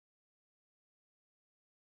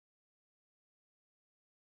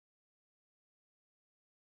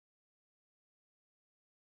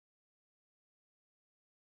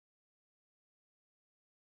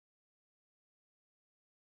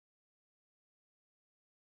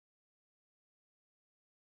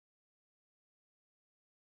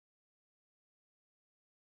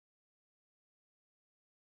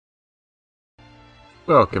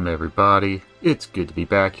Welcome everybody, it's good to be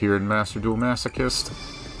back here in masterduelmasochist.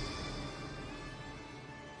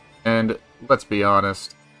 And let's be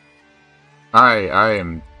honest, I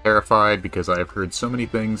am terrified because I have heard so many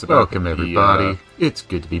things about Welcome everybody, it's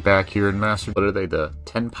good to be back here in What are they, the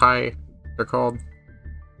Tenpai they're called?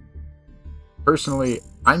 Personally,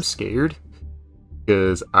 I'm scared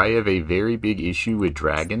because I have a very big issue with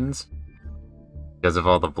dragons because of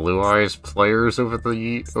all the Blue Eyes players over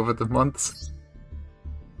the months.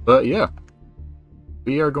 But yeah,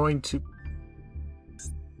 we are going to...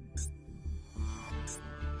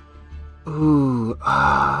 You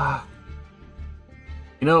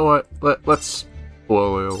know what? Let's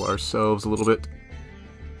spoil ourselves a little bit.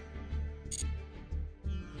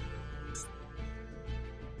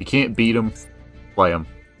 You can't beat them, play them.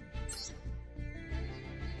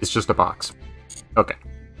 It's just a box. Okay.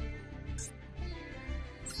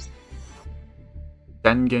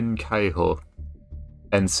 Dengen Kaiho.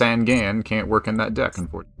 And Sangan can't work in that deck,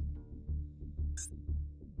 unfortunately.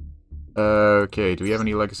 Okay, do we have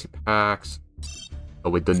any legacy packs? Oh,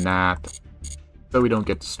 we did not. So we don't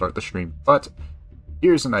get to start the stream. But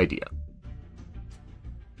here's an idea.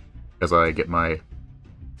 As I get my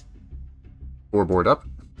scoreboard up.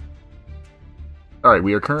 Alright,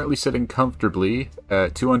 we are currently sitting comfortably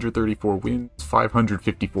at 234 wins,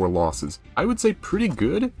 554 losses. I would say pretty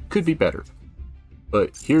good, could be better. But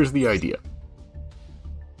here's the idea.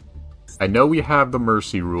 I know we have the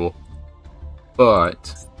mercy rule,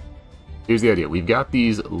 but here's the idea. We've got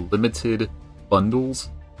these limited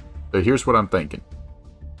bundles, so here's what I'm thinking.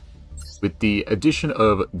 With the addition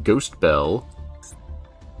of Ghost Bell,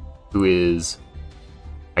 who is...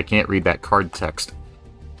 I can't read that card text.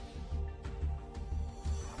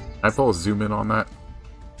 Can I pull a zoom in on that?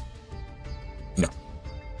 No.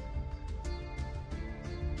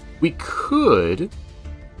 We could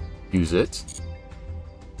use it.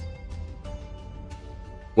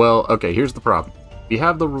 Well, okay, here's the problem. We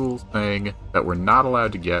have the rules saying that we're not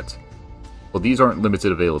allowed to get... Well, these aren't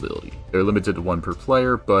limited availability. They're limited to one per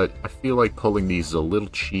player, but I feel like pulling these is a little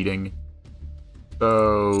cheating.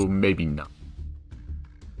 So, maybe not.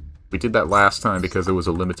 We did that last time because there was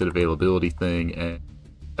a limited availability thing, and...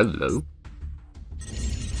 Hello?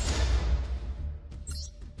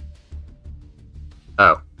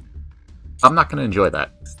 Oh. I'm not going to enjoy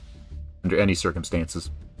that. Under any circumstances.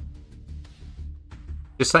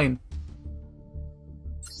 Just saying.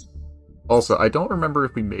 Also, I don't remember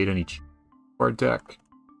if we made any changes to our deck.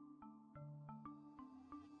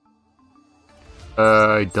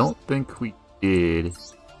 I don't think we did.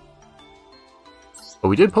 But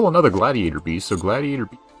we did pull another Gladiator Beast, so Gladiator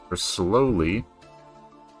Beasts are slowly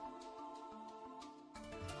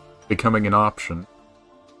becoming an option.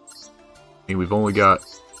 I mean, we've only got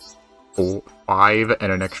 5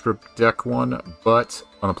 and an extra deck one, but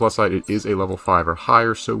on the plus side, it is a level 5 or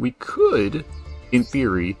higher, so we could, in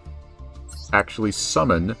theory, actually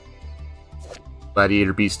summon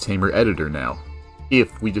Gladiator Beast Tamer Editor now,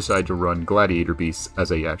 if we decide to run Gladiator Beasts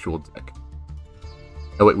as a actual deck.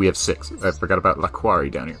 Oh wait, we have 6. I forgot about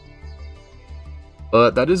Laquari down here.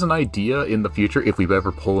 But that is an idea in the future if we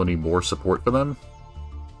ever pull any more support for them.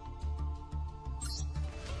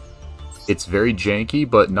 It's very janky,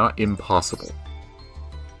 but not impossible.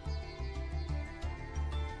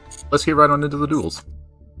 Let's get right on into the duels.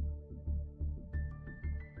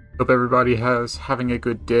 Hope everybody having a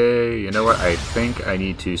good day. You know what? I think I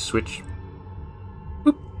need to switch.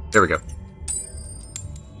 Boop. There we go.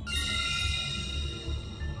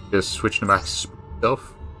 Just switch to max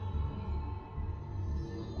stuff.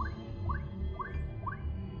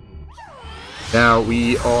 Now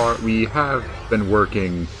we have been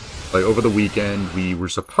working. Like, over the weekend, we were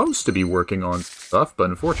supposed to be working on stuff, but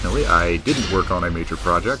unfortunately, I didn't work on a major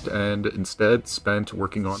project, and instead spent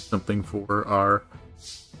working on something for our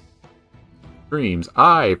streams.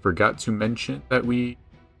 I forgot to mention that we...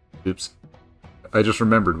 Oops. I just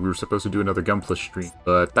remembered we were supposed to do another Gunpla stream,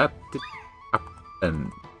 but that didn't happen.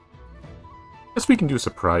 I guess we can do a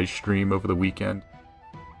surprise stream over the weekend.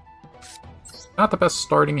 Not the best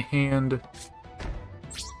starting hand.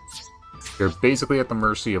 You're basically at the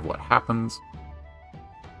mercy of what happens.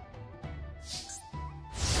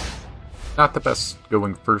 Not the best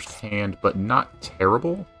going first hand, but not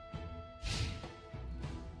terrible.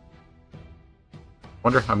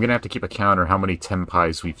 Wonder, I'm gonna have to keep a counter how many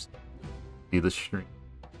Tenpais we've seen this stream.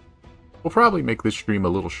 We'll probably make this stream a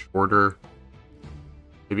little shorter.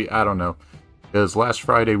 Maybe, I don't know. Because last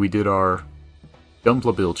Friday we did our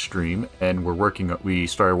Gunpla build stream, and we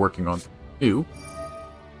started working on new.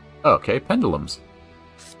 Okay, pendulums.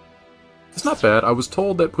 It's not bad. I was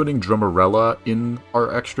told that putting Drummerella in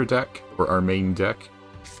our extra deck, or our main deck,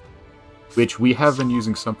 which we have been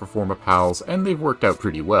using some Performa Pals, and they've worked out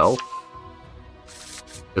pretty well.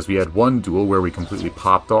 Because we had one duel where we completely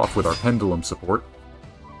popped off with our Pendulum support.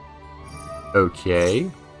 Okay.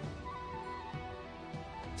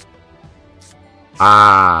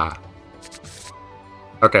 Ah.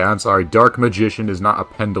 Okay, I'm sorry. Dark Magician is not a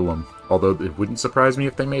Pendulum, although it wouldn't surprise me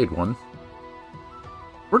if they made one.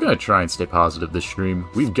 We're gonna try and stay positive this stream.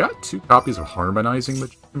 We've got 2 copies of Harmonizing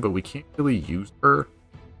Magician, but we can't really use her.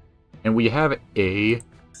 And we have a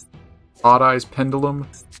Odd Eyes Pendulum.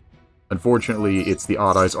 Unfortunately, it's the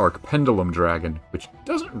Odd Eyes Arc Pendulum Dragon, which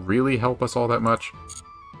doesn't really help us all that much.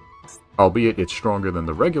 Albeit it's stronger than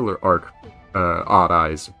the regular Arc Odd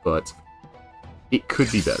Eyes, but it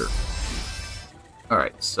could be better.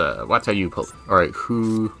 Alright, so what are you pulling? Alright,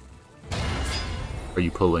 who are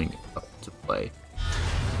you pulling up to play?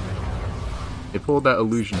 They pulled that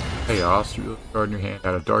Illusion of Chaos, you card in your hand,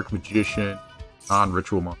 got a Dark Magician,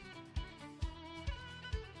 non-ritual monster.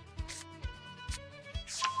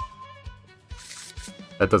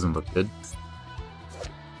 That doesn't look good.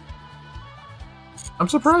 I'm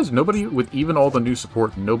surprised nobody, with even all the new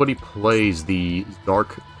support, nobody plays the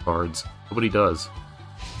dark cards. Nobody does.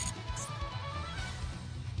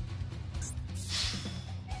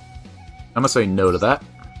 I'm gonna say no to that.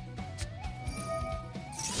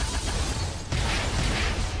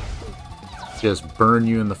 Just burn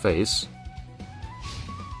you in the face.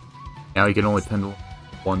 Now you can only pendulum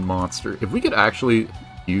one monster. If we could actually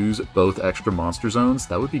use both extra monster zones,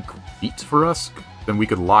 that would be great for us. Then we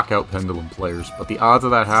could lock out Pendulum players, but the odds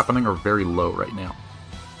of that happening are very low right now.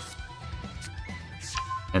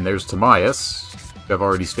 And there's Timaeus. I've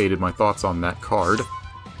already stated my thoughts on that card.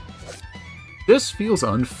 This feels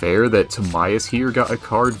unfair that Timaeus here got a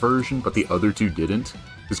card version, but the other 2 didn't.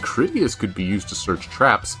 Because Critias could be used to search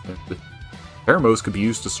traps, and Hermos could be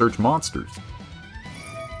used to search monsters.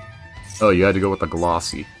 Oh, you had to go with the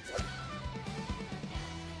Glossy.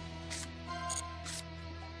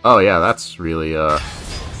 Oh yeah, that's really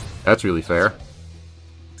fair.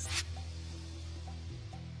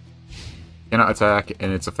 Cannot attack,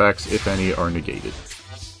 and its effects, if any, are negated.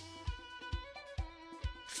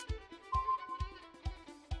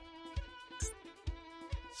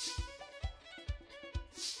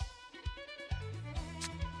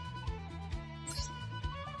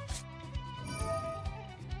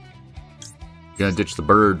 Gonna ditch the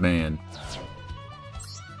Birdman.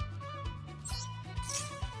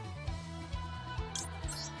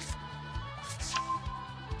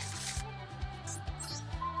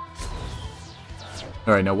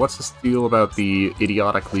 Alright, now what's this deal about the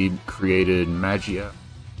idiotically created Magia?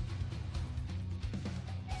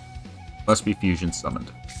 Must be fusion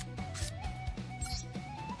summoned.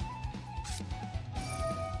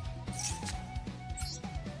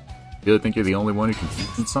 You really think you're the only one who can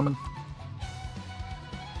fusion summon?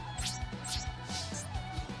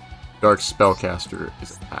 Dark Spellcaster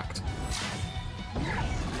is attacked.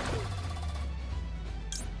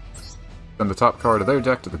 Send the top card of their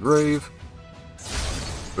deck to the grave.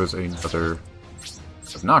 There's another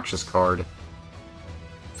obnoxious card.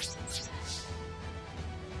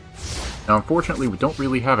 Now, unfortunately, we don't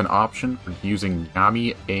really have an option for using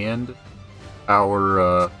Yami and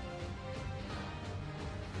our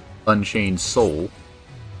Unchained Soul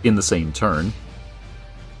in the same turn.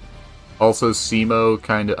 Also, Simo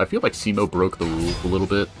kinda... I feel like Simo broke the rules a little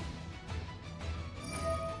bit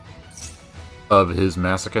of his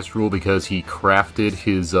Masochist rule because he crafted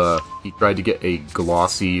his, he tried to get a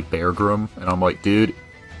glossy Beargrim, and I'm like, dude,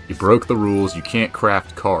 you broke the rules, you can't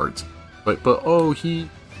craft cards. But oh,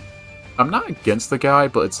 I'm not against the guy,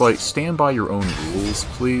 but it's like, stand by your own rules,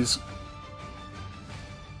 please.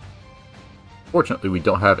 Fortunately, we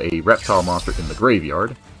don't have a reptile monster in the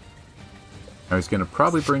graveyard. Now he's gonna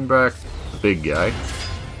probably bring back the big guy,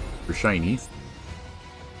 for shiny.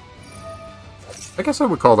 I guess I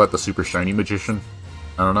would call that the Super Shiny Magician.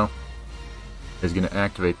 I don't know. He's going to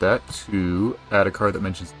activate that to add a card that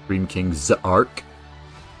mentions Dream King Z-Arc.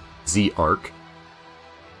 Z-Arc.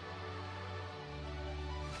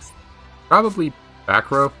 Probably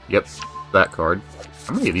back row. Yep, that card.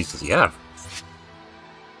 How many of these does he have?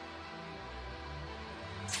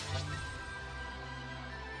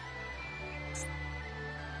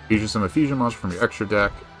 Fusion summon a fusion monster from your extra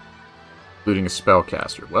deck, including a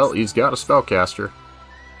spellcaster. Well, he's got a spellcaster.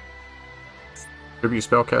 Tribute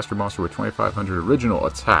spellcaster monster with 2500 original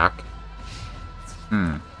attack.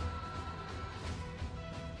 You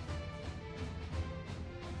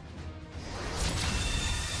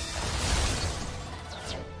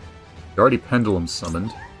already Pendulum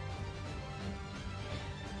summoned.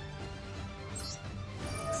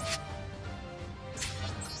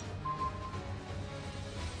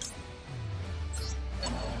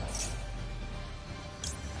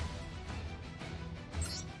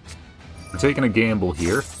 taking a gamble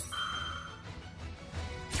here.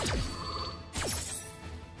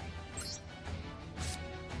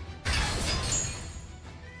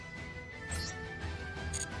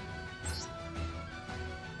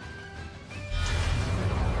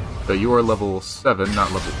 So you are level 7,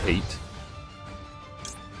 not level 8.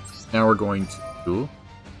 Now we're going to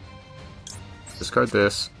discard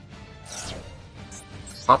this,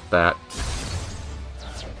 pop that.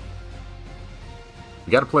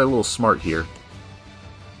 We gotta play a little smart here.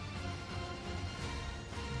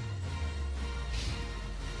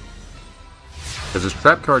 Because his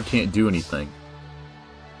trap card can't do anything,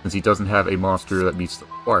 since he doesn't have a monster that meets the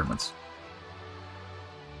requirements.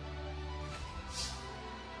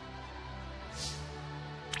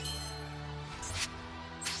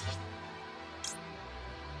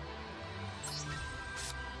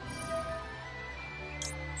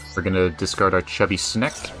 We're gonna discard our chubby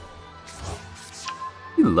snake.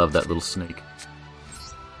 We love that little snake.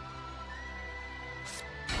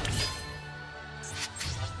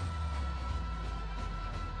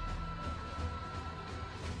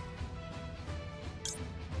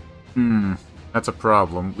 That's a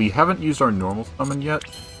problem. We haven't used our normal summon yet.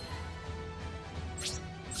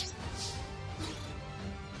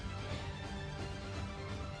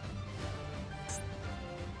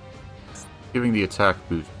 Giving the attack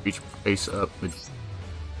boost. Reach face up.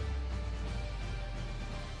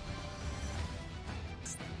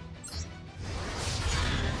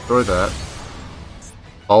 Destroy that.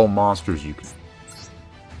 All monsters you can.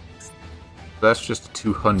 That's just a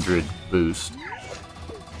 200 boost.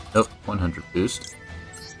 Nope, 100 boost.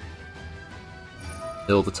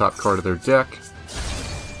 Mill the top card of their deck.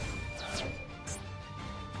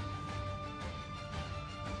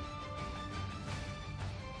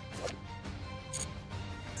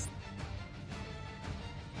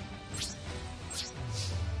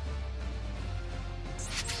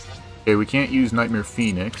 Okay, we can't use Nightmare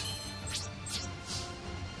Phoenix.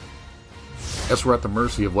 Guess we're at the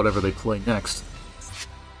mercy of whatever they play next.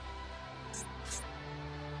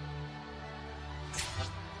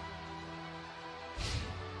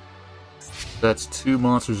 That's 2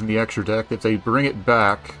 monsters in the extra deck. If they bring it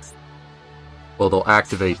back, well, they'll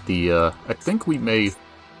activate the, I think we may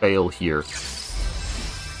fail here.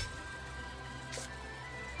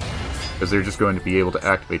 Because they're just going to be able to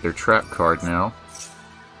activate their trap card now.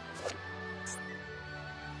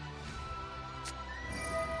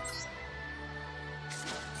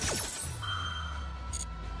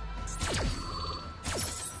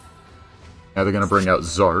 Now they're going to bring out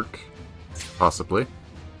Zark, possibly.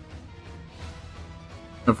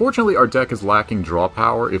 Unfortunately, our deck is lacking draw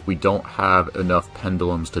power if we don't have enough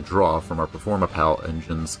pendulums to draw from our Performapal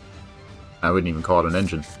engines. I wouldn't even call it an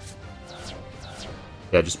engine.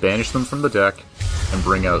 Yeah, just banish them from the deck and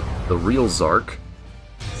bring out the real Zark.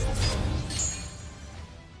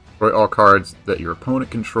 Destroy all cards that your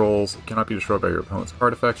opponent controls. It cannot be destroyed by your opponent's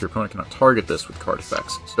card effects. Your opponent cannot target this with card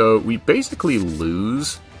effects. So we basically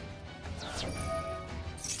lose.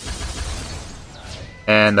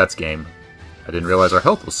 And that's game. I didn't realize our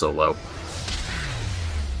health was so low.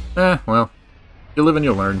 Well, you live and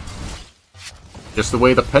you learn. Just the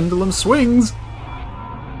way the pendulum swings!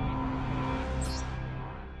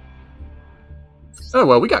 Oh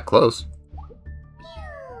well, we got close.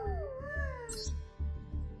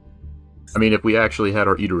 I mean, if we actually had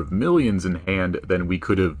our Eater of Millions in hand, then we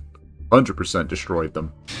could have 100% destroyed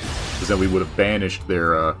them. Because then we would have banished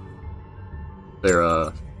their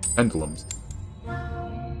pendulums.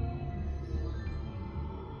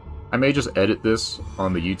 I may just edit this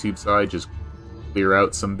on the YouTube side, just clear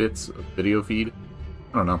out some bits of video feed.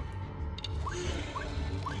 I don't know.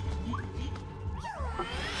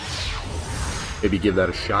 Maybe give that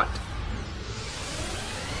a shot.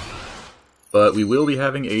 But we will be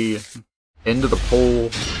having a end of the poll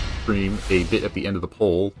stream, a bit at the end of the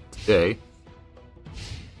poll today.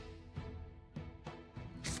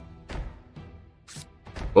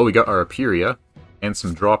 Well, we got our Aperia and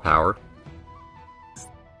some draw power.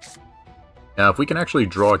 Now, if we can actually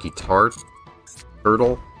draw a Guitar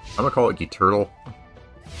Turtle, I'm gonna call it Guiturtle,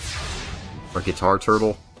 or Guitar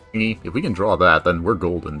Turtle thingy. If we can draw that, then we're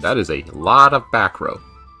golden. That is a lot of back row.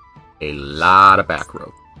 A lot of back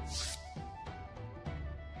row.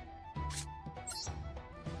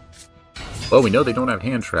 Well, we know they don't have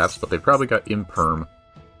hand traps, but they probably got Imperm.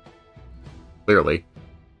 Clearly.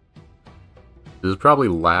 This is probably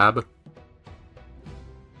Lab.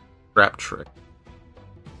 Trap Trick.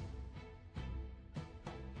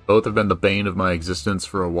 Both have been the bane of my existence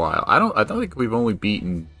for a while. I don't think we've only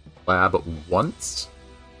beaten Lab once.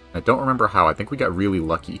 I don't remember how. I think we got really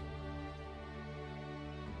lucky.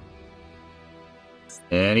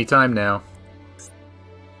 Anytime now.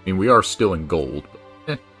 I mean, we are still in gold,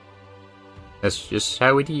 but that's just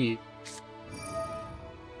how it is.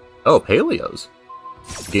 Oh, Paleos.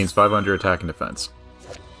 Gains 500 attack and defense.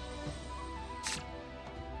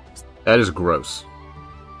 That is gross.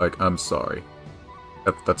 Like, I'm sorry.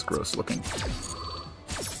 That's gross looking.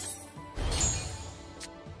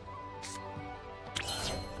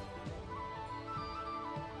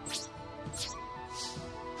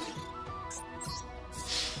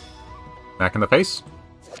 Back in the face.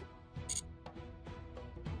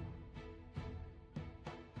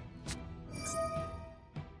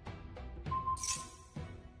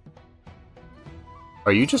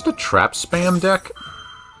 Are you just a trap spam deck?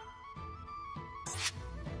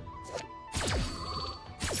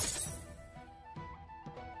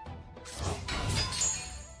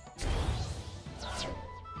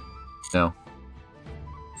 No.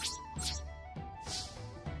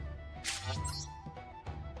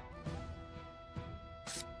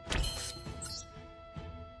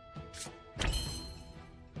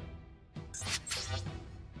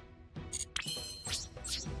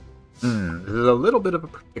 This is a little bit of a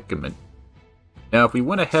predicament. Now, if we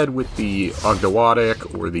went ahead with the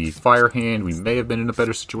Ogdoadic or the Fire Hand, we may have been in a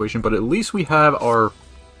better situation, but at least we have our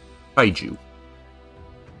Kaiju. Is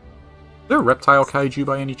there a Reptile Kaiju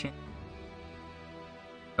by any chance?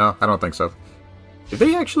 No, I don't think so. If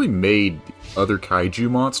they actually made other Kaiju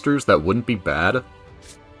monsters, that wouldn't be bad.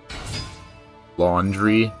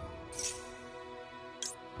 Laundry.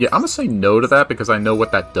 Yeah, I'm gonna say no to that because I know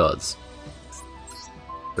what that does.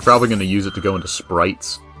 They're probably gonna use it to go into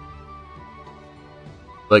sprites.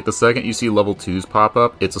 Like, the second you see level 2s pop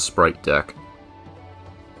up, it's a sprite deck.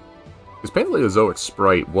 Because Paleozoic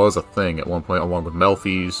Sprite was a thing at one point, along with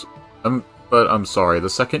Melfi's. But I'm sorry, the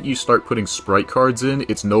second you start putting sprite cards in,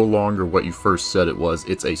 it's no longer what you first said it was.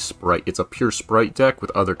 It's a sprite. It's a pure sprite deck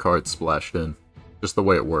with other cards splashed in. Just the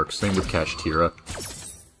way it works. Same with Kashtira.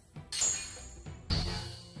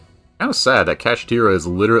 Kind of sad that Kashtira is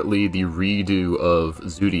literally the redo of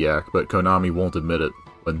Zodiac, but Konami won't admit it,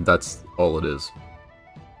 when that's all it is.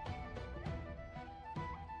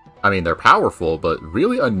 I mean, they're powerful, but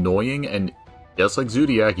really annoying, and just like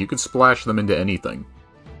Zodiac, you could splash them into anything.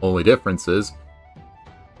 Only difference is,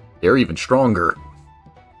 they're even stronger.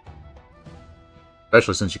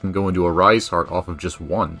 Especially since you can go into a Rise Heart off of just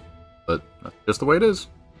one. But that's just the way it is.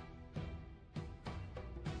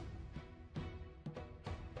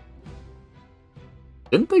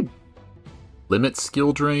 Didn't they limit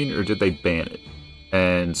Skill Drain, or did they ban it?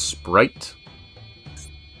 And Sprite?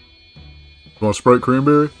 You want Sprite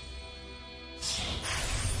Cranberry?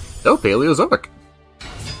 No, Paleozoic.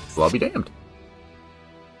 Well, I'll be damned.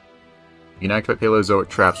 You can activate Paleozoic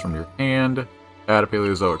traps from your hand, add a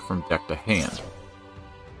Paleozoic from deck to hand.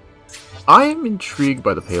 I am intrigued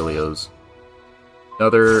by the Paleos.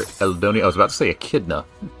 Another Eldonia. I was about to say Echidna.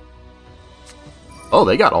 Oh,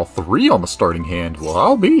 they got all three on the starting hand. Well,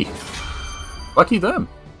 I'll be. Lucky them.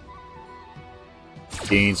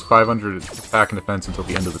 Gains 500 attack and defense until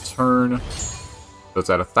the end of the turn. So it's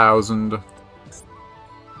at 1,000.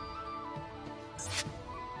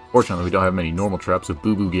 Fortunately, we don't have many normal traps, so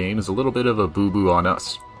Boo Boo Game is a little bit of a boo-boo on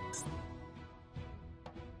us.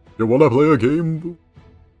 You wanna play a game?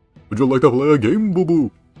 Would you like to play a game, Boo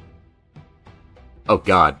Boo? Oh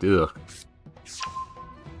god, ugh.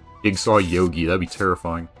 Jigsaw Yogi, that'd be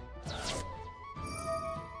terrifying.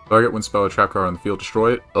 Target when spell a trap card on the field,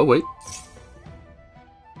 destroy it. Oh wait.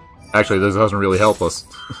 Actually, this doesn't really help us,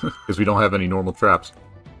 because we don't have any normal traps.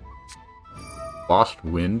 Lost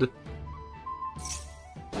Wind?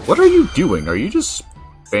 What are you doing? Are you just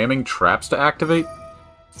spamming traps to activate?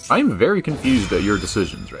 I'm very confused at your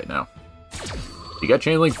decisions right now. You got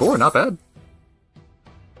Chain Link 4, not bad.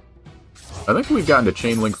 I think we've gotten to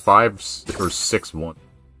Chain Link 5 or 6-1.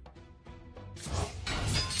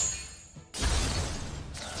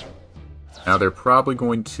 Now they're probably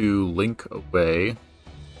going to link away.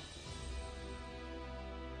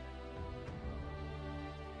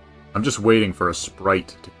 I'm just waiting for a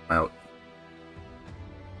sprite to come out.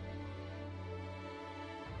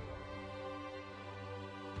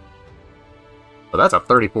 But that's a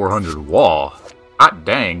 3,400 wall. Hot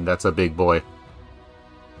dang, that's a big boy.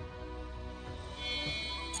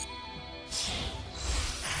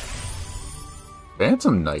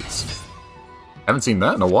 Phantom Knights. Haven't seen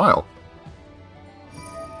that in a while.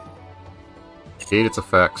 Negate its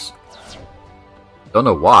effects. Don't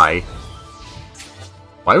know why.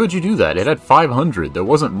 Why would you do that? It had 500. There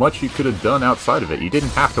wasn't much you could have done outside of it. You didn't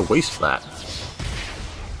have to waste that.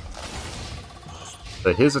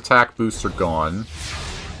 But his attack boosts are gone.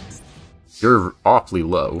 You're awfully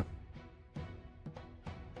low.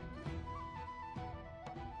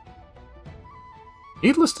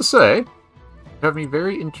 Needless to say, you have me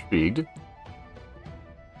very intrigued.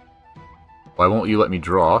 Why won't you let me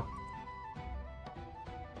draw?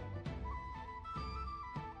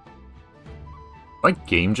 My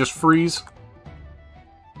game just freeze?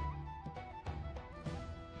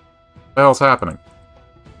 What the hell's happening?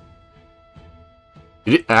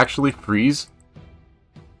 Did it actually freeze?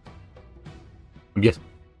 Yes.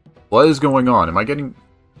 What is going on? Am I getting...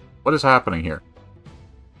 What is happening here?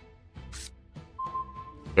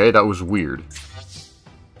 Okay, that was weird.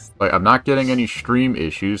 Like, I'm not getting any stream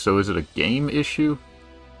issues, so is it a game issue?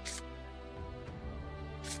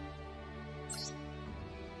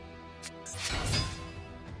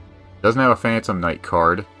 Doesn't have a Phantom Knight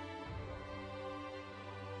card.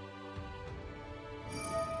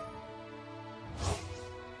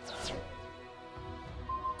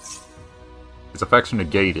 Its effects are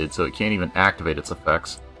negated, so it can't even activate its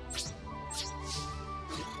effects.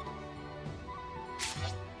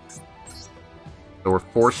 So we're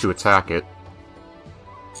forced to attack it.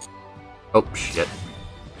 Oh, shit.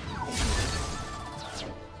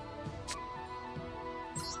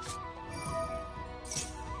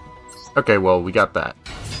 Okay, well, we got that.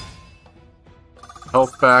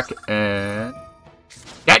 Health back, and...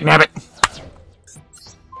 Dagnabbit!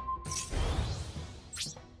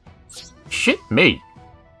 Shit me!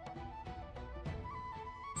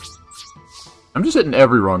 I'm just hitting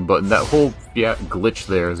every wrong button. That whole glitch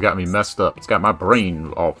there has got me messed up. It's got my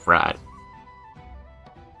brain all fried.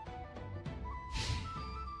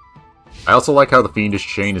 I also like how the Fiendish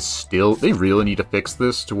Chain is still... They really need to fix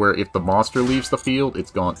this to where if the monster leaves the field,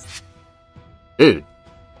 it's gone. Dude,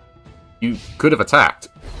 you could have attacked.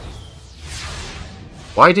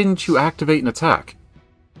 Why didn't you activate an attack?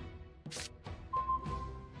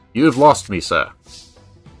 You have lost me, sir.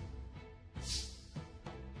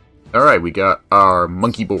 Alright, we got our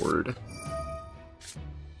monkey board.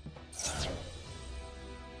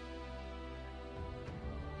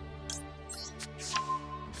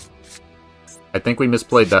 I think we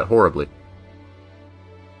misplayed that horribly.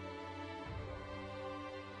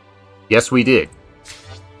 Yes, we did.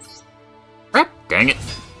 Crap, dang it.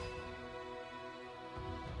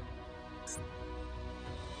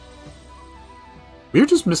 We're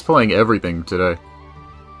just misplaying everything today.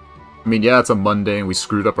 I mean, yeah, it's a Monday and we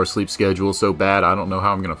screwed up our sleep schedule so bad I don't know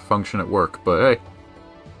how I'm gonna function at work, but hey.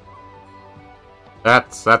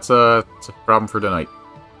 That's a problem for tonight.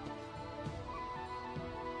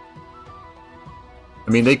 I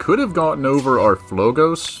mean, they could have gotten over our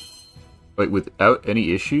Flogos, like, without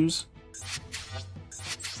any issues.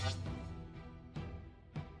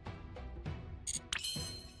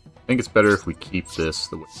 I think it's better if we keep this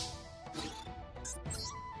the way.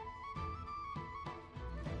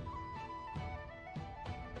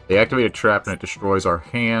 They activate a trap and it destroys our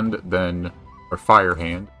hand, then our fire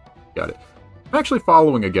hand. Got it. I'm actually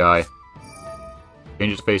following a guy.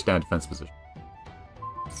 Changes to face down defense position.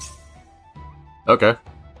 Okay.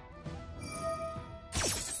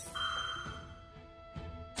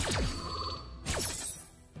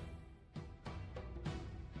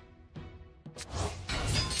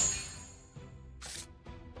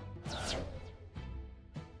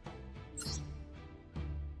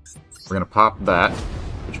 We're gonna pop that,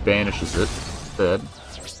 which banishes it instead.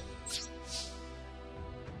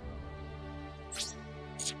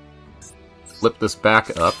 Flip this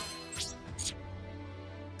back up.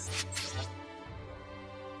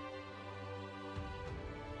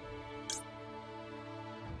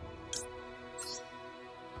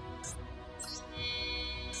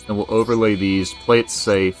 And we'll overlay these, play it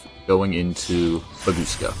safe, going into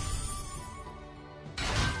Baguska.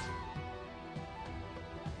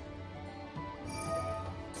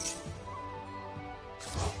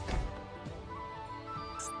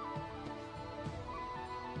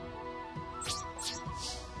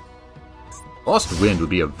 Lost Wind would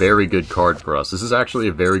be a very good card for us. This is actually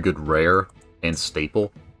a very good rare and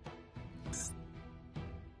staple.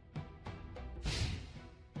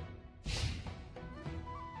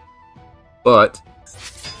 But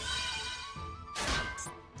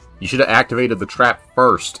you should have activated the trap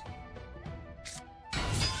first.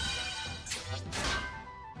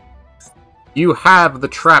 You have the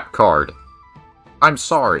trap card. I'm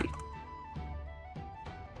sorry.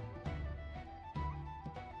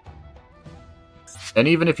 And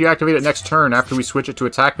even if you activate it next turn after we switch it to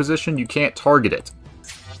attack position, you can't target it.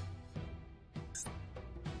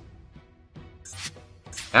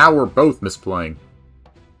 Now we're both misplaying.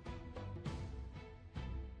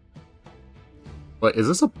 Wait, is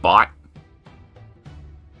this a bot?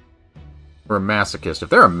 Or a masochist? If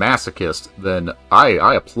they're a masochist, then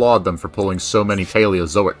I applaud them for pulling so many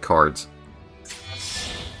Paleozoic cards.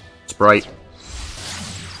 Sprite.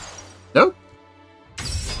 Nope.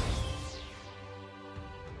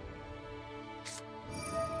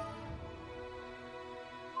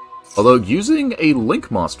 Although using a Link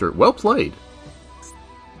monster, well played.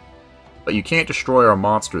 But you can't destroy our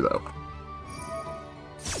monster, though.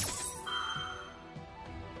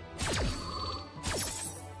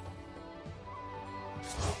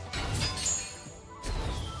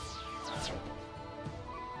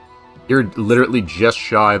 You're literally just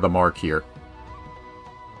shy of the mark here.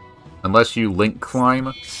 Unless you Link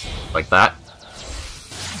climb, like that.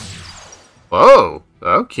 Whoa,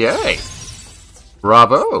 okay.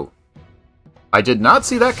 Bravo. I did not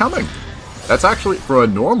see that coming. That's actually, for a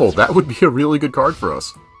normal, that would be a really good card for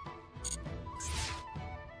us.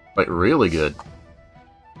 Like, really good.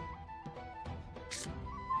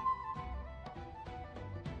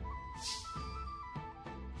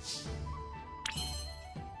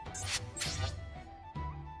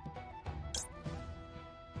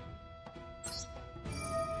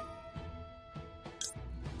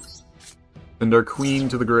 Send our queen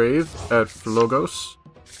to the grave at Flogos.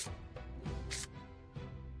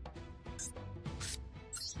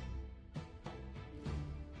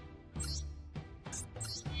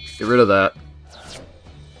 Get rid of that.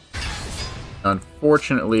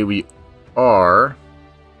 Unfortunately, we are...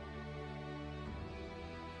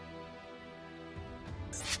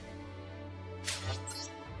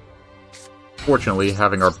 Fortunately,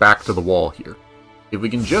 having our back to the wall here. If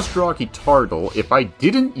we can just draw Guitardle, if I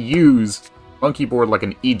didn't use Monkey Board like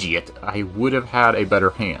an idiot, I would have had a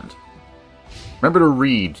better hand. Remember to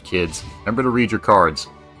read, kids. Remember to read your cards.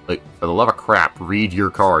 Like, for the love of crap, read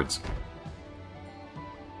your cards.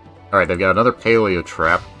 Alright, they've got another Paleo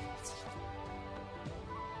Trap.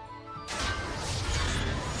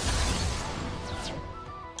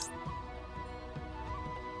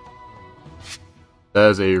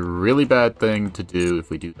 That is a really bad thing to do if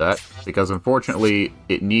we do that, because unfortunately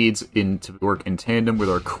it needs to work in tandem with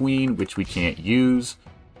our queen, which we can't use.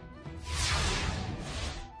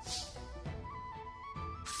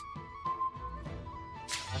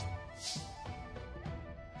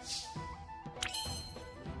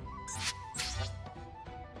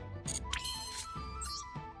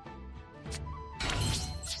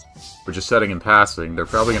 We're just setting and passing. They're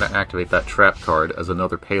probably going to activate that trap card as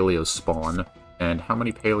another Paleo spawn. And how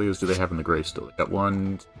many Paleos do they have in the grave still? They got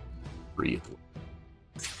 1, 3.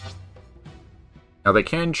 Now they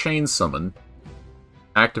can chain summon,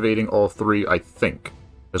 activating all 3, I think.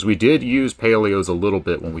 Because we did use Paleos a little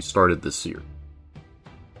bit when we started this series.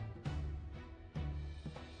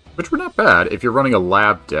 Which were not bad if you're running a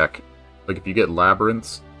lab deck. Like if you get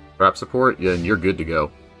Labyrinths, trap support, yeah, and you're good to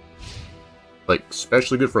go. Like,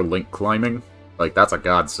 especially good for Link climbing. Like, that's a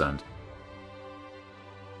godsend.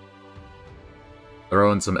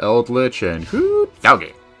 Throw in some Eldritch and whoo,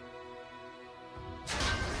 doggy.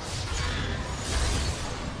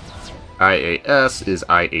 IAS is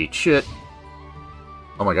I ate shit.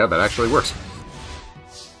 Oh my god, that actually works.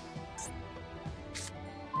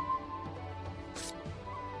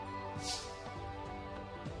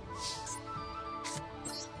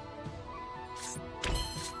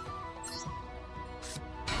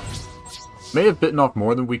 May have bitten off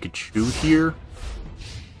more than we could chew here.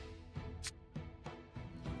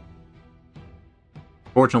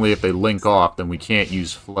 Fortunately, if they link off, then we can't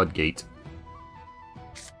use Floodgate.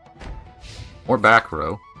 Or back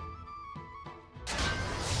row.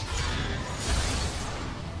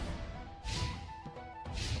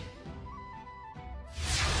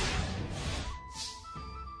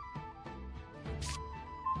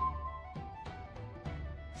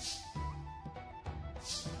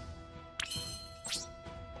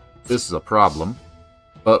 This is a problem,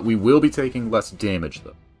 but we will be taking less damage,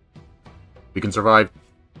 though. We can survive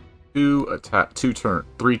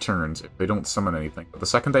 3 turns if they don't summon anything. But the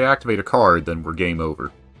second they activate a card, then we're game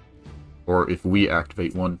over. Or if we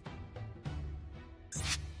activate one.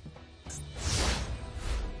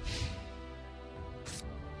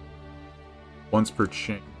 Once per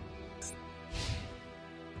chain.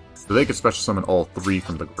 So they could special summon all 3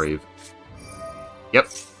 from the grave. Yep.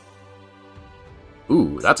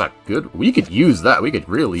 Ooh, that's a good... We could use that. We could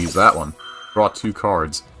really use that one. Draw 2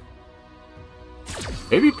 cards.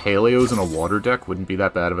 Maybe Paleos in a water deck wouldn't be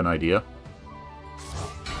that bad of an idea.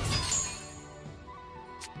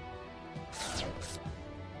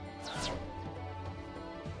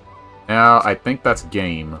 Now, I think that's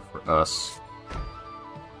game for us.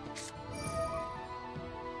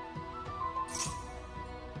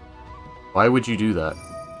 Why would you do that?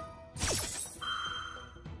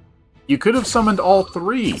 You could have summoned all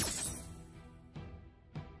 3!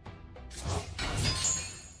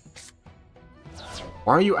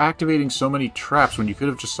 Why are you activating so many traps when you could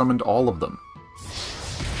have just summoned all of them?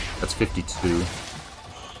 That's 52. You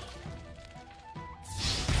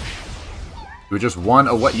were just one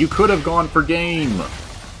away. You could have gone for game!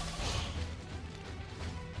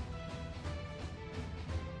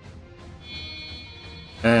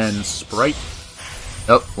 And Sprite.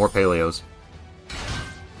 Oh, more Paleos.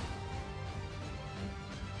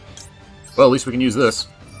 Well, at least we can use this.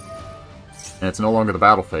 And it's no longer the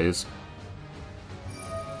battle phase.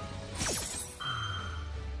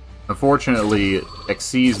 Unfortunately,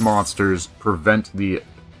 Xyz monsters prevent the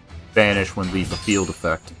banish when leave the field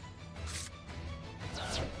effect.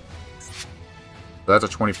 So that's a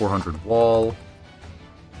 2400 wall.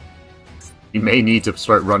 You may need to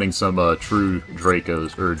start running some true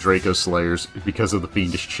Dracos, or Draco Slayers, because of the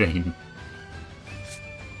Fiendish Chain.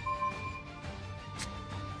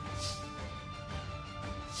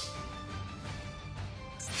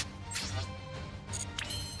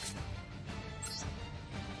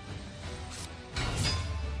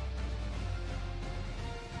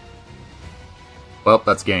 Well,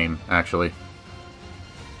 that's game, actually.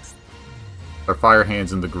 Our Fire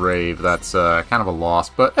Hand's in the grave, that's kind of a loss,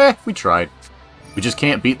 but we tried. We just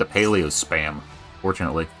can't beat the Paleo spam,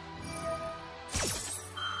 fortunately.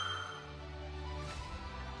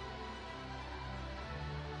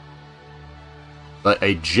 But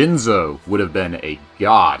a Jinzo would have been a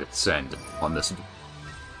godsend on this.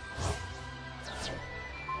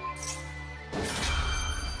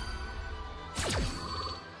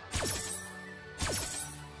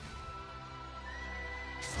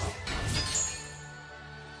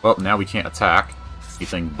 Well, now we can't attack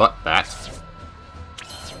anything but that.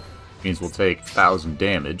 Means we'll take 1000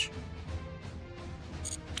 damage.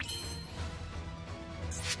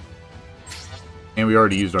 And we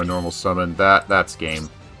already used our normal summon. That's game.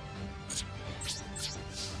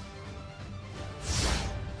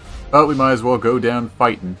 But we might as well go down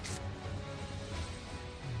fighting.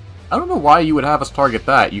 I don't know why you would have us target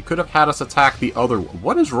that. You could have had us attack the other one.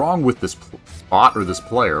 What is wrong with this bot or this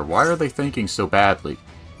player? Why are they thinking so badly?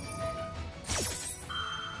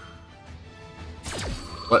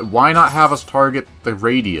 But why not have us target the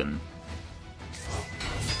Radian?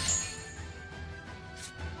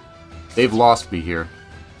 They've lost me here.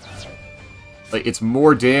 Like, it's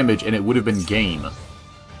more damage and it would have been game.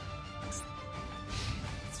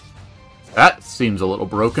 That seems a little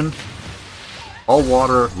broken. All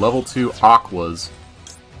water, level 2 Aquas.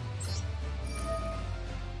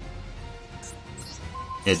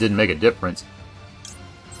 It didn't make a difference.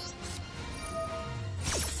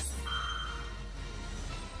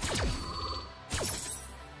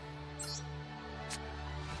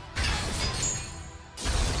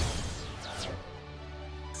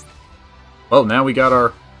 Well, now we got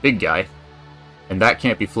our big guy, and that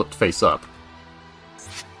can't be flipped face up.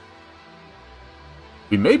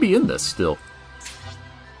 We may be in this still.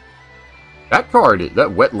 That card, that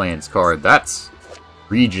Wetlands card, that's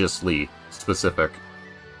egregiously specific.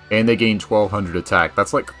 And they gain 1200 attack.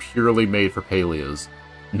 That's like purely made for Paleos.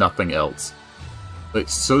 Nothing else.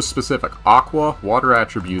 It's so specific. Aqua, water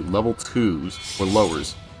attribute, level 2s or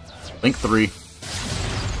lowers. Link 3,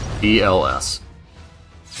 ELS.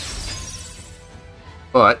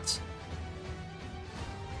 But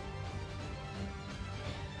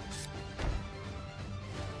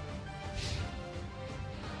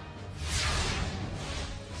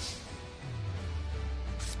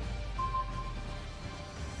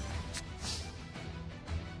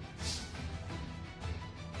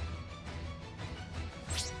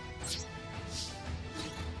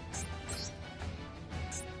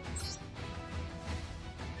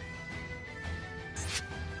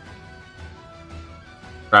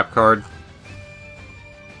trap card.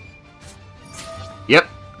 Yep.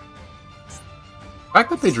 The fact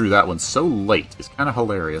that they drew that one so late is kind of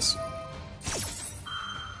hilarious.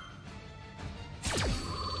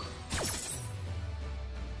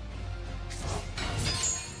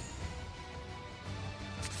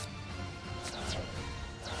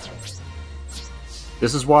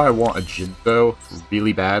 This is why I want a Jinzo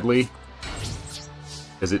really badly,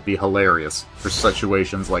 because it'd be hilarious for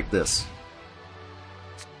situations like this.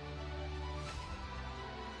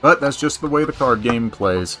 But that's just the way the card game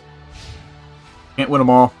plays. Can't win them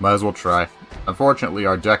all, might as well try. Unfortunately,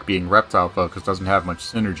 our deck being reptile focused doesn't have much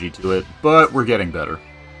synergy to it, but we're getting better.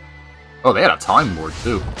 Oh, they had a Time Lord,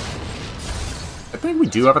 too. I think we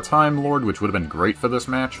do have a Time Lord, which would have been great for this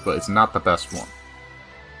match, but it's not the best one.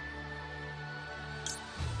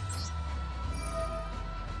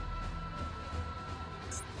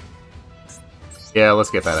 Yeah, let's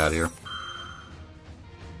get that out of here.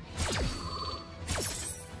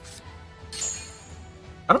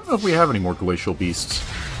 know if we have any more glacial beasts.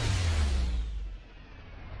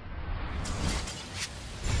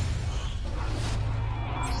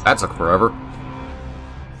 That took forever.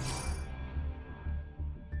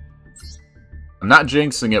 I'm not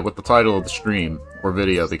jinxing it with the title of the stream or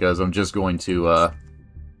video because I'm just going to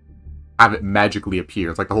have it magically appear.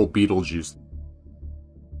 It's like the whole Beetlejuice.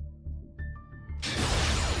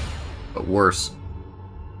 But worse.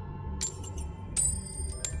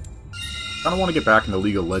 I kind of want to get back into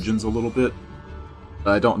League of Legends a little bit.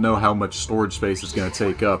 I don't know how much storage space it's going to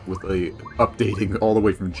take up with updating all the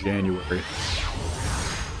way from January.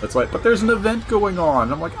 That's like, but there's an event going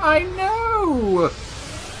on. I'm like, I know!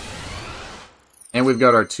 And we've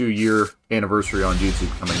got our 2-year anniversary on YouTube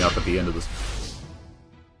coming up at the end of this.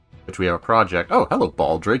 Which we have a project. Oh, hello,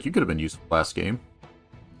 Baldrake. You could have been useful last game.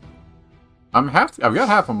 I've got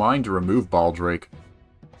half a mind to remove Baldrake.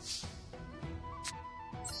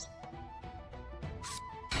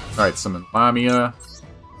 Alright, summon Lamia.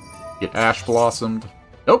 Get Ash Blossomed.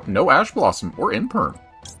 Nope, no Ash Blossom or Imperm.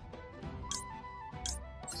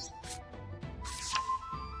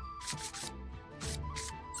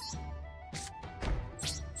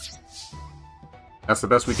 That's the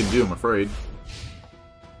best we can do, I'm afraid.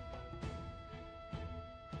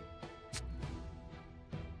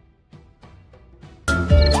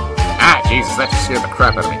 Ah, Jesus, that just scared the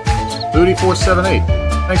crap out of me. Booty478,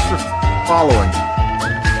 thanks for following.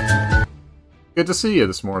 Good to see you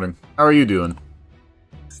this morning. How are you doing?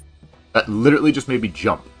 That literally just made me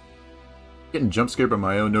jump. Getting jump scared by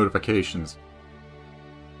my own notifications.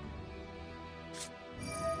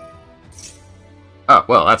 Oh,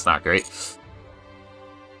 well, that's not great.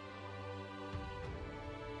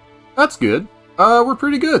 That's good. We're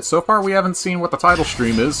pretty good. So far, we haven't seen what the title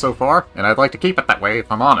stream is so far, and I'd like to keep it that way, if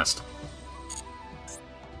I'm honest.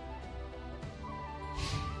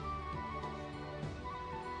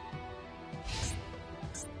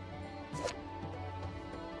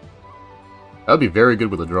 That would be very good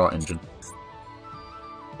with a draw engine.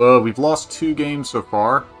 We've lost 2 games so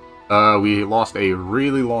far. We lost a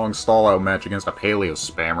really long stall-out match against a Paleo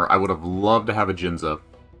spammer. I would have loved to have a Jinza.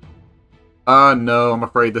 No, I'm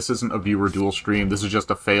afraid this isn't a viewer duel stream. This is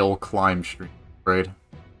just a fail climb stream, I'm afraid.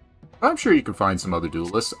 I'm sure you can find some other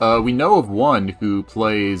duelists. We know of one who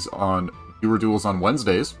plays on viewer duels on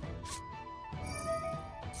Wednesdays.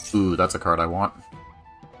 Ooh, that's a card I want.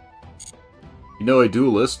 You know a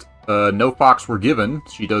duelist. No Fox Were Given.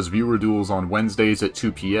 She does viewer duels on Wednesdays at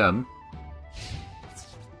 2 p.m.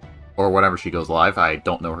 Or whenever she goes live. I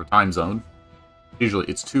don't know her time zone. Usually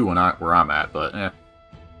it's 2 where I'm at, but eh.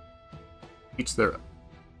 Each their...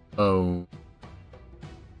 Oh.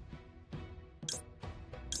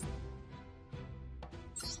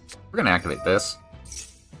 We're gonna activate this.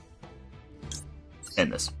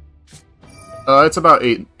 And this. It's about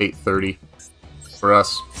 8:30 for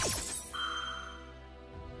us.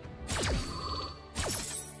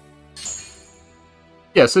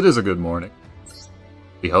 Yes, it is a good morning.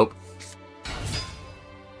 We hope.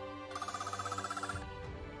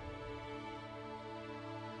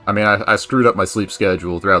 I mean, I screwed up my sleep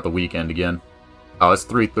schedule throughout the weekend again. Oh, it's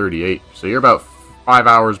 3:38, so you're about 5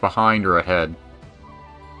 hours behind or ahead.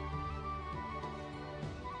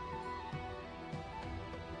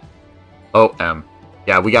 OM.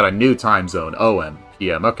 Yeah, we got a new time zone. OM.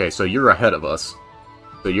 PM. Okay, so you're ahead of us.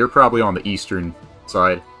 So you're probably on the eastern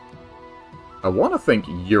side. I want to think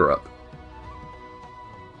Europe.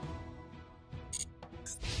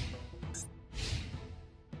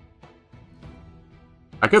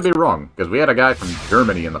 I could be wrong, because we had a guy from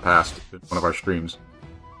Germany in the past in one of our streams.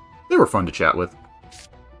 They were fun to chat with.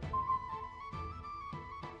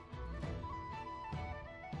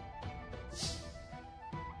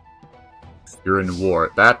 You're in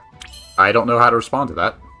war. That... I don't know how to respond to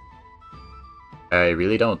that. I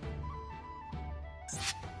really don't.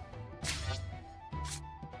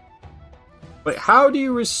 Wait, how do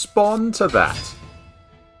you respond to that?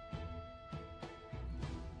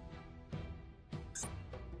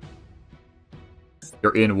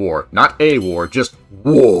 You're in war. Not a war, just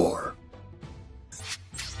war.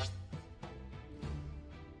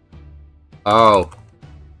 Oh.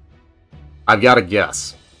 I've got a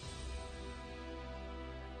guess.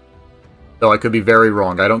 Though I could be very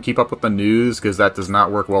wrong. I don't keep up with the news because that does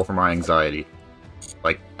not work well for my anxiety.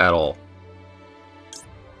 Like, at all.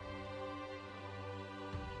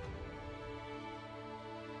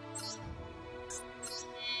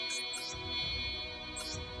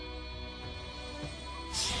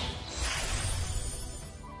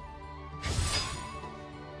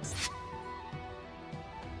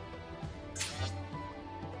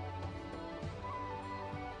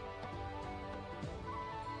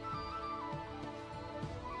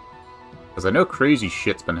 Because I know crazy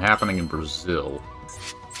shit's been happening in Brazil.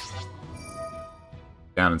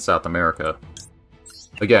 Down in South America.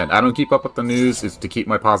 Again, I don't keep up with the news. It's to keep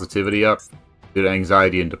my positivity up due to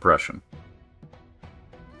anxiety and depression.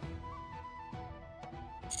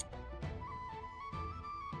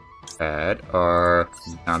 Add our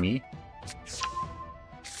Nami.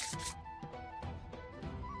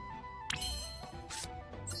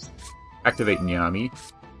 Activate Nyami.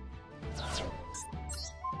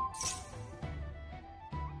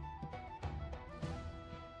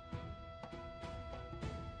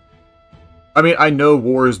 I mean, I know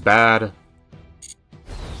war is bad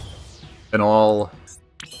and all.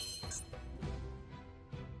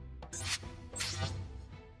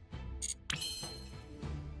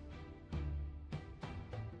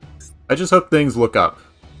 I just hope things look up,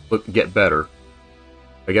 get better.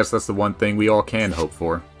 I guess that's the one thing we all can hope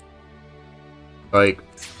for. Like,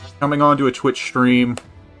 coming onto a Twitch stream,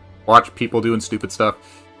 watch people doing stupid stuff,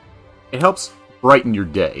 it helps brighten your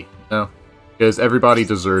day, you know? Because everybody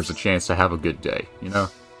deserves a chance to have a good day, you know?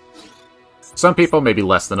 Some people maybe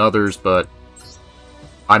less than others, but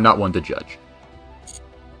I'm not one to judge.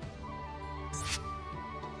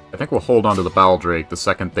 I think we'll hold on to the Baldrake the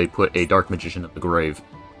second they put a Dark Magician at the grave.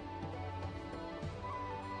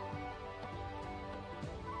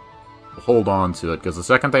 We'll hold on to it, because the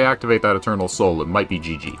second they activate that Eternal Soul, it might be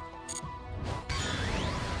GG.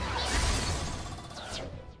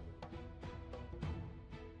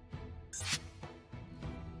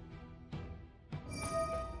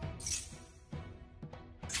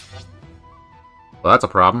 Well, that's a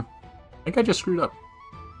problem. I think I just screwed up.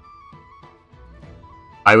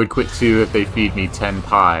 I would quit too if they feed me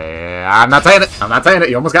Tenpai. I'm not saying it! I'm not saying it!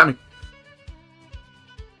 You almost got me!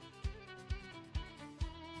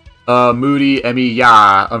 Moody, Emmy,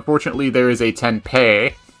 yeah. Unfortunately, there is a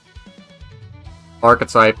Tenpai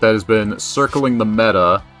archetype that has been circling the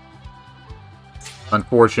meta.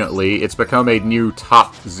 Unfortunately, it's become a new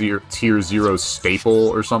top tier 0 staple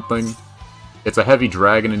or something. It's a heavy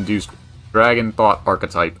dragon-induced Dragon Thought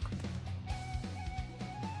archetype.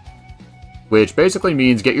 Which basically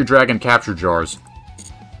means get your dragon capture jars.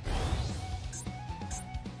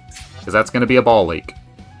 Because that's going to be a ball lake.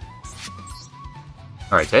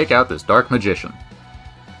 Alright, take out this Dark Magician.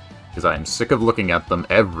 Because I am sick of looking at them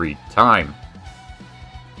every time.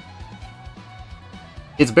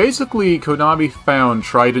 It's basically Konami found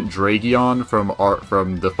Trident Dragion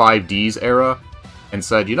from the 5Ds era and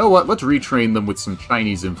said, you know what, let's retrain them with some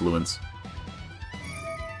Chinese influence.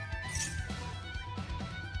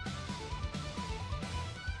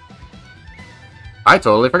 I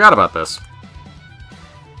totally forgot about this.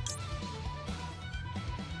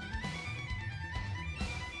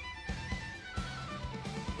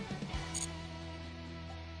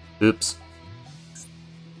 Oops.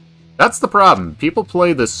 That's the problem. People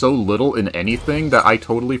play this so little in anything that I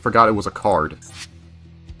totally forgot it was a card.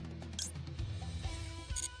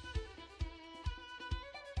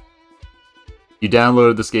 You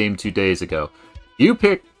downloaded this game 2 days ago.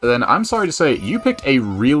 Then I'm sorry to say, you picked a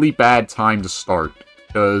really bad time to start,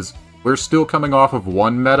 because we're still coming off of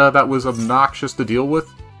one meta that was obnoxious to deal with,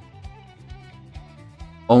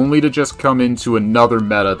 only to just come into another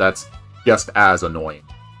meta that's just as annoying.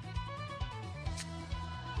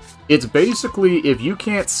 It's basically, if you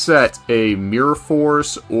can't set a Mirror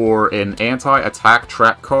Force or an anti-attack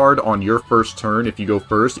trap card on your first turn if you go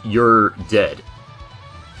first, you're dead.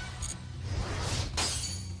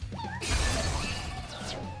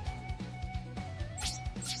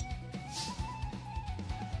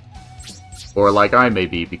 Or like I may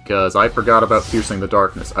be, because I forgot about Piercing the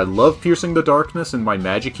Darkness. I love Piercing the Darkness in my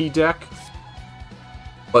Ragequit deck,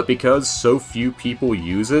 but because so few people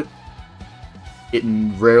use it, it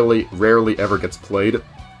rarely ever gets played.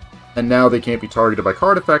 And now they can't be targeted by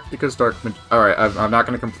card effect because Alright, I'm not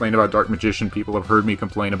going to complain about Dark Magician. People have heard me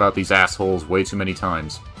complain about these assholes way too many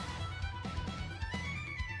times.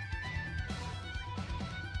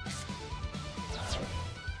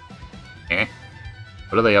 Eh?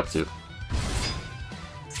 What are they up to?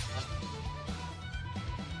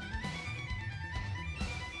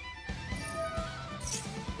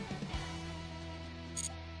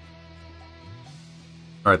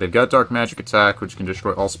 Alright, they've got Dark Magic Attack, which can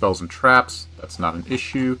destroy all spells and traps. That's not an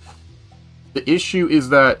issue. The issue is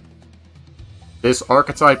that this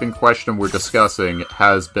archetype in question we're discussing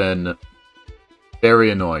has been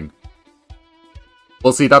very annoying.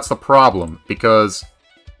 Well, see, that's the problem, because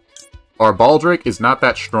our Baldrake is not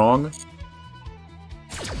that strong.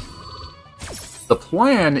 The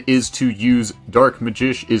plan is to use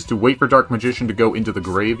wait for Dark Magician to go into the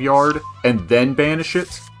graveyard, and then banish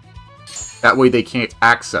it. That way they can't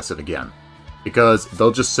access it again. Because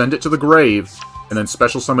they'll just send it to the grave, and then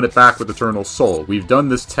special summon it back with Eternal Soul. We've done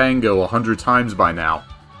this tango 100 times by now.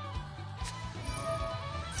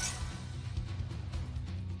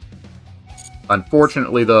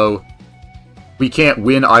 Unfortunately, though, we can't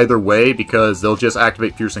win either way because they'll just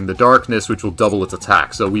activate Piercing the Darkness, which will double its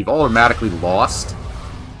attack. So we've automatically lost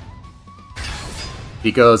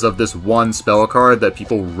because of this one spell card that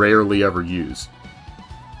people rarely ever use.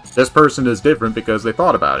 This person is different because they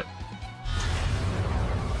thought about it.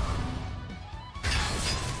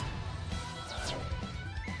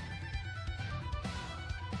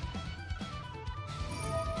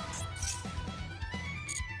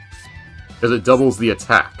 Because it doubles the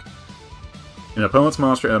attack. An opponent's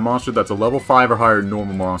monster and a monster that's a level 5 or higher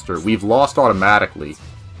normal monster. We've lost automatically.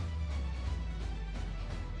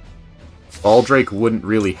 Baldrake wouldn't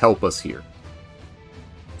really help us here.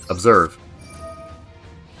 Observe.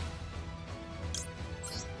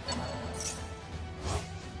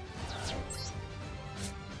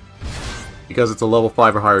 Because it's a level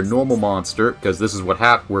 5 or higher normal monster, because this is what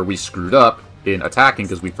happened where we screwed up in attacking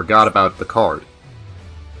because we forgot about the card.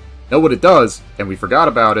 Know what it does, and we forgot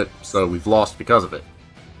about it, so we've lost because of it.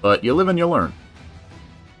 But you live and you learn.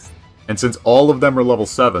 And since all of them are level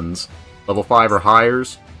 7s, level 5 or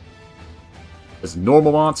highers, as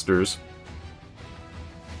normal monsters,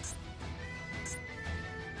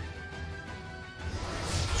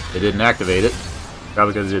 they didn't activate it,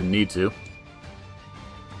 probably because they didn't need to.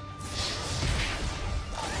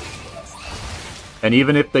 And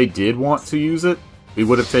even if they did want to use it, we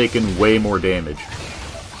would have taken way more damage.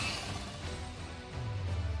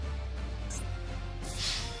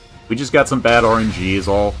 We just got some bad RNG is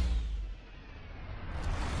all.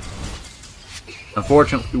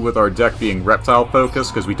 Unfortunately, with our deck being reptile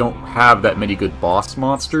focused, because we don't have that many good boss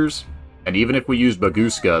monsters, and even if we used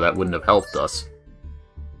Baguska, that wouldn't have helped us.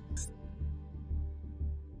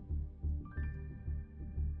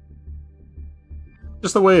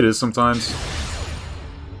 Just the way it is sometimes.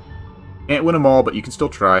 Can't win them all, but you can still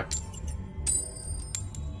try.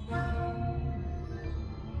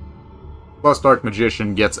 Plus, Dark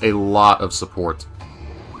Magician gets a lot of support.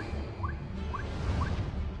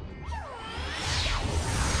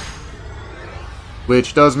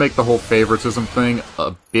 Which does make the whole favoritism thing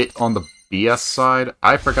a bit on the BS side.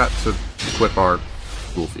 I forgot to equip our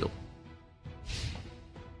Duel Field.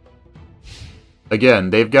 Again,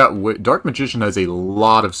 they've got... Dark Magician has a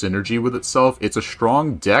lot of synergy with itself. It's a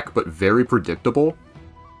strong deck, but very predictable.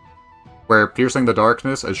 Where Piercing the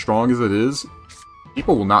Darkness, as strong as it is,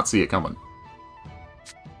 people will not see it coming.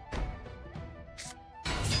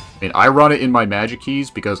 I mean, I run it in my Magic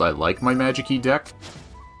Keys because I like my Magic Key deck.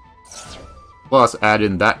 Plus, add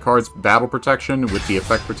in that card's Battle Protection with the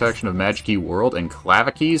effect protection of Magic Key World, and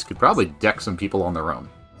Clavikeys could probably deck some people on their own.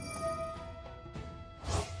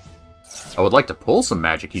 I would like to pull some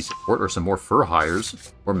Magic Key support or some more Fur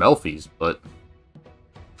Hires, or Melfies, but...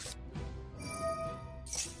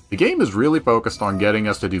 the game is really focused on getting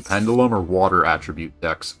us to do Pendulum or Water attribute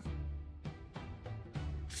decks.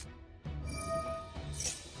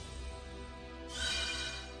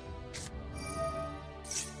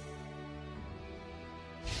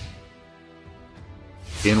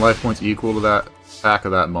 Gain life points equal to that attack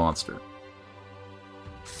of that monster.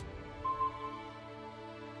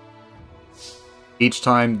 Each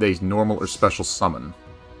time they normal or special summon.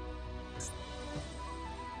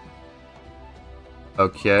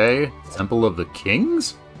 Okay, Temple of the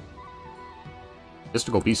Kings?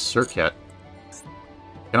 Mystical Beast Circuit.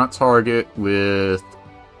 Cannot target with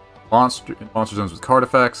monster zones with card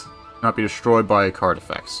effects. Cannot be destroyed by card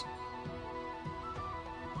effects.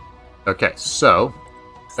 Okay, so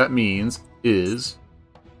that means is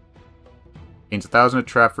gains 1,000 a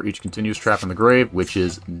trap for each continuous trap in the grave, which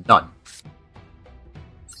is none.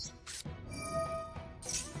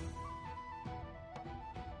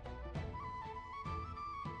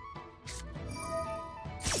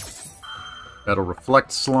 That'll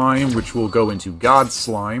reflect Slime, which will go into God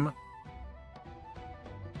Slime.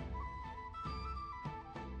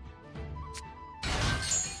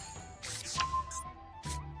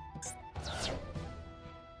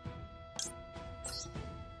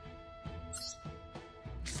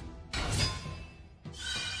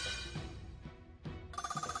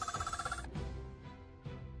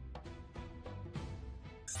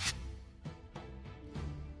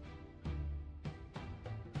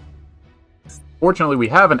 Fortunately, we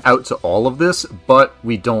have an out to all of this, but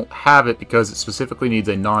we don't have it because it specifically needs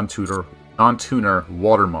a non-tuner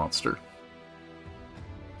water monster.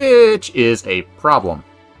 Which is a problem.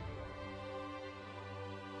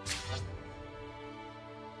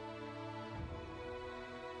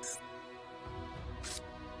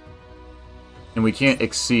 And we can't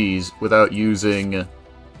Xyz without using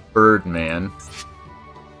Birdman.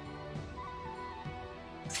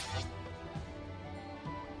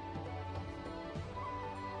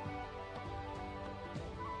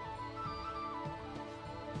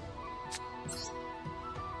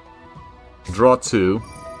 Draw 2.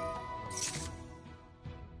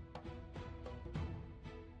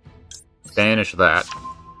 Banish that.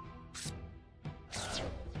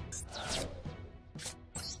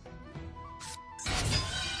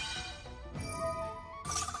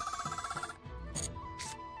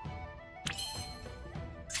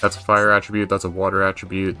 That's a fire attribute, that's a water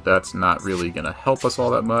attribute. That's not really gonna help us all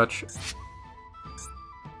that much.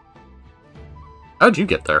 How'd you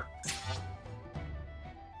get there?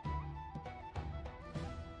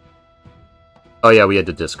 Oh yeah, we had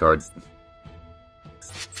to discard.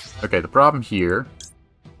 Okay, the problem here...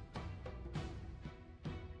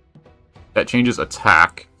 that changes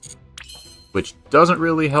attack, which doesn't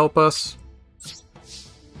really help us.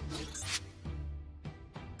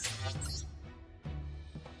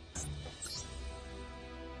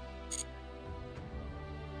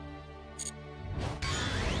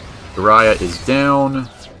 Uriah is down.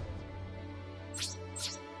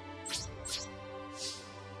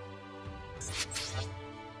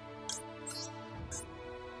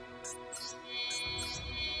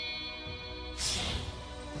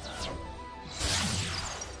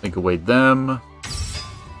 Think away them.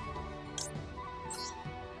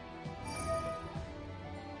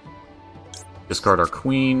 Discard our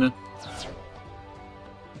queen.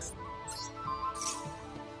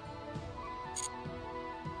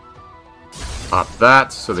 Pop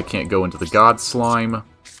that, so they can't go into the God Slime.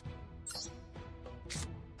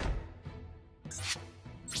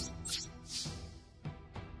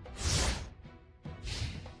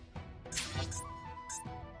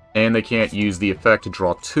 And they can't use the effect to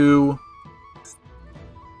draw 2.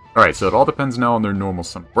 Alright, so it all depends now on their normal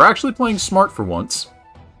summon. We're actually playing smart for once.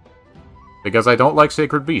 Because I don't like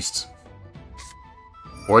Sacred Beasts.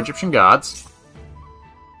 Or Egyptian Gods.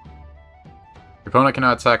 Your opponent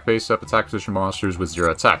cannot attack face-up attack position monsters with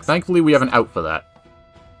 0 attack. Thankfully, we have an out for that.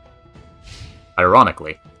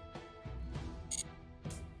 Ironically.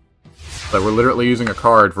 But we're literally using a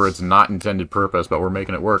card for its not intended purpose, but we're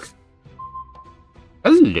making it work.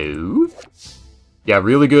 Hello? Yeah,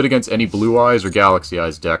 really good against any Blue Eyes or Galaxy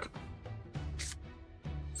Eyes deck.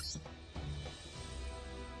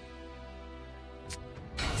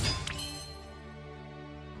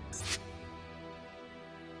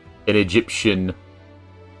 An Egyptian.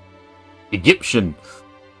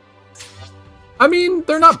 I mean,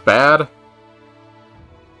 they're not bad.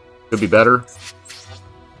 Could be better.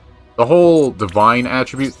 The whole Divine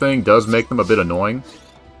attribute thing does make them a bit annoying.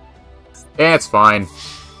 Eh, it's fine.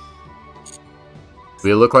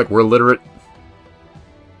 We look like we're literate.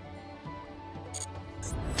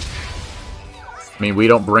 I mean, we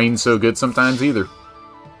don't brain so good sometimes either.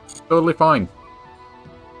 Totally fine.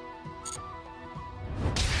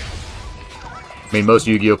 I mean, most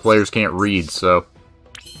Yu-Gi-Oh! Players can't read, so...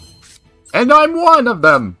 And I'm one of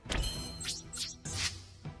them!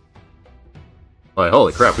 Like,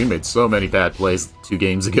 holy crap, we made so many bad plays 2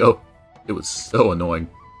 games ago. It was so annoying.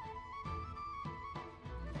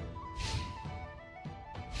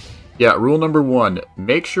 Yeah, rule number 1.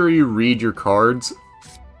 Make sure you read your cards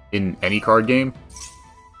in any card game.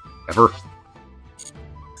 Ever.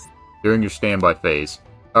 During your standby phase.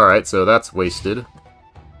 Alright, so that's wasted.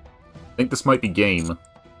 I think this might be game.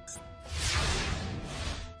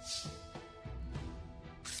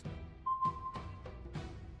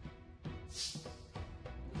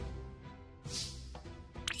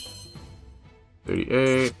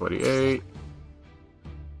 $38, $48.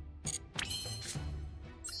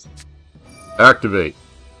 Activate.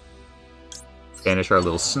 Banish our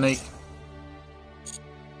little snake.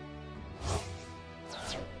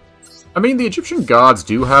 I mean, the Egyptian gods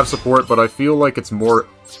do have support, but I feel like it's more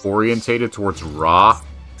orientated towards Ra.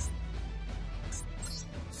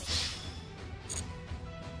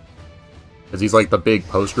 Because he's like the big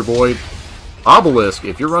poster boy. Obelisk,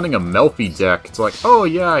 if you're running a Melfi deck, it's like, oh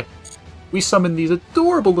yeah, we summon these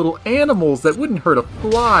adorable little animals that wouldn't hurt a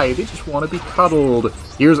fly. They just want to be cuddled.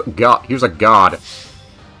 Here's a god. Here's a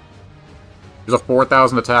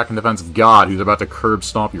 4,000 attack and defense god who's about to curb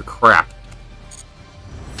stomp your crap.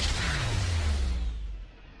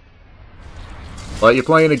 Like, you're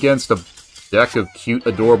playing against a deck of cute,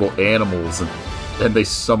 adorable animals, and then they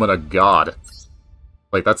summon a god.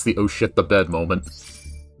 Like, that's the oh shit the bed moment.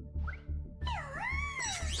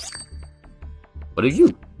 What are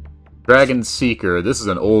you? Dragon Seeker. This is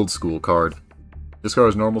an old school card. This card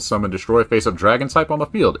is normal summon, destroy face-up dragon type on the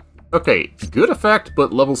field. Okay, good effect,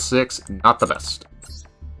 but level 6, not the best.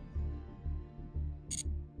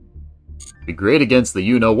 Be great against the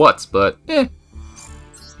you-know-whats, but eh.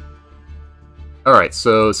 Alright,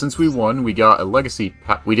 so since we won, we got a legacy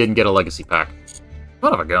pack. We didn't get a legacy pack.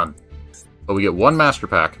 Son of a gun. But we get one master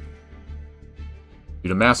pack. Due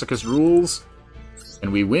to Masochist rules,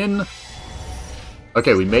 and we win.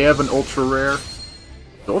 Okay, we may have an ultra rare.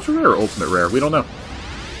 Ultra rare or ultimate rare? We don't know.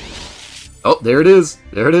 Oh, there it is.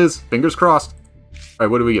 There it is. Fingers crossed. Alright,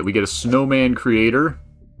 what do we get? We get a snowman creator.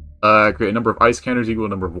 Create a number of ice cannons equal to a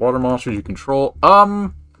number of water monsters you control.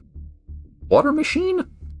 Water machine?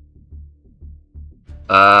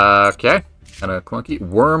 Okay. Kinda clunky.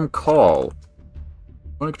 Worm call.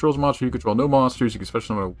 When it controls a monster, you control no monsters. You can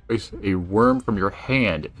special summon a worm from your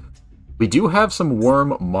hand. We do have some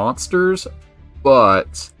worm monsters,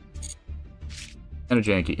 but kinda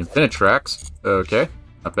janky. Infinitrax. Okay.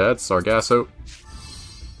 Not bad. Sargasso.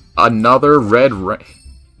 Another red ring.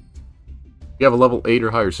 You have a level 8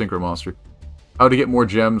 or higher synchro monster. How to get more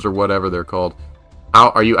gems or whatever they're called. How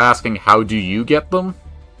are you asking how do you get them?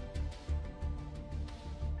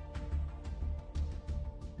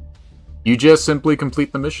 You just simply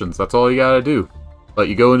complete the missions. That's all you gotta do. But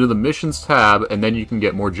you go into the missions tab and then you can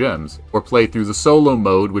get more gems. Or play through the solo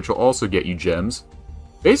mode, which will also get you gems.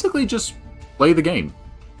 Basically just play the game.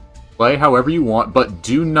 Play however you want, but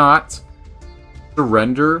do not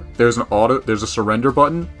surrender. There's a surrender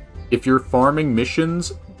button. If you're farming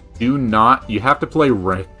missions, you have to play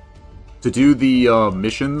ranked. To do the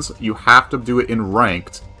missions, you have to do it in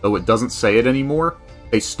ranked, though it doesn't say it anymore.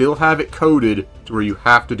 They still have it coded to where you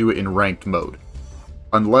have to do it in ranked mode.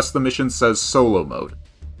 Unless the mission says solo mode.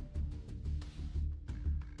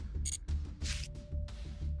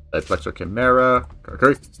 Flexo Chimera.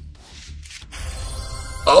 Okay.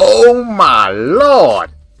 Oh my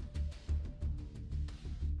lord!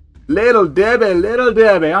 Little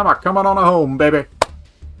Debbie, I'm a coming on a home, baby.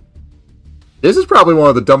 This is probably one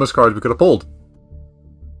of the dumbest cards we could have pulled.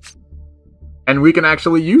 And we can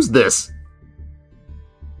actually use this.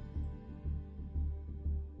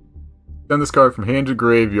 Send this card from hand to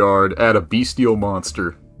graveyard, add a bestial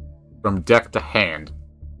monster. From deck to hand.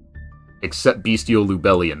 Except bestial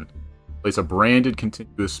Lubellion. Place a branded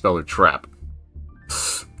continuous spell or trap.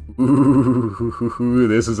 Ooh,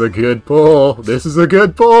 this is a good pull. This is a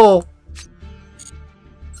good pull.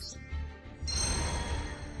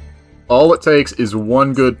 All it takes is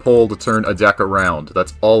one good pull to turn a deck around.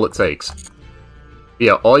 That's all it takes.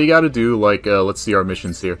 Yeah, all you gotta do, like, let's see our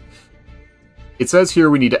missions here. It says here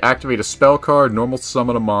we need to activate a spell card, normal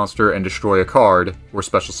summon a monster, and destroy a card, or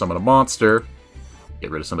special summon a monster.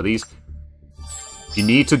 Get rid of some of these. You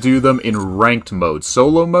need to do them in ranked mode.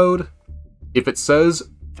 Solo mode, if it says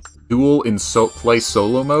duel in play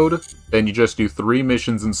solo mode, then you just do 3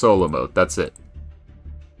 missions in solo mode. That's it.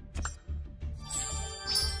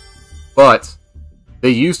 But they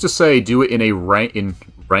used to say do it in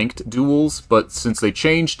ranked duels, but since they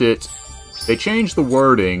changed it, they changed the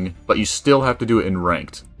wording, but you still have to do it in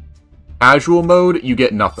ranked. Casual mode, you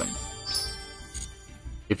get nothing.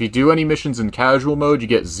 If you do any missions in casual mode, you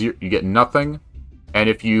get nothing, and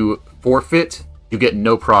if you forfeit, you get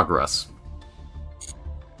no progress.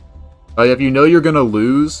 If you know you're gonna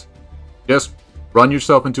lose, just run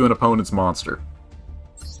yourself into an opponent's monster.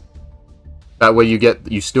 That way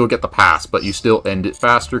you still get the pass, but you still end it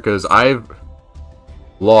faster, because I've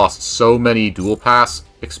lost so many dual pass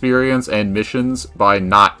experience and missions by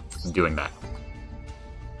not doing that.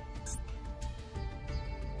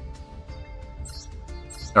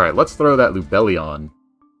 Alright, let's throw that Lubellion.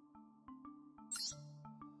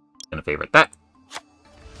 Gonna favorite that.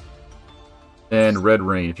 And Red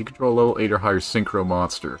Rain. If you control a level 8 or higher synchro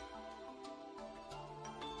monster.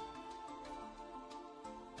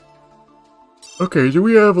 Okay, do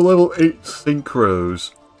we have a level 8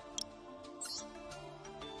 synchros?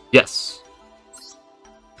 Yes.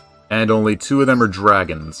 And only 2 of them are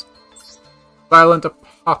dragons. Silent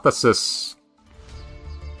Hypothesis.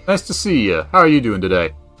 Nice to see you. How are you doing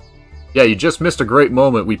today? Yeah, you just missed a great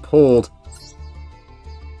moment. We pulled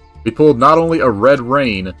not only a Red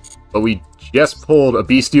Rain, but we just pulled a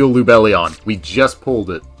Bestial Lubellion. We just pulled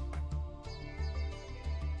it.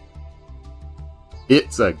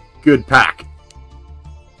 It's a good pack.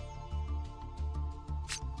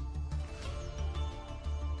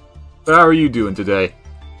 So how are you doing today?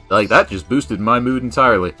 Like, that just boosted my mood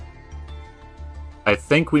entirely. I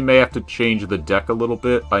think we may have to change the deck a little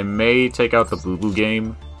bit. I may take out the Boo Boo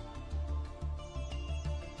game.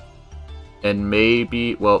 And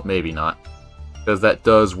maybe... well, maybe not. Because that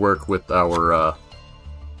does work with our,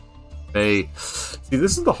 See,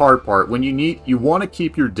 this is the hard part. When you want to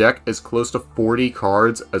keep your deck as close to 40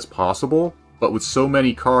 cards as possible, but with so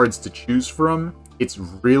many cards to choose from, it's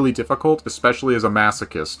really difficult, especially as a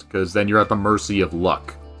masochist, because then you're at the mercy of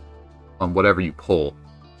luck on whatever you pull.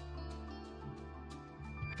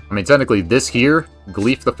 I mean, technically, this here,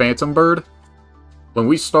 Gleef the Phantom Bird, when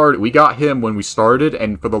we started, we got him when we started,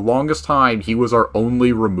 and for the longest time, he was our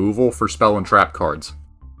only removal for spell and trap cards.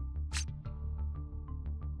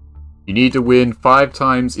 You need to win 5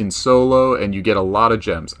 times in solo, and you get a lot of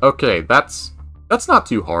gems. Okay, that's not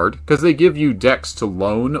too hard, because they give you decks to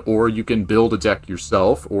loan, or you can build a deck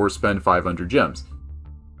yourself, or spend 500 gems.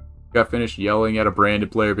 Got finished yelling at a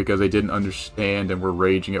branded player because they didn't understand and were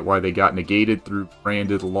raging at why they got negated through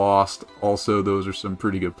branded lost. Also, those are some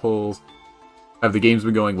pretty good pulls. Have the games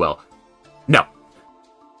been going well? No.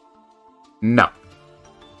 No.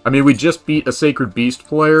 I mean, we just beat a Sacred Beast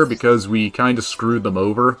player because we kind of screwed them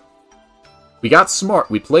over. We got smart.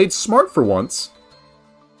 We played smart for once,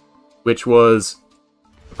 which was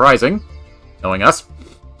surprising, knowing us.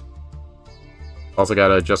 Also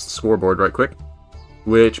gotta adjust the scoreboard right quick.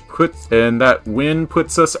 And that win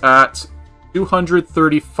puts us at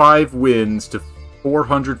 235 wins to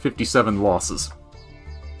 457 losses.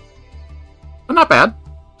 But not bad.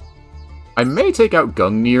 I may take out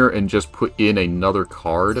Gungnir and just put in another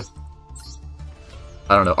card.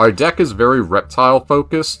 I don't know. Our deck is very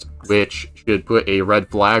reptile-focused, which should put a red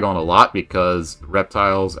flag on a lot, because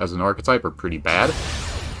reptiles as an archetype are pretty bad.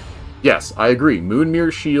 Yes, I agree.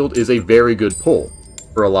 Moonmirror Shield is a very good pull,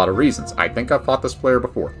 for a lot of reasons. I think I've fought this player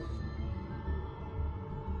before.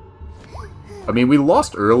 I mean, we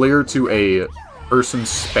lost earlier to a person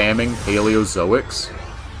spamming Paleozoics,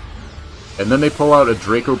 and then they pull out a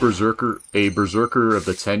Draco Berserker, a Berserker of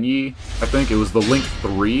the Tenyi. I think it was the Link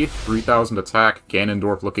 3, 3000 attack,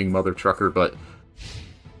 Ganondorf-looking mother trucker, but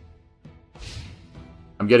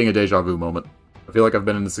I'm getting a deja vu moment. I feel like I've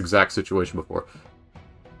been in this exact situation before.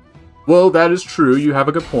 Well, that is true. You have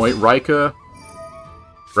a good point. Ragna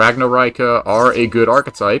Rika are a good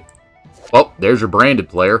archetype. Well, there's your branded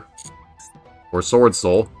player. Or Sword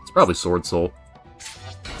Soul. It's probably Sword Soul.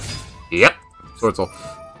 Yep, Sword Soul.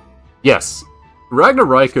 Yes, Ragna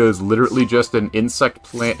Rika is literally just an insect,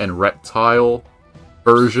 plant, and reptile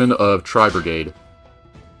version of Tri-Brigade.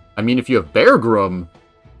 I mean, if you have Bear Grum,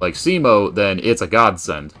 like Simo, then it's a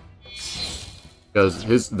godsend.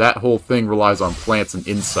 Because that whole thing relies on plants and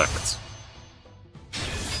insects.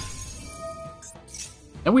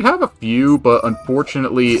 And we have a few, but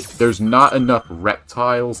unfortunately, there's not enough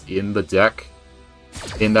reptiles in the deck,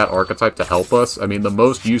 in that archetype, to help us. I mean, the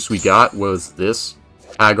most use we got was this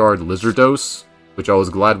Haggard Lizardos, which I was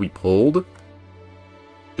glad we pulled.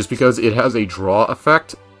 Just because it has a draw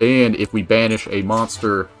effect, and if we banish a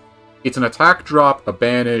monster, it's an attack drop, a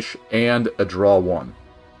banish, and a draw 1.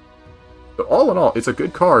 So all in all, it's a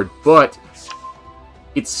good card, but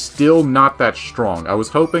it's still not that strong. I was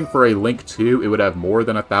hoping for a Link 2, it would have more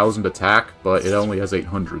than 1,000 attack, but it only has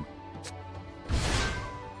 800.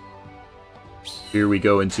 Here we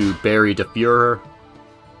go into Barry de Führer.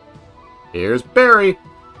 Here's Barry!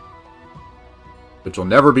 Which will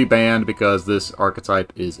never be banned because this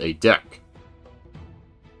archetype is a deck.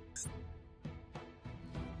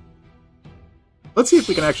 Let's see if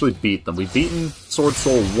we can actually beat them. We've beaten Sword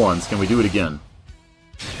Soul once. Can we do it again?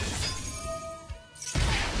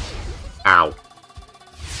 Ow.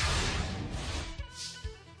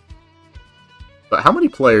 But how many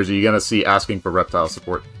players are you going to see asking for reptile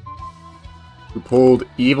support? We pulled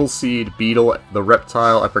Evil Seed, Beetle, the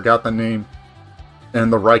Reptile, I forgot the name,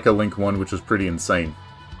 and the Rika Link one, which was pretty insane.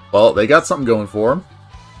 Well, they got something going for them.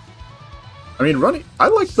 I mean, I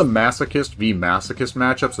like the Masochist v Masochist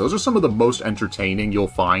matchups. Those are some of the most entertaining you'll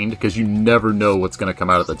find, because you never know what's going to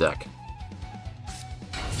come out of the deck.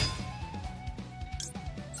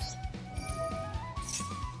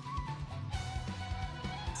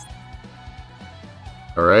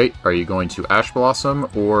 Alright, are you going to Ash Blossom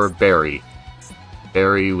or Berry?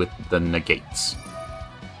 Berry with the negates.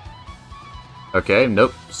 Okay,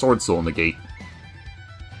 nope, Sword Soul negate.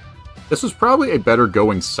 This was probably a better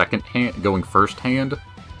going first hand.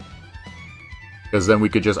 Because then we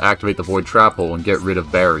could just activate the Void Trap Hole and get rid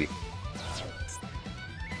of Barry.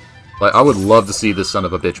 Like, I would love to see this son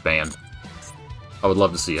of a bitch banned. I would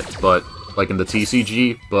love to see it, but, like in the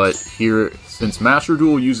TCG, but here, since Master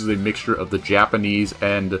Duel uses a mixture of the Japanese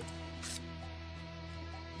and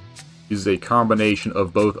uses a combination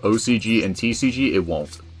of both OCG and TCG, it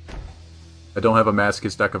won't. I don't have a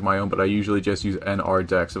Masochist deck of my own, but I usually just use NR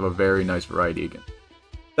decks of a very nice variety again.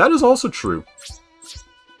 That is also true.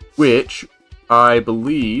 Which, I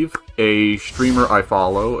believe a streamer I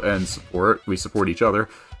follow and support, we support each other,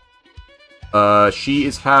 she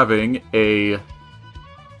is having a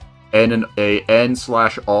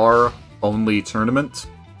N/R only tournament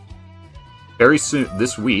very soon,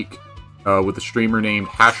 this week, with a streamer named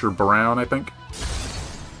Hasher Brown, I think.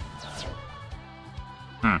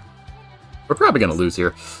 We're probably gonna lose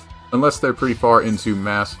here. Unless they're pretty far into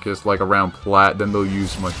Masochist, like around Plat, then they'll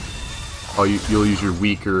use my... Oh, you'll use your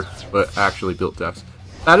weaker, but actually built decks.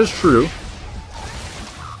 That is true.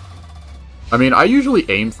 I mean, I usually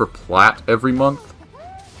aim for Plat every month.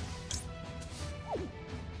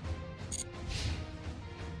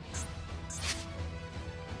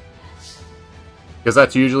 Because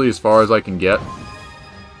that's usually as far as I can get.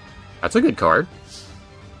 That's a good card.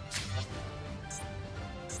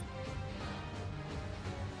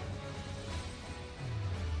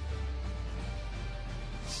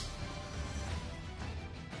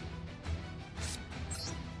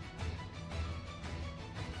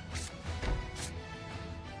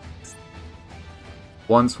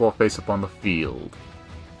 Once while face up on the field.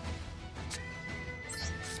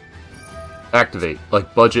 Activate,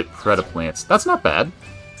 like budget Predaplants. That's not bad.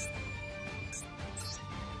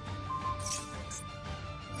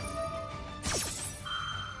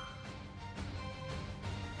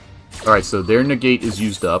 Alright, so their negate is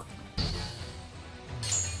used up.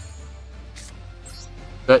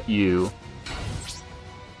 Set you.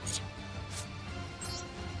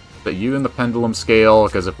 Set you in the pendulum scale,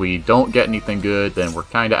 because if we don't get anything good, then we're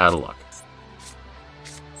kinda out of luck.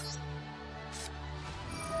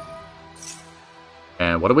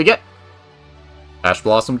 And what do we get? Ash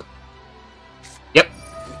Blossomed? Yep.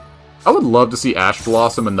 I would love to see Ash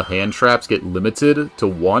Blossom and the hand traps get limited to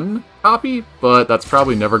 1 copy, but that's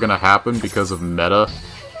probably never gonna happen because of meta.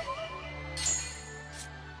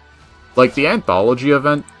 Like, the anthology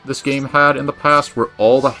event this game had in the past, where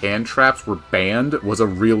all the hand traps were banned, was a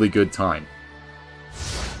really good time.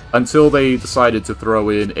 Until they decided to throw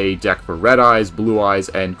in a deck for Red Eyes, Blue Eyes,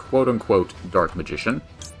 and quote-unquote Dark Magician.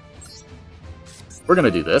 We're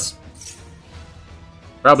gonna do this.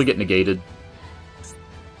 Probably get negated.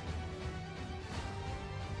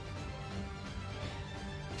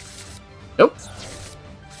 Nope.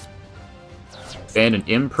 And an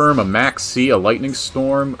Imperm, a Max C, a Lightning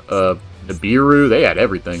Storm, a Nibiru. They had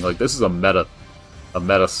everything. Like, this is a meta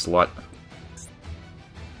slut.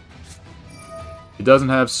 It doesn't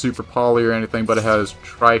have Super Poly or anything, but it has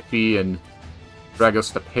Trifie and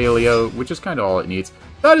Dragostapaleo, which is kind of all it needs.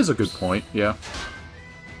 That is a good point, yeah.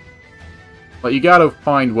 But you gotta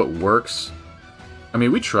find what works. I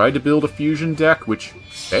mean, we tried to build a fusion deck, which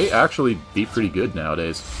they actually be pretty good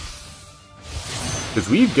nowadays. Because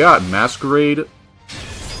we've got Masquerade,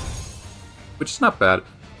 which is not bad.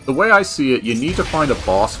 The way I see it, you need to find a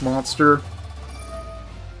boss monster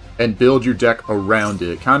and build your deck around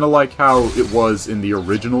it. Kind of like how it was in the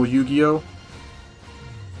original Yu-Gi-Oh!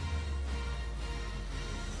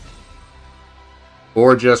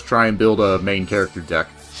 Or just try and build a main character deck.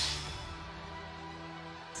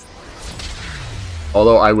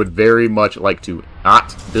 Although I would very much like to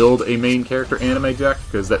not build a main character anime deck,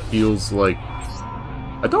 because that feels like...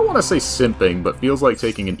 I don't want to say simping, but feels like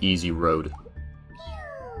taking an easy road.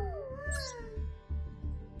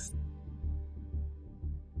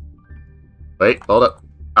 Wait, hold up.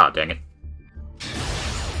 Ah, dang it.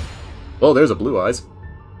 Well, there's a Blue Eyes.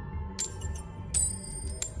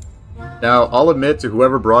 Now, I'll admit to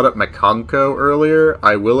whoever brought up Makonko earlier,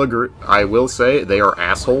 I will say they are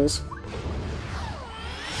assholes.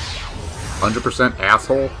 100%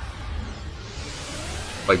 asshole.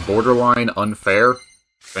 Like, borderline unfair.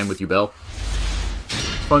 Same with you, Bell.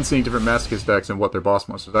 It's fun seeing different Masochist decks and what their boss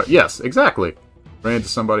monsters are. Yes, exactly. Ran into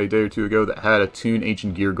somebody a day or two ago that had a Toon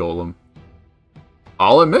Ancient Gear Golem.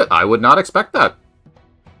 I'll admit, I would not expect that.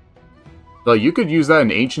 So you could use that in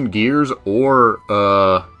Ancient Gears or,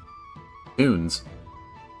 Toons.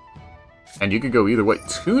 And you could go either way.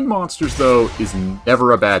 Toon monsters, though, is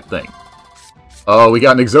never a bad thing. Oh, we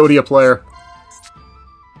got an Exodia player.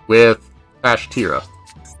 With Ashtira.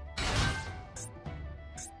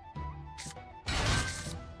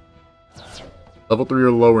 Level 3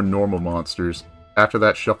 or lower normal monsters. After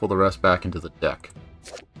that, shuffle the rest back into the deck.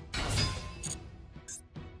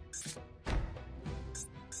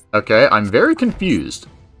 Okay, I'm very confused.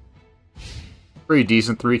 Pretty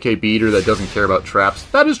decent 3k beater that doesn't care about traps.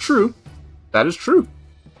 That is true. That is true.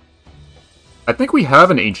 I think we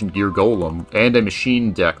have an Ancient Gear Golem and a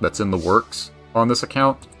machine deck that's in the works on this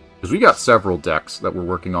account. Because we got several decks that we're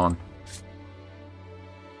working on.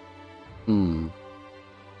 Ooh.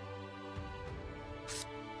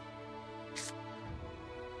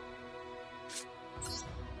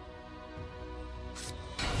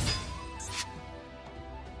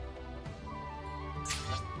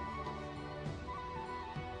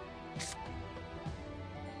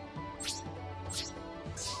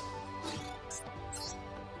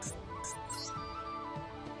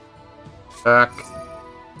 Back.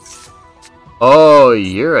 Oh,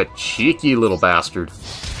 you're a cheeky little bastard.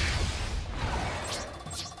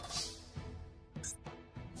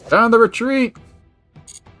 Down the retreat!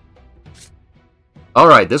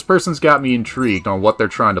 Alright, this person's got me intrigued on what they're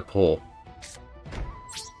trying to pull.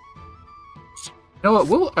 You know what,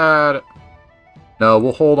 we'll add... No,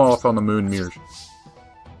 we'll hold off on the Moon Mirrors.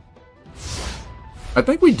 I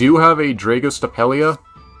think we do have a Dragostapelia.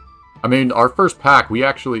 I mean, our first pack, we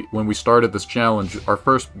actually, when we started this challenge, our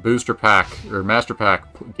first booster pack, or master pack,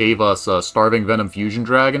 gave us a Starving Venom Fusion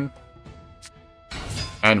Dragon.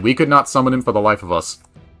 And we could not summon him for the life of us.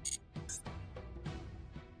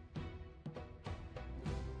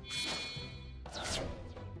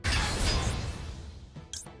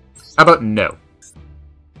 How about no?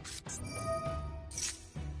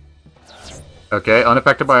 Okay,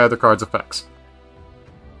 unaffected by other cards' effects.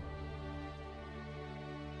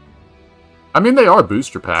 I mean, they are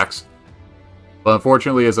booster packs. But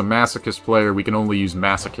unfortunately, as a Masochist player, we can only use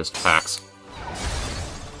Masochist packs.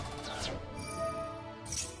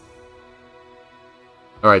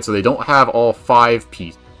 Alright, so they don't have all 5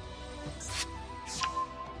 pieces.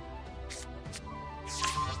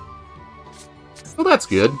 Well, that's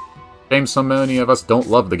good. Shame so many of us don't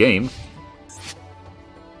love the game.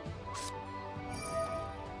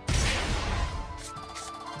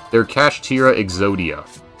 They're Kashtira Exodia.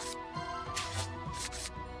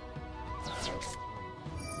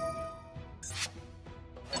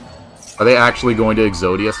 Are they actually going to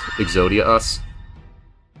Exodia us?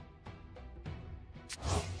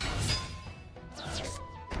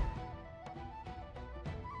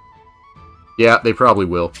 Yeah, they probably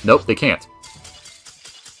will. Nope, they can't.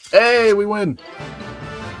 Hey, we win!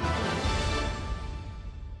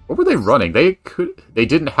 What were they running? They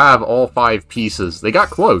didn't have all 5 pieces. They got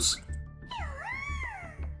close.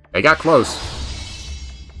 They got close.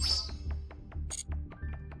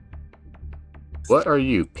 What are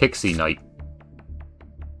you? Pixie Knight.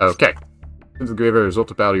 Okay. Into the graveyard,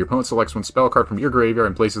 result of battle. Your opponent selects one spell card from your graveyard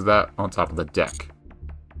and places that on top of the deck.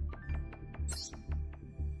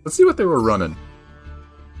 Let's see what they were running.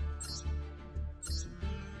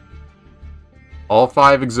 All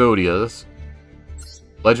 5 Exodias.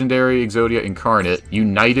 Legendary Exodia Incarnate.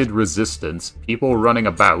 United Resistance. People running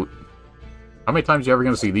about. How many times are you ever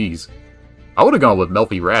going to see these? I would have gone with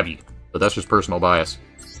Melfi Rabby, but that's just personal bias.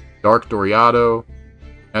 Dark Doriado.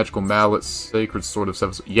 Magical Mallet. Sacred Sword of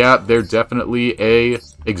Seven... Yeah, they're definitely a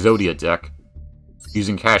Exodia deck.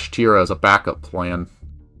 Using Kashtira as a backup plan.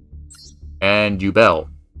 And Yubel.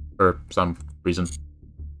 For some reason.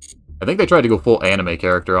 I think they tried to go full anime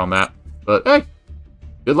character on that. But, hey!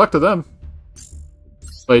 Good luck to them.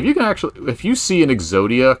 But if you can actually... If you see an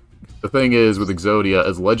Exodia... The thing is, with Exodia,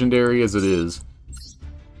 as legendary as it is...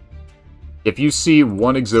 If you see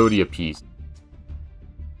one Exodia piece...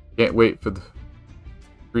 Can't wait for the...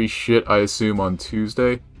 Free shit, I assume, on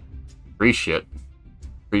Tuesday? Free shit?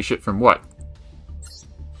 Free shit from what?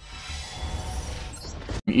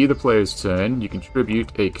 Either player's turn, you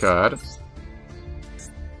contribute a card.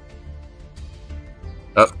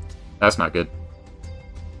 Oh, that's not good.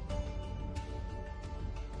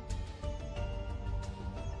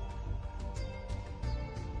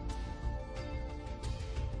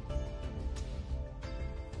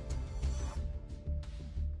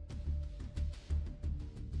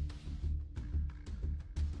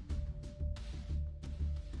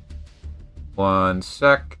 One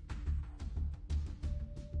sec.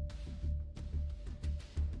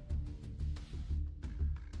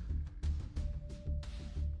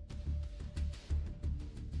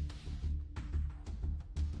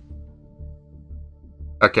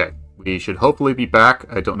 Okay, we should hopefully be back.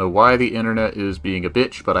 I don't know why the internet is being a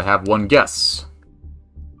bitch, but I have one guess.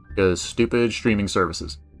 Because stupid streaming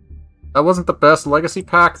services. That wasn't the best legacy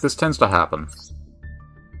pack. This tends to happen.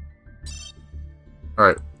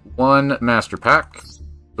 Alright, one master pack.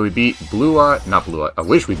 So we beat Blue Eye. Not Blue Eye. I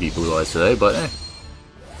wish we beat Blue Eyes today, but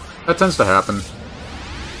that tends to happen.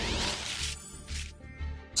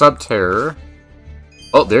 Subterror.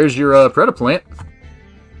 Oh, there's your Predaplant.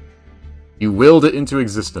 You willed it into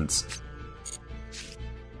existence.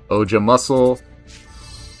 Oja Muscle.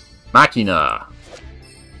 Machina.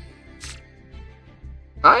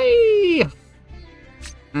 Kind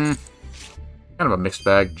of a mixed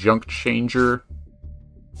bag. Junk Changer.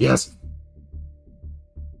 Yes.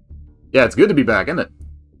 Yeah, it's good to be back, isn't it?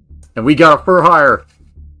 And we got a Fur Hire.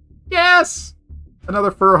 Yes! Another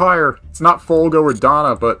Fur Hire. It's not Folgo or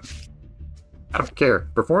Donna, but I don't care.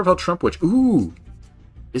 Performable Trump Witch. Ooh.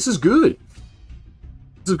 This is good.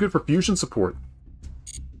 This is good for fusion support.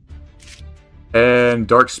 And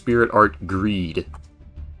Dark Spirit Art Greed.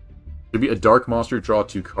 Should be a dark monster, draw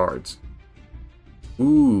 2 cards.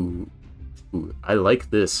 Ooh. Ooh, I like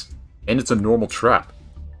this. And it's a normal trap.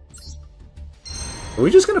 Are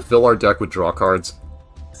we just gonna fill our deck with draw cards?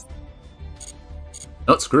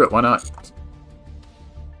 No, screw it, why not?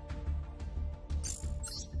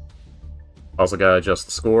 Also gotta adjust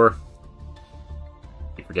the score.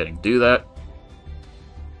 Keep forgetting to do that.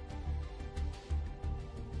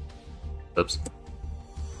 Oops.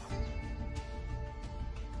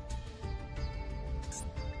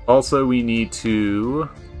 Also, we need to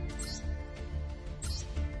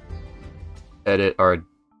edit our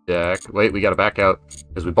deck. Wait, we gotta back out,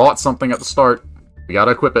 because we bought something at the start. We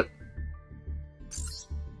gotta equip it.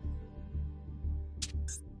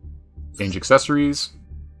 Change accessories.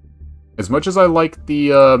 As much as I like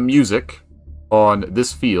the music on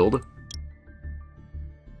this field,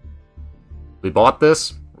 we bought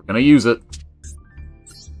this, we're gonna use it.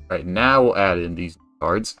 Right, now we'll add in these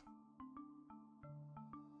cards.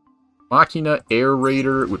 Machina Air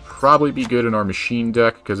Raider would probably be good in our machine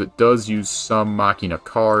deck, because it does use some Machina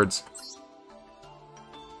cards.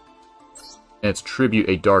 And it's Tribute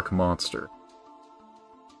a Dark Monster.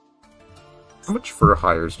 How much fur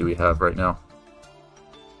hires do we have right now?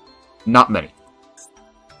 Not many.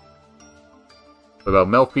 What about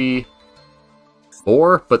Melfi?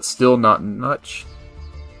 4, but still not much.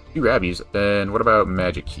 2 Rabbies. And what about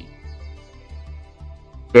Ragequit?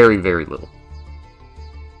 Very, very little.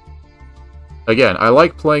 Again, I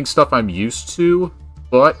like playing stuff I'm used to,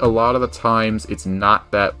 but a lot of the times it's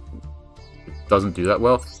not that... It doesn't do that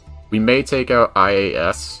well. We may take out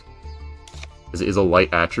IAS, because it is a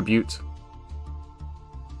light attribute.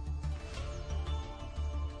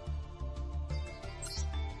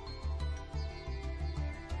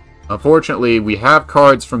 Unfortunately, we have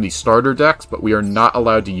cards from the starter decks, but we are not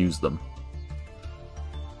allowed to use them.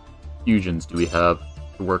 Fusions do we have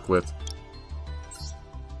to work with?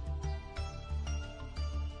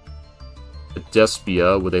 A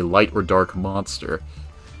Despia with a light or dark monster.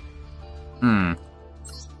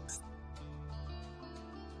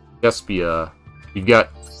 Despia. We've got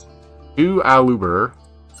 2 Aluber,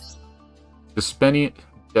 Despian,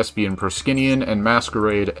 Proskinian, and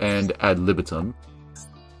Masquerade, and Ad Libitum.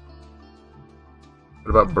 What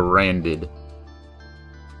about Branded?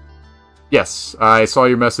 Yes, I saw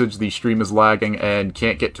your message. The stream is lagging and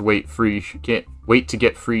can't wait to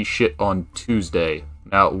get free shit on Tuesday.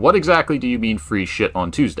 Now, what exactly do you mean free shit on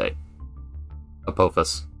Tuesday?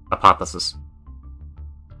 Hypothesis.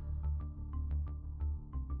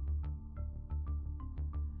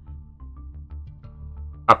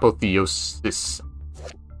 Apotheosis.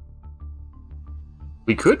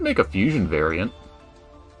 We could make a fusion variant.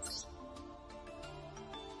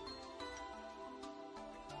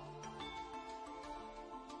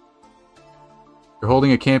 You're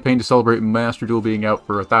holding a campaign to celebrate Master Duel being out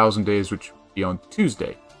for 1,000 days, which will be on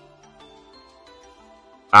Tuesday.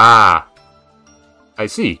 Ah! I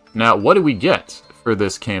see. Now, what do we get for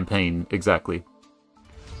this campaign, exactly?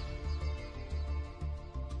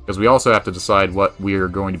 Because we also have to decide what we're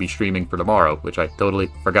going to be streaming for tomorrow, which I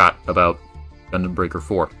totally forgot about Gundam Breaker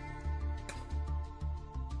 4.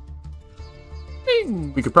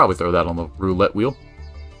 We could probably throw that on the roulette wheel.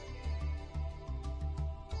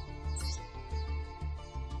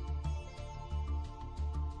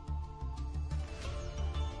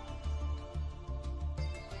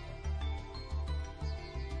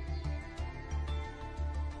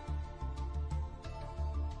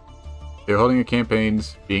 They're holding a campaign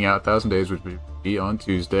being out 1,000 days, which would be on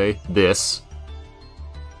Tuesday. This.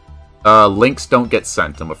 Links don't get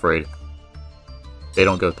sent, I'm afraid. They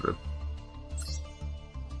don't go through.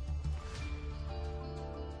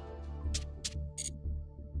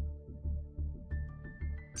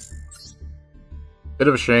 Bit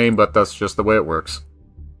of a shame, but that's just the way it works.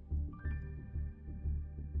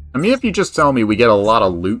 I mean, if you just tell me we get a lot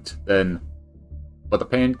of loot, then what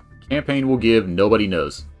the campaign will give, nobody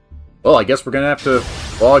knows. Well, I guess we're gonna have to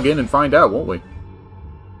log in and find out, won't we?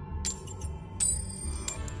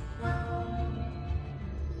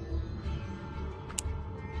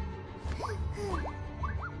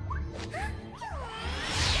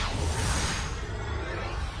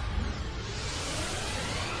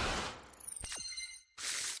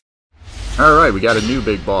 Alright, we got a new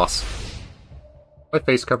big boss. My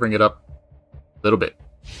face covering it up a little bit.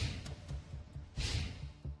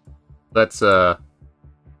 Let's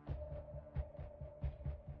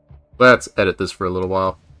edit this for a little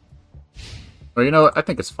while. Or you know what? I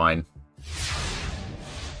think it's fine.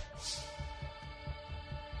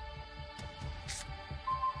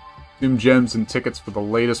 Assume gems and tickets for the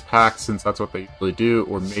latest pack, since that's what they usually do,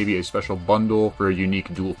 or maybe a special bundle for a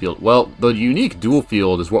unique dual field. Well, the unique dual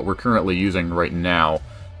field is what we're currently using right now.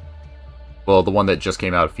 Well, the one that just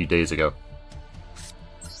came out a few days ago.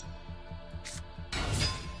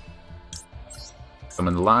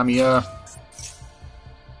 Summon Lamia.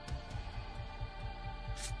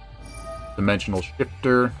 Dimensional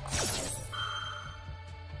Shifter.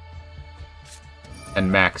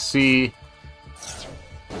 And Max C.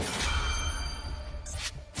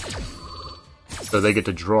 So they get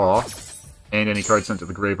to draw, and any cards sent to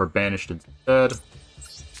the grave are banished instead.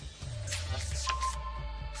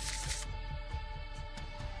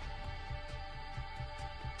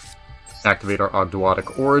 Activate our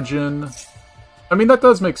Ogdoatic Origin. I mean, that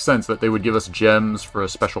does make sense that they would give us gems for a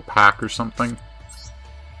special pack or something.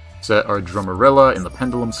 Set our Drummerella in the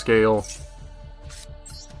Pendulum Scale.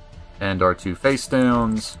 And our 2 face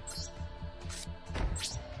downs.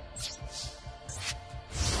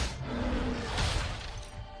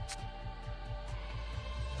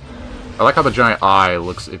 I like how the giant eye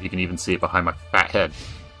looks, if you can even see it behind my fat head.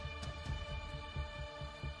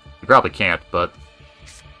 You probably can't, but...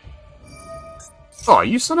 Oh,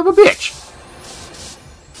 you son of a bitch!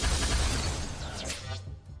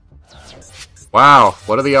 Wow,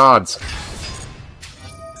 what are the odds?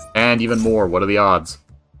 And even more, what are the odds?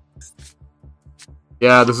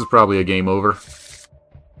 Yeah, this is probably a game over.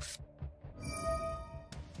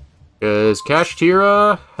 Because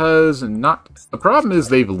Kashtira has not... The problem is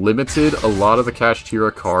they've limited a lot of the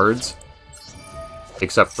Kashtira cards.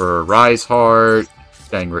 Except for Rise Heart,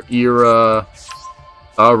 Sangra Era,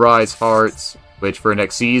 Rise Hearts, which for an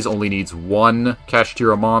Xyz only needs 1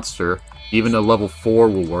 Kashtira monster. Even a level 4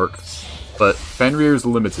 will work. But Fenrir's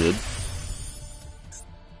limited.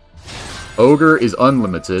 Ogre is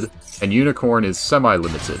unlimited, and Unicorn is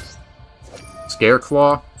semi-limited.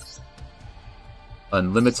 Scareclaw,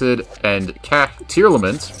 unlimited, and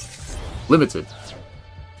Tearlament, limited.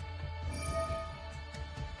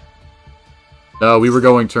 No, we were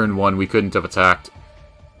going turn 1, we couldn't have attacked.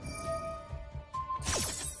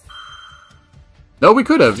 No, we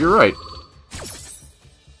could have, you're right.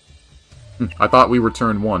 I thought we were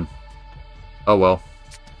turn 1. Oh well.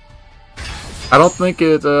 I don't think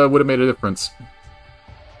it would have made a difference.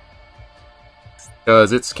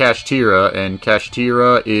 Because it's Kashtira, and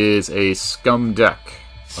Kashtira is a scum deck,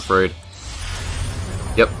 I'm afraid.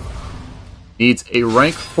 Yep. Needs a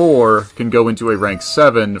rank 4, can go into a rank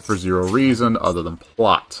 7 for 0 reason other than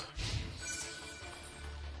plot.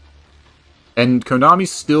 And Konami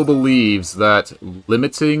still believes that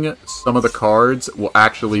limiting some of the cards will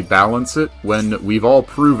actually balance it, when we've all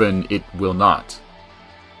proven it will not.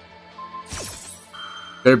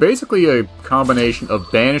 They're basically a combination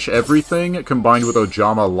of Banish Everything combined with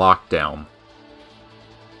Ojama Lockdown.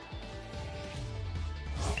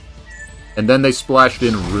 And then they splashed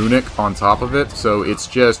in Runic on top of it, so it's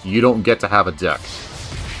just, you don't get to have a deck.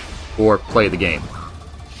 Or play the game.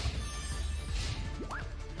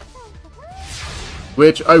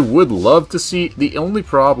 Which I would love to see. The only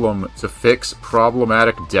problem to fix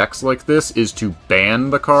problematic decks like this is to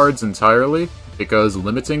ban the cards entirely, because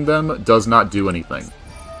limiting them does not do anything.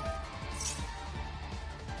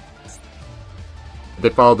 They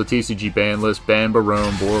followed the TCG ban list, ban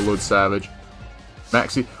Barone, Borreload Savage,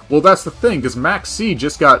 Max C. Well, that's the thing, because Max C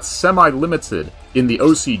just got semi-limited in the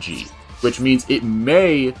OCG, which means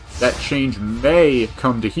that change may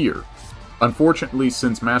come to here. Unfortunately,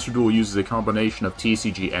 since Master Duel uses a combination of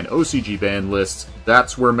TCG and OCG ban lists,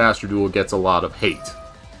 that's where Master Duel gets a lot of hate.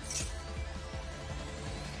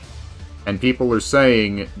 And people are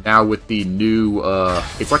saying, now with the new,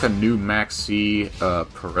 it's like a new Max C,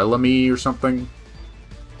 Parelami or something.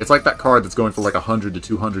 It's like that card that's going for like $100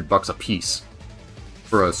 to $200 a piece.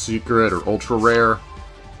 For a secret or ultra rare.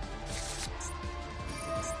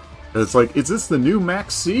 And it's like, is this the new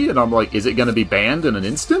Max C? And I'm like, is it going to be banned in an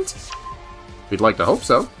instant? We'd like to hope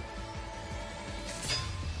so.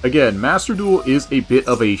 Again, Master Duel is a bit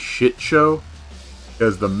of a shit show.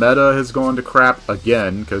 Because the meta has gone to crap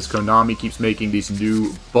again, because Konami keeps making these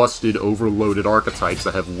new, busted, overloaded archetypes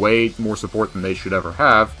that have way more support than they should ever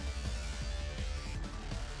have.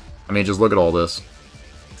 I mean, just look at all this.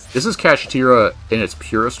 This is Kashtira in its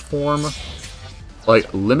purest form.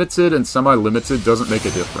 Like, limited and semi-limited doesn't make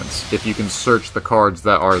a difference if you can search the cards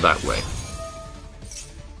that are that way.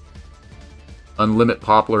 Unlimit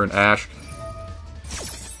Poplar and Ash.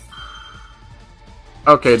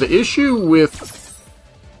 Okay, the issue with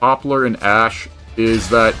Poplar and Ash is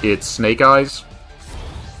that it's Snake Eyes.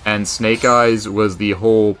 And Snake Eyes was the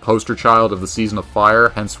whole poster child of the Season of Fire,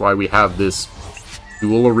 hence why we have this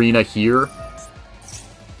Duel Arena here.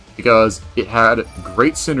 because it had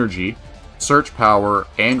great synergy, search power,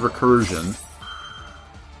 and recursion.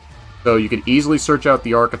 So you could easily search out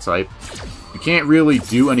the archetype. You can't really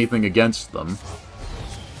do anything against them,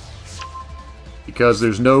 because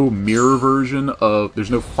there's no mirror version of...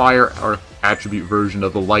 There's no fire attribute version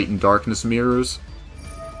of the light and darkness mirrors.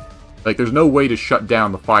 Like, there's no way to shut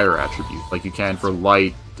down the fire attribute, like you can for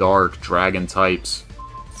light, dark, dragon types.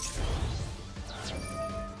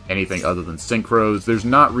 Anything other than synchros. There's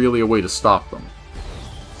not really a way to stop them.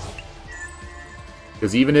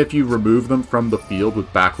 Because even if you remove them from the field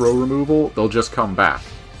with back row removal, they'll just come back.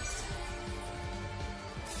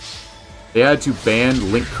 They had to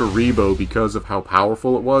ban Link Kuriboh because of how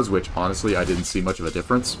powerful it was, which honestly I didn't see much of a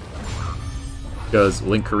difference. Because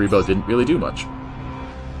Link Kuriboh didn't really do much.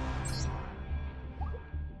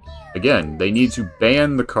 Again, they need to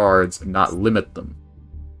ban the cards, not limit them.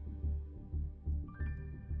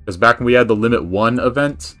 Because back when we had the Limit 1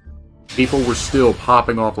 event, people were still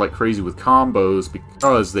popping off like crazy with combos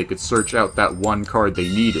because they could search out that one card they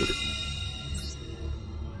needed.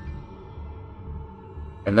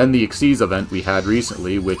 And then the Xyz event we had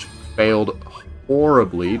recently, which failed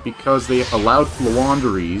horribly because they allowed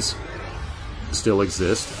Floowandereeze to still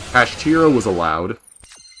exist. Kashtira was allowed.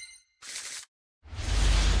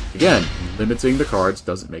 Again, limiting the cards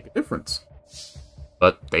doesn't make a difference.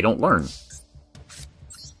 But they don't learn.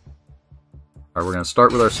 Alright, we're going to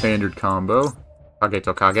start with our standard combo. Kage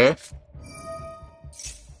to Kage.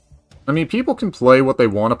 I mean, people can play what they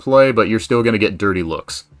want to play, but you're still going to get dirty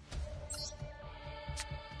looks.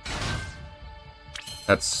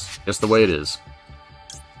 That's just the way it is.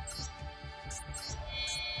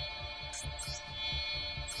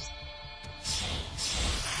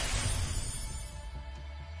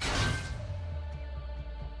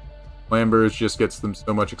 Lambers just gets them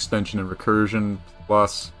so much extension and recursion,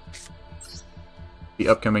 plus the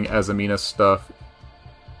upcoming Azamina stuff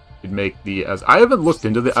could make the... I haven't looked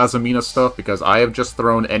into the Azamina stuff because I have just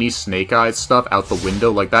thrown any Snake Eyes stuff out the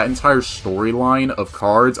window. Like, that entire storyline of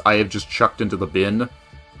cards I have just chucked into the bin.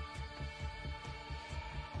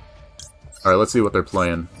 Alright, let's see what they're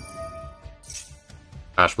playing.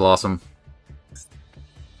 Ash Blossom.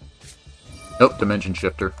 Nope, Dimension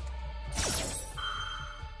Shifter.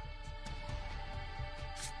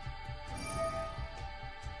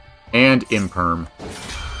 And Imperm.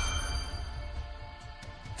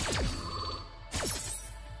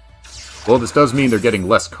 Well, this does mean they're getting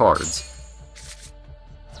less cards.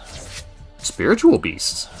 Spiritual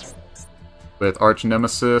Beasts. With Arch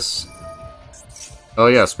Nemesis. Oh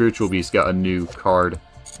yeah, Spiritual Beast got a new card.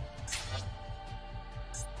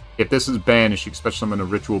 If this is banished, you expect summon a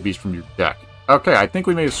Ritual Beast from your deck. Okay, I think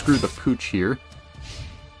we may have screwed the pooch here.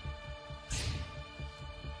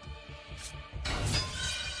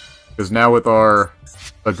 Because now with our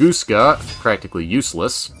Aguska, practically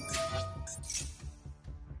useless.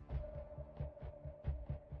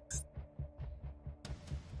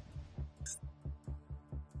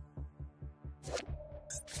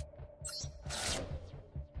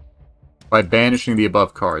 By banishing the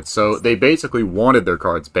above cards. So they basically wanted their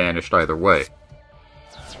cards banished either way.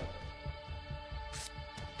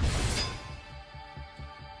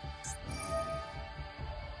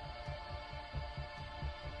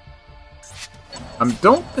 I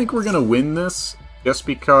don't think we're going to win this, just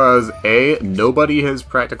because, A, nobody has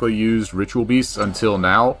practically used Ritual Beasts until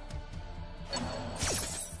now.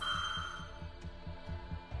 It's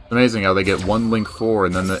amazing how they get one Link 4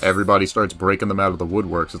 and then everybody starts breaking them out of the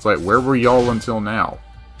woodworks. It's like, where were y'all until now?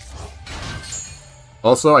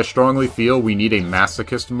 Also, I strongly feel we need a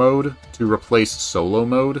Masochist mode to replace Solo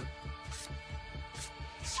mode.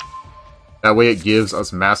 That way it gives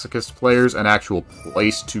us Masochist players an actual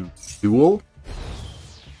place to duel,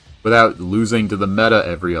 without losing to the meta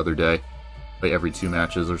every other day. Like every 2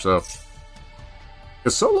 matches or so.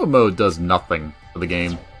 Because solo mode does nothing for the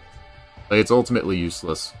game. Like, it's ultimately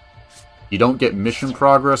useless. You don't get mission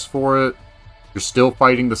progress for it. You're still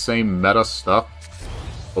fighting the same meta stuff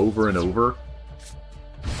over and over.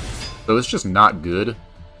 So it's just not good.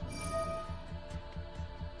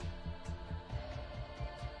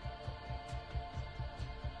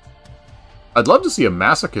 I'd love to see a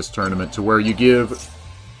Masochist tournament to where you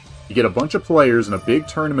get a bunch of players in a big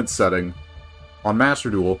tournament setting on Master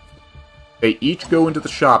Duel. They each go into the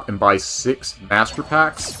shop and buy 6 Master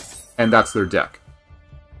Packs, and that's their deck.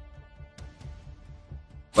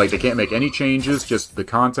 Like, they can't make any changes, just the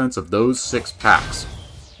contents of those 6 packs.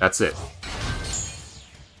 That's it.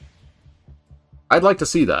 I'd like to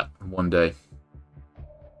see that one day.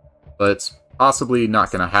 But it's possibly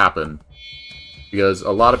not going to happen, because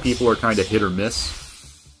a lot of people are kind of hit or miss.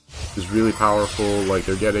 is really powerful. Like,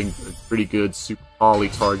 they're getting a pretty good super poly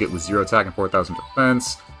target with 0 attack and 4,000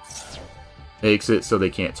 defense. Makes it so they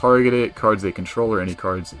can't target it. Cards they control or any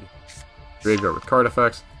cards graveyard with card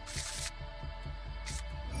effects.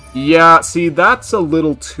 Yeah, see, that's a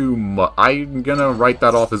little too much. I'm gonna write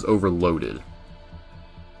that off as overloaded.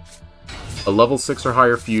 A level 6 or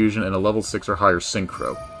higher fusion and a level 6 or higher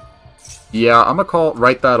synchro. Yeah, I'm gonna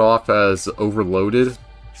write that off as overloaded.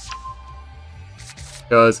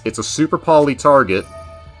 Because it's a super poly target,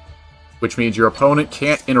 which means your opponent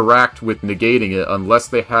can't interact with negating it unless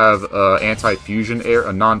they have anti-fusion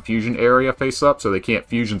a non-fusion area face up, so they can't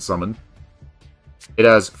fusion summon. It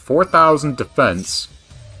has 4,000 defense.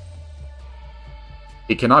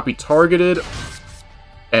 It cannot be targeted,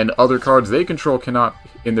 and other cards they control cannot,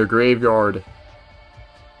 in their graveyard,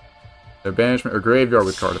 their banishment or graveyard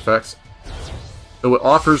with card effects. So it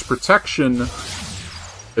offers protection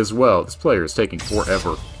as well. This player is taking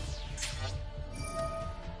forever.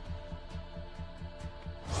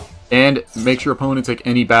 And makes your opponent take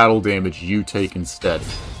any battle damage you take instead.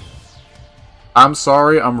 I'm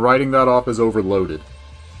sorry, I'm writing that off as overloaded.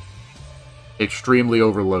 Extremely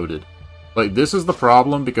overloaded. Like, this is the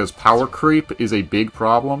problem, because power creep is a big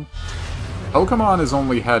problem. Pokemon has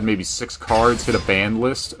only had maybe 6 cards hit a ban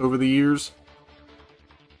list over the years.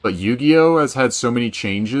 But Yu-Gi-Oh! Has had so many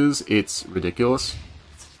changes, it's ridiculous.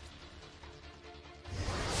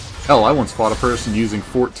 Hell, I once fought a person using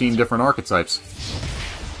 14 different archetypes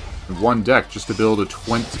in one deck just to build a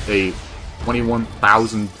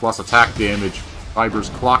 21,000 plus attack damage Fiber's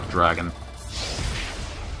Clock Dragon.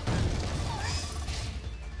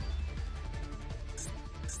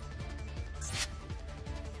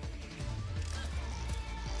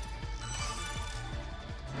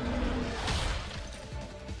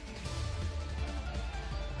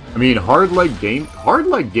 I mean, Hard Leg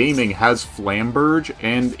Gaming has Flamberge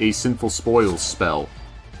and a Sinful Spoils spell.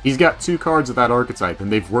 He's got 2 cards of that archetype,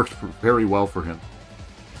 and they've worked very well for him.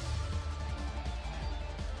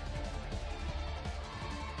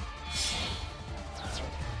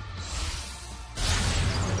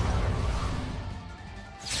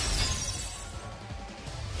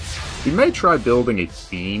 We may try building a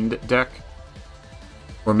Fiend deck,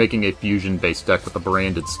 or making a Fusion-based deck with the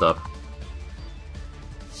branded stuff.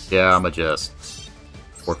 Yeah, I'ma just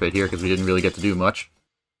forfeit here because we didn't really get to do much.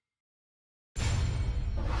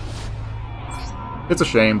 It's a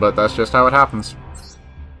shame, but that's just how it happens.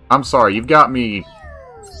 I'm sorry, you've got me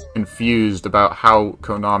confused about how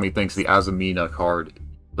Konami thinks the Azumina card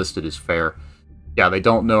listed is fair. Yeah, they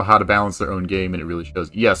don't know how to balance their own game, and it really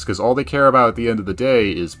shows. Yes, because all they care about at the end of the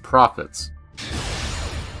day is profits.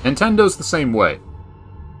 Nintendo's the same way.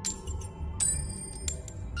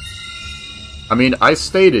 I mean, I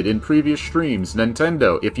stated in previous streams,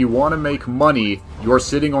 Nintendo, if you want to make money, you're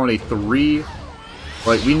sitting on a 3...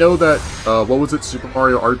 Like, we know that, what was it, Super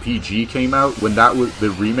Mario RPG came out, when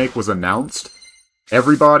the remake was announced,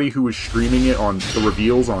 everybody who was streaming it on the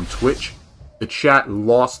reveals on Twitch, the chat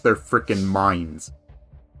lost their frickin' minds.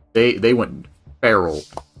 They went feral.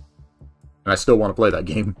 And I still want to play that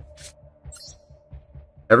game.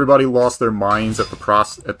 Everybody lost their minds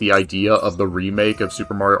at the idea of the remake of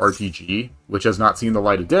Super Mario RPG, which has not seen the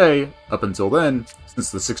light of day, up until then,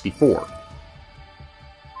 since the 64.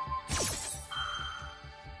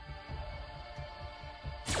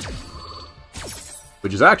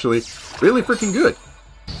 Which is actually really freaking good.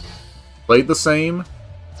 Played the same,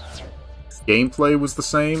 gameplay was the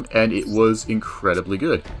same, and it was incredibly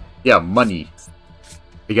good. Yeah, money.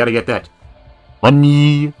 You gotta get that.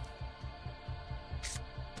 Money!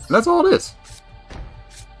 And that's all it is.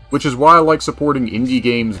 Which is why I like supporting indie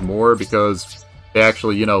games more, because they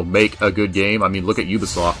actually, you know, make a good game. I mean, look at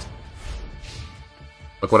Ubisoft.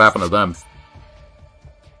 Look what happened to them.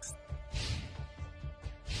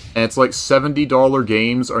 And it's like $70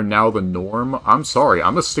 games are now the norm. I'm sorry,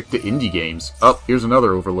 I'm gonna stick to indie games. Oh, here's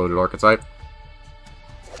another overloaded archetype.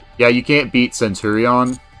 Yeah, you can't beat Centurion.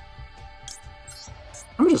 I'm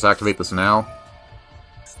gonna just activate this now.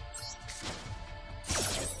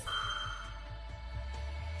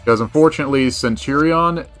 Because unfortunately,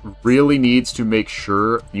 Centurion really needs to make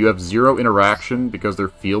sure you have 0 interaction because their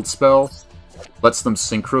field spell lets them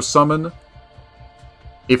synchro summon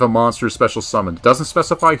if a monster is special summoned. It doesn't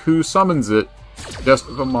specify who summons it, just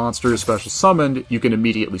if a monster is special summoned, you can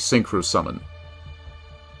immediately synchro summon.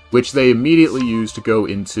 Which they immediately use to go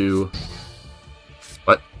into...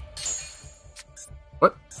 What?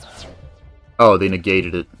 What? Oh, they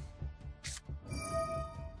negated it.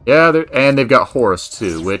 Yeah, and they've got Horus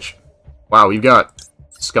too, which... Wow, we've got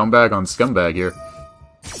scumbag on scumbag here.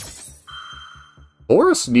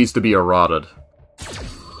 Horus needs to be errated.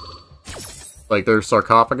 like their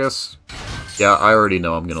sarcophagus. Yeah, I already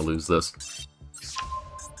know I'm gonna lose this.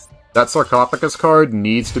 That sarcophagus card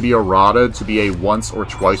needs to be errata to be a once or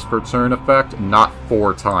twice per turn effect, not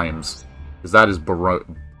 4 times. Because that is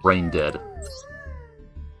brain dead.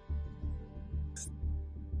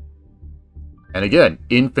 And again,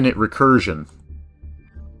 infinite recursion.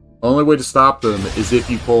 Only way to stop them is if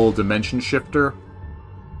you pull Dimension Shifter.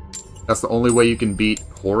 That's the only way you can beat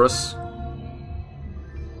Horus.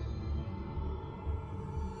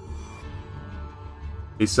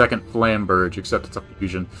 A second Flamberge, except it's a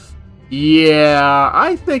fusion. Yeah,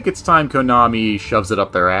 I think it's time Konami shoves it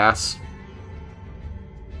up their ass.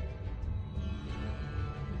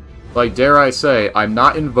 Like, dare I say, I'm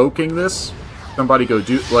not invoking this. Somebody go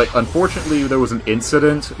do... Like, unfortunately, there was an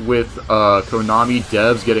incident with Konami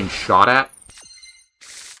devs getting shot at.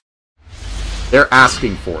 They're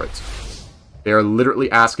asking for it. They are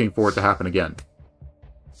literally asking for it to happen again.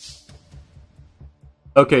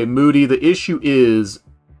 Okay, Moody, the issue is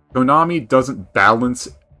Konami doesn't balance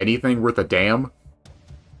anything worth a damn.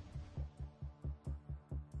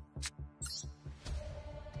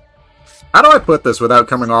 How do I put this without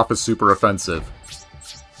coming off as super offensive?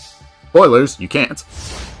 Spoilers, you can't.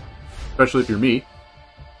 Especially if you're me.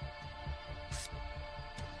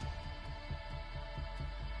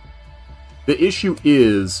 The issue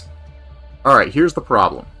is... Alright, here's the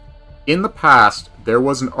problem. In the past, there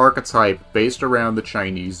was an archetype based around the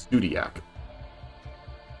Chinese Zodiac.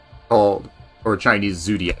 Called... Or Chinese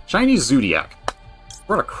Zodiac. Chinese Zodiac.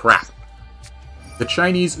 What a crap. The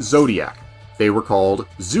Chinese Zodiac. They were called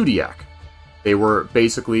Zodiac. They were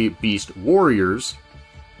basically beast warriors,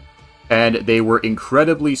 and they were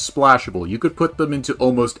incredibly splashable. You could put them into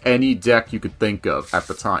almost any deck you could think of at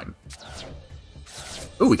the time.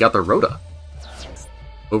 Oh, we got the Rhoda.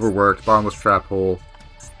 Overworked, bottomless trap hole.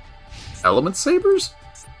 Element Sabers?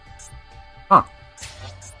 Huh.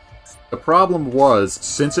 The problem was,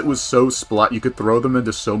 since it was so splat, you could throw them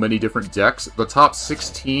into so many different decks, the top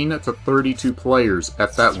 16 to 32 players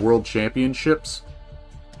at that World Championships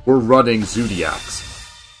were running Zodiacs.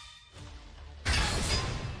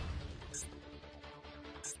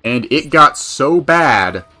 And it got so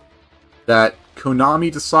bad that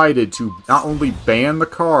Konami decided to not only ban the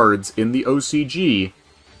cards in the OCG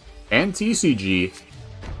and TCG,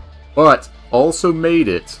 but also made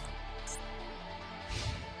it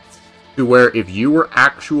to where if you were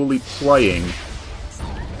actually playing...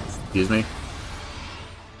 Excuse me?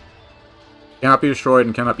 Cannot be destroyed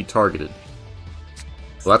and cannot be targeted.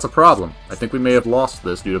 Well, that's a problem. I think we may have lost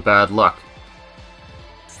this due to bad luck.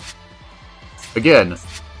 Again,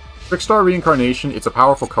 Trickstar Reincarnation, it's a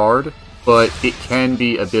powerful card, but it can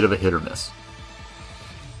be a bit of a hit or miss.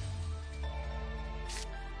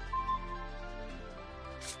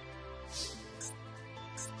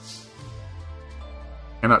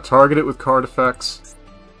 Cannot target it with card effects.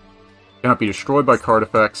 Cannot be destroyed by card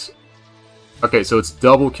effects. Okay, so it's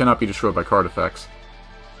double cannot be destroyed by card effects.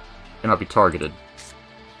 Cannot be targeted.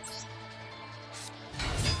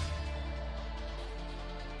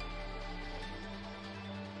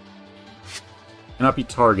 Cannot be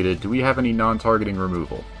targeted. Do we have any non-targeting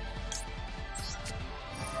removal?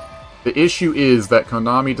 The issue is that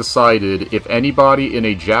Konami decided if anybody in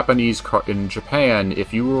a in Japan,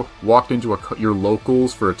 if you walked into your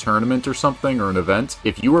locals for a tournament or something, or an event,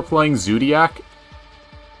 if you were playing Zodiac,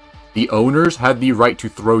 the owners had the right to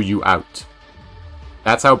throw you out.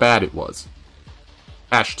 That's how bad it was.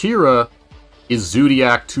 Ashtira is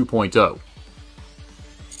Zodiac 2.0.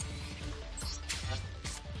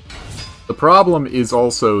 The problem is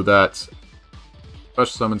also that special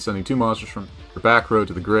summon sending 2 monsters from your back row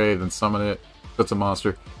to the grave, then summon it, puts a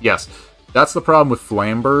monster. Yes, that's the problem with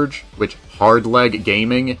Flamberge, which Hardleg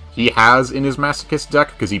Gaming, he has in his Masochist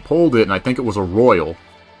deck, because he pulled it, and I think it was a Royal.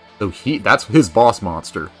 So that's his boss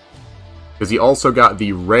monster. Because he also got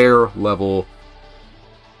the rare level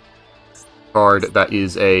card that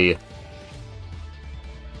is a...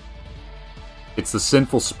 It's the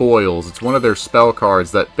Sinful Spoils. It's one of their spell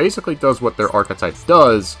cards that basically does what their archetype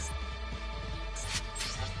does,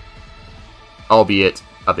 albeit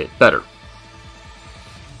a bit better.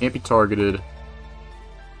 Can't be targeted.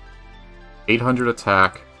 800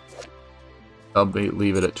 attack. I'll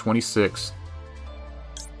leave it at 26.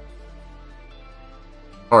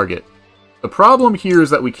 Target. The problem here is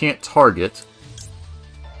that we can't target,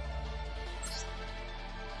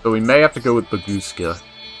 so we may have to go with Baguska.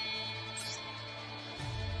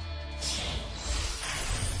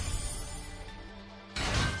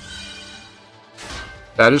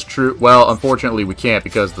 That is true. Well, unfortunately we can't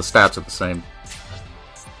because the stats are the same.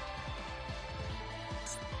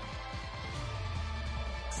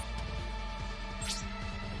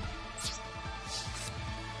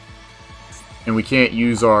 And we can't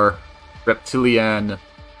use our reptilian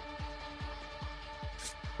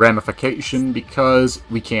ramification because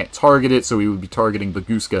we can't target it, so we would be targeting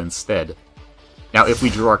Bagooska instead. Now, if we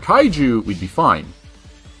drew our Kaiju, we'd be fine.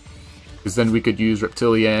 Because then we could use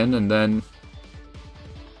reptilian and then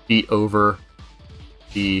beat over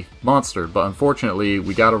the monster. But unfortunately,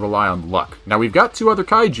 we gotta rely on luck. Now, we've got 2 other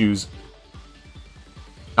Kaijus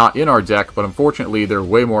not in our deck, but unfortunately, they're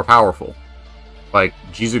way more powerful. Like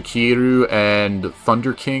Jizukiru and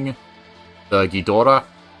Thunder King, the Ghidorah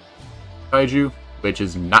Kaiju, which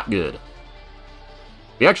is not good.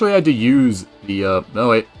 We actually had to use the, no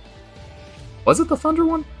wait. Was it the Thunder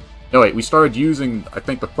one? No wait, we started using, I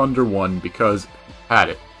think, the Thunder one because we had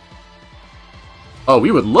it. Oh,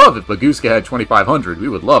 we would love if Bagooska had 2500. We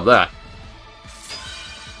would love that.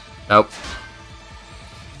 Nope.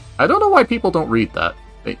 I don't know why people don't read that.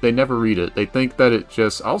 They never read it. They think that it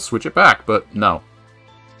just... I'll switch it back, but no.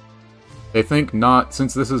 They think not...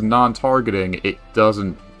 Since this is non-targeting, it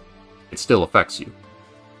doesn't... It still affects you.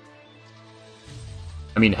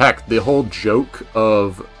 I mean, heck, the whole joke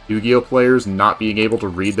of Yu-Gi-Oh! Players not being able to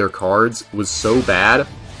read their cards was so bad.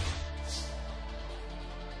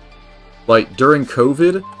 Like, during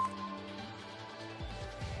COVID...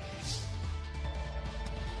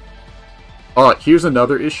 here's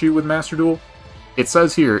another issue with Master Duel. It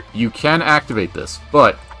says here, you can activate this,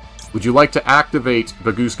 but would you like to activate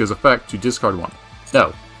Bagooska's effect to discard 1?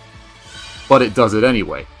 No. But it does it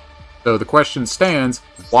anyway. So the question stands,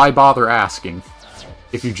 why bother asking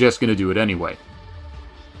if you're just going to do it anyway?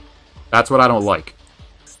 That's what I don't like.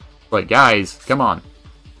 Like, guys, come on.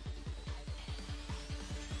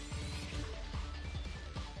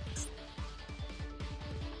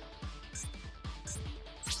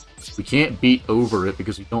 We can't beat over it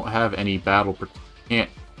because we don't have any battle. We can't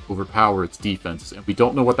overpower its defense, and we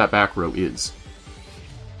don't know what that back row is.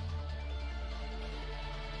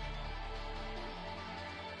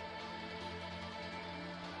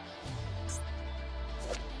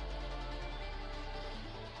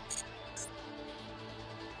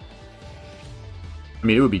 I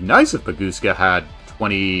mean, it would be nice if Bagooska had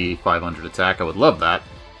 2500 attack. I would love that.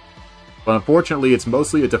 But unfortunately, it's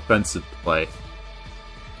mostly a defensive play.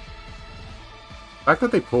 The fact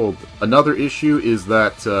that they pulled... Another issue is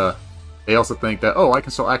that they also think that, oh, I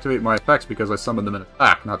can still activate my effects because I summoned them in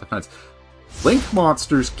attack, not defense. Link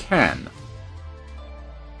monsters can.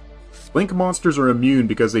 Link monsters are immune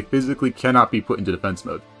because they physically cannot be put into defense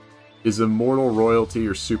mode. Is Immortal Royalty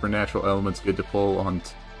or Supernatural Elements good to pull on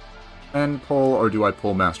 10 pull, or do I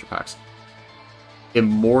pull Master Packs?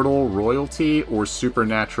 Immortal Royalty or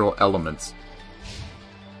Supernatural Elements?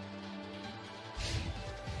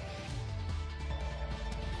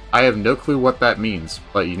 I have no clue what that means,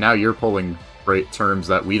 but now you're pulling great terms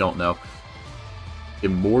that we don't know.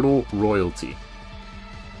 Immortal Royalty.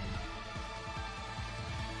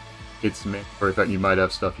 It's mandatory that you might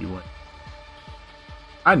have stuff you want.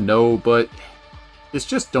 I know, but it's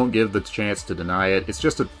just don't give the chance to deny it. It's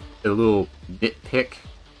just a little nitpick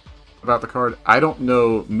about the card. I don't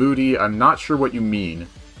know, Moody, I'm not sure what you mean.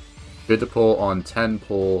 Good to pull on 10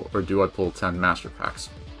 pull, or do I pull 10 Master Packs?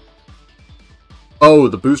 Oh,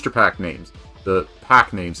 the booster pack names. The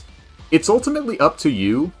pack names. It's ultimately up to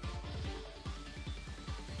you.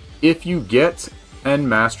 If you get 10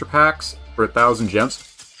 Master Packs for 1,000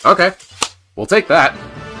 gems, okay, we'll take that.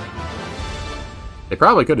 They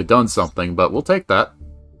probably could have done something, but we'll take that.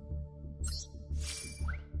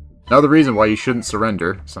 Another reason why you shouldn't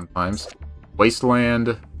surrender sometimes.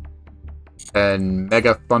 Wasteland and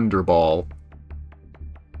Mega Thunderball.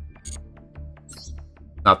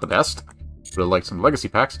 Not the best. Would have liked some legacy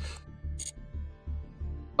packs.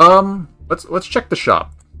 Let's check the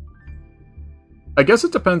shop. I guess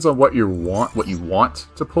it depends on what you want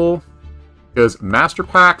to pull, because Master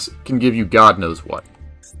Packs can give you God knows what.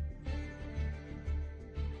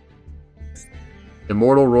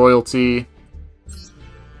 Immortal Royalty.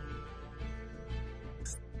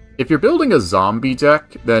 If you're building a zombie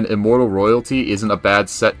deck, then Immortal Royalty isn't a bad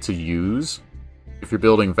set to use. If you're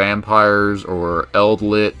building vampires or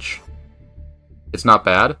Eldritch, it's not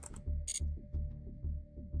bad.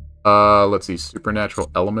 Let's see,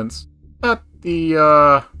 Supernatural Elements.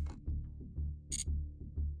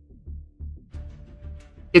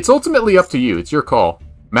 It's ultimately up to you. It's your call.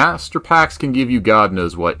 Master Packs can give you God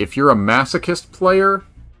knows what. If you're a Masochist player,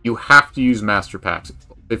 you have to use Master Packs.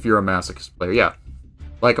 If you're a Masochist player, yeah.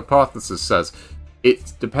 Like Hypothesis says,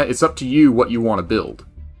 it's up to you what you want to build.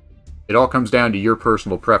 It all comes down to your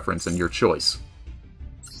personal preference and your choice.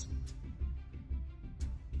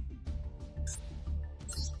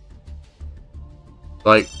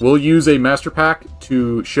 Like, we'll use a Master Pack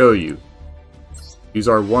to show you. Use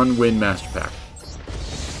our 1-win Master Pack.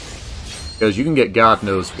 Because you can get God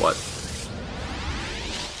knows what.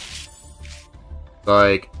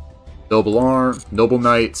 Like, Noble Arm, Noble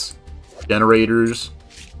Knights, Generators,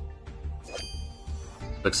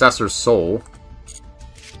 Successor's Soul,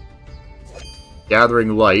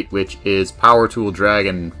 Gathering Light, which is Power Tool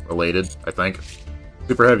Dragon related, I think.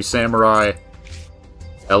 Super Heavy Samurai,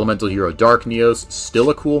 Elemental Hero Dark Neos, still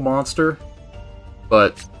a cool monster,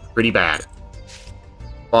 but pretty bad.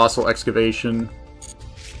 Fossil Excavation,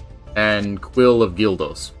 and Quill of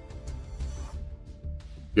Gildos.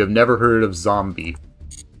 You have never heard of Zombie.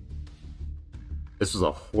 This was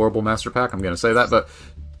a horrible Master Pack, I'm gonna say that, but...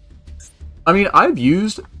 I mean, I've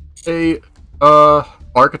used a,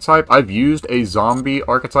 archetype. I've used a zombie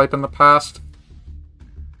archetype in the past.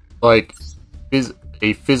 Like, is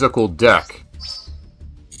a physical deck.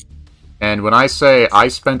 And when I say I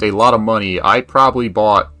spent a lot of money, I probably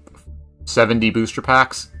bought 70 booster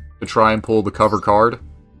packs to try and pull the cover card.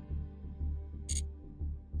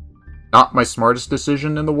 Not my smartest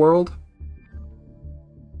decision in the world,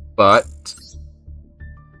 but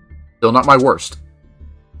still not my worst.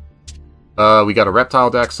 We got a Reptile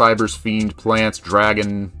deck, Cybers, Fiend, Plants,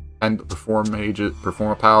 Dragon, and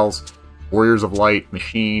Performapals, Warriors of Light,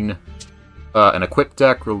 Machine, an Equip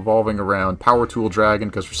deck revolving around Power Tool Dragon,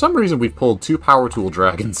 because for some reason we've pulled 2 Power Tool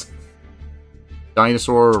Dragons.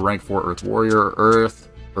 Dinosaur, rank 4 Earth Warrior, Earth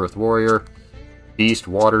Warrior, Beast,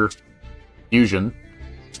 Water, Fusion.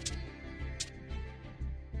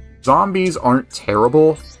 Zombies aren't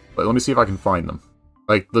terrible, but let me see if I can find them.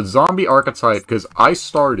 Like, the zombie archetype, because I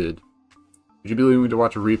started... Would you be willing to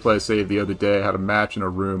watch a replay save the other day? I had a match in a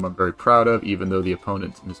room I'm very proud of, even though the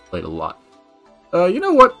opponent misplayed a lot. You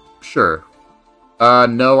know what? Sure.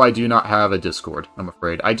 No, I do not have a Discord, I'm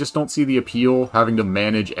afraid. I just don't see the appeal, having to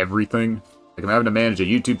manage everything. Like, I'm having to manage a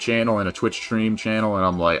YouTube channel and a Twitch stream channel, and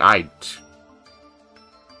I'm like,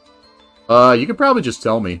 you could probably just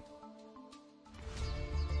tell me.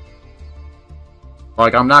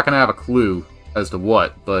 Like, I'm not gonna have a clue as to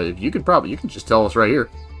what, but you can just tell us right here.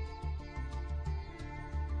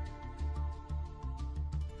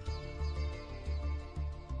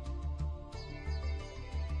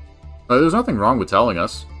 There's nothing wrong with telling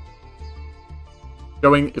us.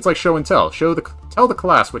 It's like show and tell. Tell the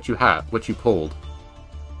class what you have, what you pulled.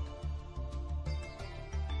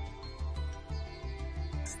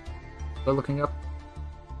 Am I looking up?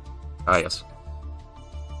 Ah, yes.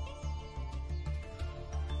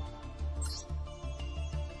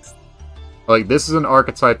 Like, this is an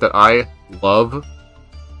archetype that I love.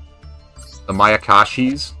 The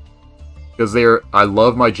Mayakashis. Because I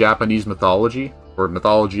love my Japanese mythology. Or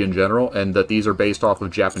mythology in general, and that these are based off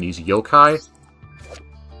of Japanese yokai.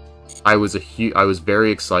 I was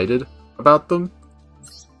very excited about them,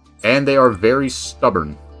 and they are very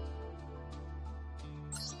stubborn.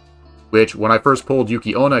 Which, when I first pulled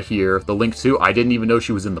Yugioh here, the Link 2, I didn't even know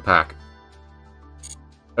she was in the pack.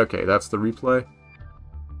 Okay, that's the replay.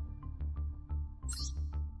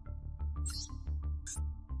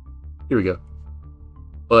 Here we go.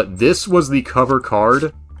 But this was the cover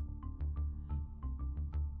card.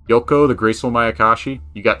 Yoko, the Graceful Mayakashi.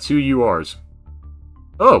 You got 2 URs.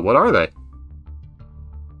 Oh, what are they?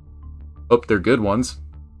 Hope they're good ones.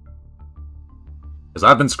 Because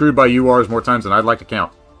I've been screwed by URs more times than I'd like to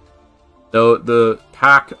count. Though the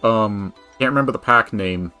pack, can't remember the pack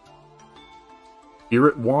name.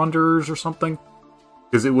 Spirit Wanderers or something?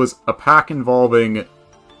 Because it was a pack involving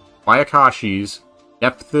Mayakashis,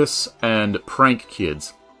 Nephthys, and Prank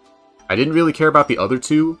Kids. I didn't really care about the other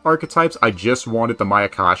 2 archetypes, I just wanted the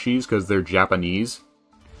Mayakashis because they're Japanese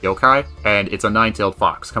yokai, and it's a 9-tailed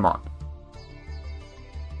fox, come on.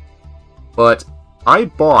 But I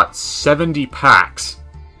bought 70 packs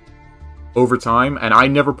over time, and I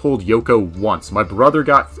never pulled Yoko once. My brother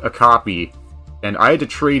got a copy, and I had to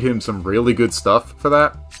trade him some really good stuff for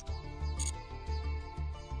that.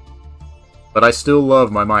 But I still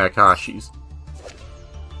love my Mayakashis.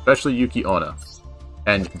 Especially Yugioh.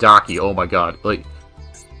 And Daki, oh my god. Like,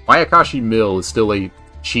 Mayakashi Mill is still a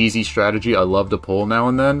cheesy strategy I love to pull now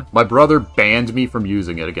and then. My brother banned me from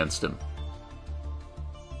using it against him.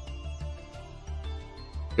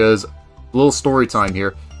 Because, a little story time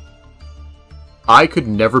here. I could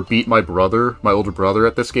never beat my older brother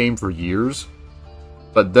at this game for years.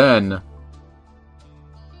 But then,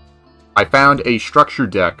 I found a structure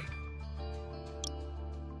deck.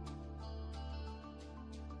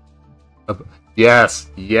 Yes,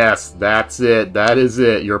 that's it. That is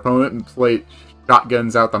it. Your opponent play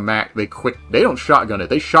shotguns out the Mac. They don't shotgun it.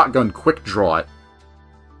 They shotgun quick draw it.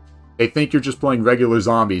 They think you're just playing regular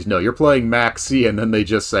zombies. No, you're playing Mac C, and then they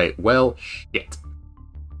just say, well, shit.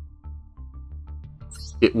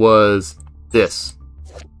 it was this.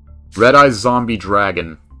 Red Eye Zombie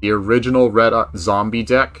Dragon. The original Red Eye Zombie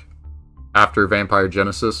deck after Vampire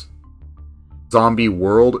Genesis. Zombie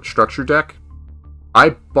World structure deck.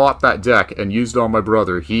 I bought that deck and used it on my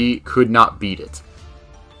brother. He could not beat it.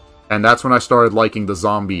 And that's when I started liking the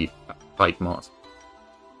zombie type monster.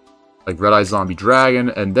 Like Red Eye Zombie Dragon,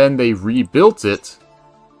 and then they rebuilt it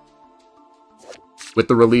with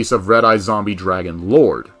the release of Red Eye Zombie Dragon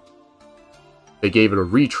Lord. They gave it a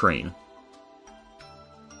retrain.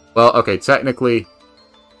 Well, okay, technically,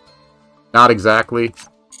 not exactly.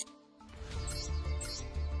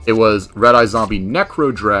 It was Red Eye Zombie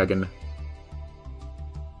Necro Dragon.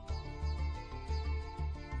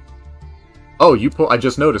 Oh, I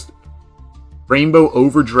just noticed. Rainbow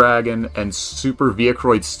Overdragon and Super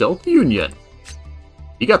Viacroid Stealth Union.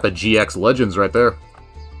 You got the GX Legends right there.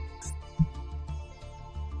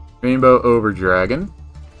 Rainbow Overdragon.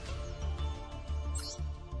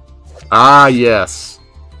 Ah, yes.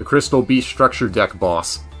 The Crystal Beast Structure Deck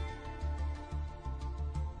boss.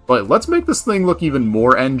 But let's make this thing look even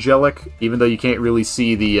more angelic, even though you can't really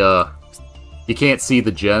see the, you can't see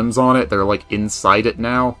the gems on it. They're, like, inside it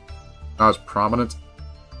now. Not as prominent.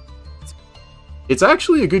 It's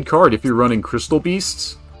actually a good card if you're running Crystal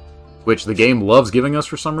Beasts, which the game loves giving us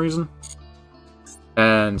for some reason.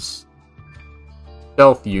 And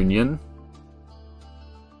Stealth Union.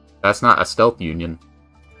 That's not a Stealth Union.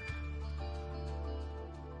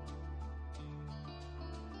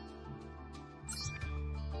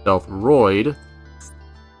 Stealth Roid.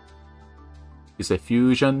 Is a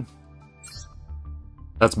fusion.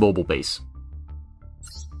 That's mobile base.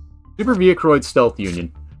 Super Viacroid Stealth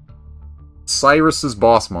Union. Cyrus's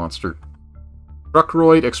boss monster.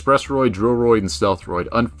 Truckroid, Expressroid, Drillroid, and Stealthroid.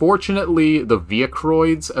 Unfortunately, the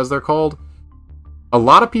Viacroids, as they're called, a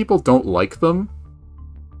lot of people don't like them.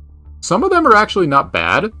 Some of them are actually not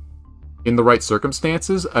bad in the right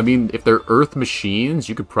circumstances. I mean, if they're Earth machines,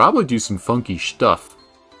 you could probably do some funky stuff.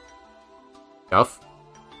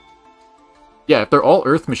 Yeah, if they're all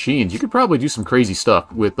Earth machines, you could probably do some crazy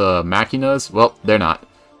stuff with Machinas. Well, they're not.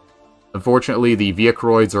 Unfortunately, the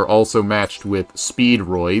Viacroids are also matched with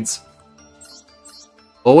Speedroids.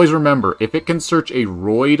 Always remember, if it can search a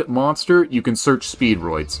Roid monster, you can search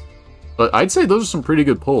Speedroids. But I'd say those are some pretty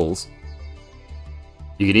good pulls.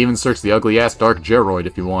 You could even search the ugly-ass Dark Geroid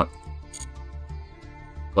if you want.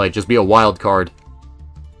 Like, just be a wild card.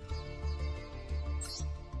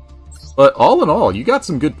 But all in all, you got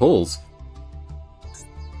some good pulls.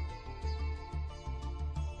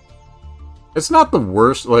 It's not the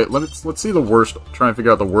worst. Like, let's see the worst. Try and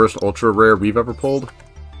figure out the worst ultra rare we've ever pulled.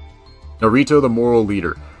 Naruto, the Moral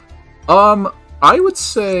Leader. I would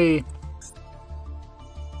say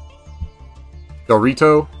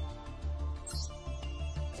Dorito.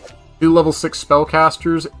 2 level 6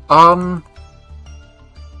 spellcasters.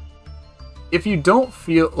 If you don't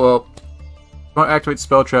feel well, don't activate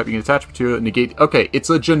spell trap. You can attach material and negate. Okay, it's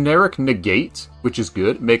a generic negate, which is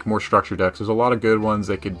good. Make more structure decks. There's a lot of good ones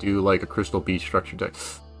that could do like a Crystal Beast structure deck.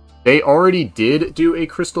 They already did do a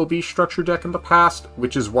Crystal Beast structure deck in the past,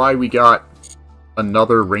 which is why we got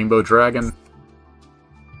another Rainbow Dragon.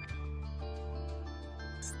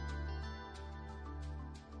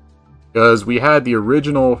 Because we had the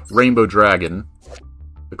original Rainbow Dragon,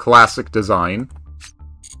 the classic design,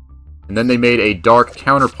 and then they made a dark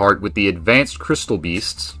counterpart with the advanced Crystal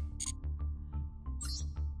Beasts.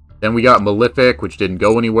 Then we got Malefic, which didn't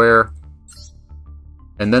go anywhere.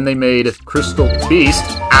 And then they made Crystal Beast.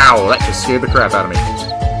 Ow, that just scared the crap out of me.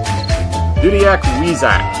 Zodiac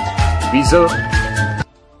Weezo.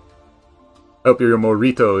 Hope your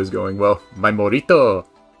Morito is going well. My Morito.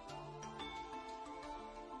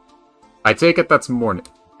 I take it that's more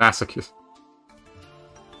Masochist.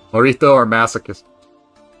 Morito or Masochist.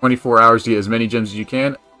 24 hours to get as many gems as you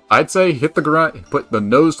can. I'd say hit the grind, put the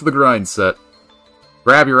nose to the grind set.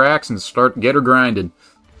 Grab your axe and get her grinding.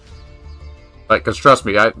 Like, cause trust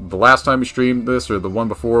me, the last time we streamed this, or the one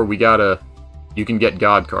before, you can get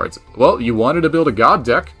God cards. Well, you wanted to build a God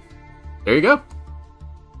deck. There you go.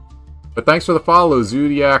 But thanks for the follow,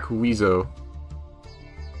 Zodiac Weezo.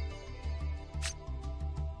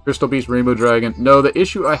 Crystal Beast, Rainbow Dragon. No, the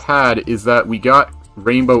issue I had is that we got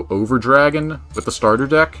Rainbow Overdragon with the starter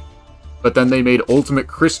deck, but then they made Ultimate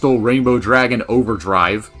Crystal Rainbow Dragon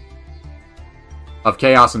Overdrive of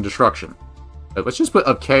Chaos and Destruction. Let's just put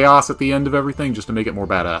of Chaos at the end of everything just to make it more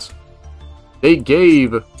badass.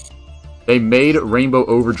 They made Rainbow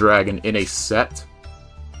Overdragon in a set,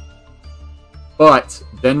 but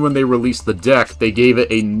then when they released the deck, they gave it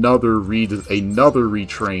another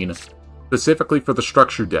retrain specifically for the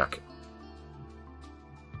structure deck.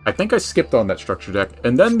 I think I skipped on that structure deck.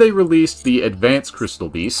 And then they released the Advanced Crystal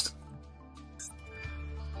Beast.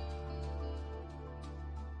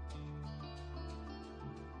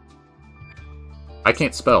 I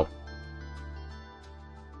can't spell.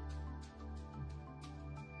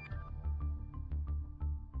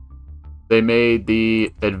 They made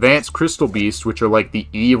the Advanced Crystal Beast, which are like the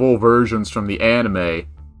evil versions from the anime,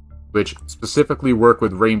 which specifically work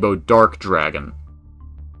with Rainbow Dark Dragon.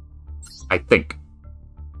 I think.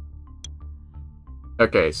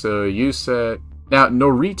 Okay, so you said... Now,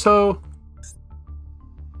 Norito...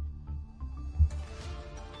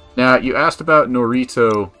 Now, you asked about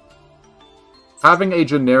Norito. Having a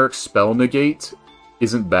generic spell negate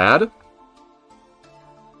isn't bad.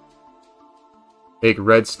 Make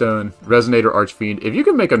Redstone, Resonator Archfiend. If you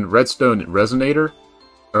can make a Redstone Resonator,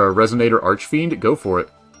 or a Resonator Archfiend, go for it.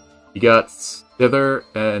 You got Slither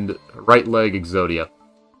and Right Leg Exodia.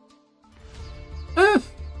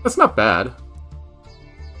 That's not bad.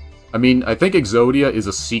 I mean, I think Exodia is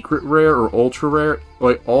a secret rare or ultra rare.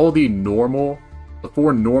 Like, all the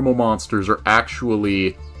 4 normal monsters are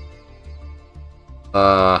actually...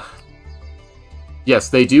 Yes,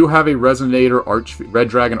 they do have a Resonator Red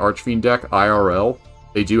Dragon Archfiend deck, IRL.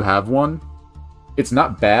 They do have one. It's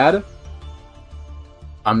not bad.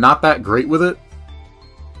 I'm not that great with it.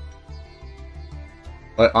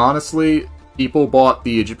 But honestly, people bought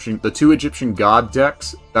the 2 Egyptian God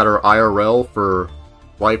decks that are IRL for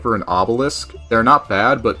Lifer and Obelisk. They're not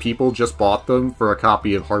bad, but people just bought them for a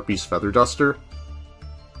copy of Harpy's Feather Duster.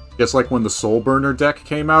 Just like when the Soul Burner deck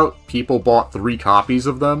came out, people bought 3 copies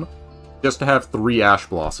of them just to have 3 Ash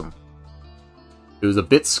Blossom. It was a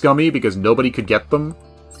bit scummy because nobody could get them,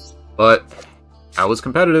 but that was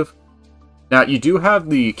competitive. Now, you do have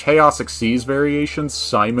the Chaos Seas variation,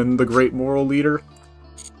 Simon the Great Moral Leader.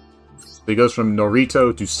 So he goes from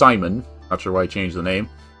Norito to Simon. Not sure why he changed the name.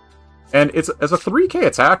 And it's as a 3k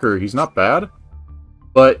attacker, he's not bad.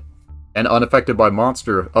 But, and unaffected by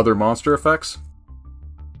other monster effects.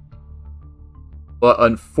 But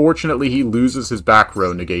unfortunately, he loses his back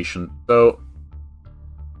row negation. So,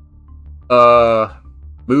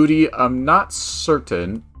 Moody, I'm not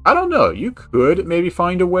certain. I don't know. You could maybe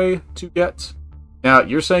find a way to get... Now,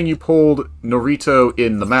 you're saying you pulled Norito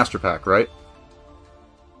in the Master Pack, right?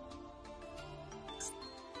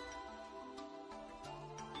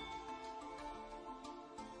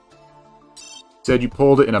 Said you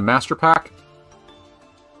pulled it in a Master Pack?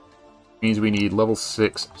 Means we need level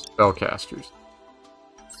 6 spellcasters.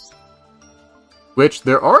 Which,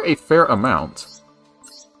 there are a fair amount.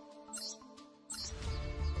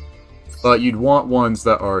 But you'd want ones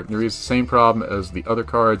that are... There is the same problem as the other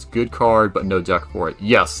cards. Good card, but no deck for it.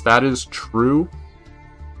 Yes, that is true.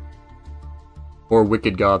 Or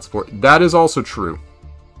Wicked Gods for it. That is also true.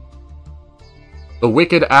 The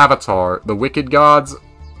Wicked Avatar, the Wicked Gods...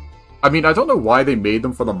 I mean, I don't know why they made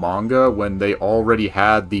them for the manga when they already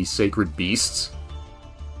had the Sacred Beasts.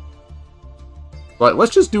 But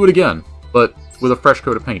let's just do it again. But with a fresh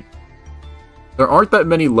coat of paint. There aren't that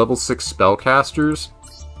many level 6 spellcasters,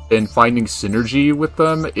 and finding synergy with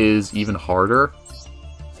them is even harder.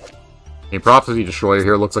 I mean, Prophecy Destroyer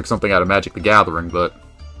here looks like something out of Magic the Gathering, but...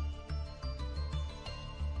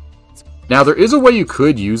 Now, there is a way you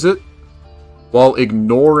could use it, while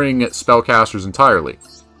ignoring spellcasters entirely.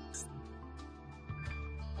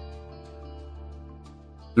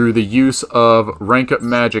 Through the use of Rank Up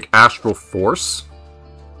Magic Astral Force,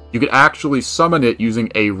 you could actually summon it using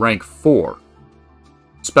a rank 4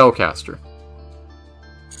 spellcaster.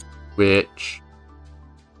 Which...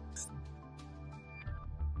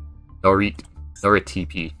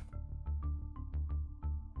 TP.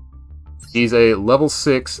 He's a level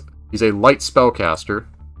 6, he's a light spellcaster.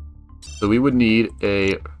 So we would need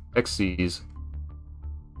a Xyz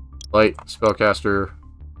light spellcaster,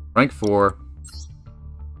 rank 4,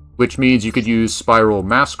 which means you could use Spiral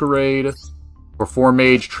Masquerade, or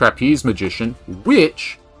 4-Mage Trapeze Magician,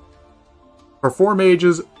 which, for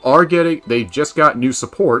 4-Mages, they just got new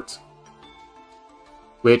support,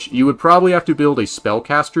 which you would probably have to build a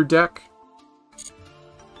Spellcaster deck.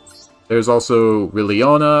 There's also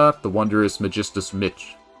Riliona, the Wondrous Magistus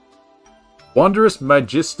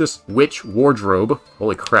Witch Wardrobe.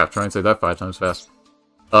 Holy crap, try and say that 5 times fast.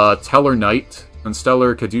 Teller Knight, and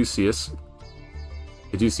Stellar Caduceus,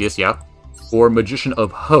 yeah. Or Magician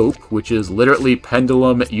of Hope, which is literally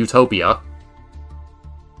Pendulum Utopia.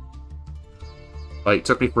 Like,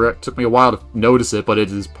 took me a while to notice it, but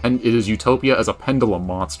it is Utopia as a pendulum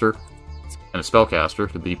monster. And a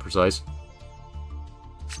spellcaster, to be precise.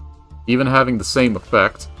 Even having the same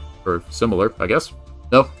effect, or similar, I guess.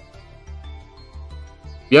 No.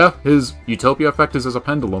 Yeah, his Utopia effect is as a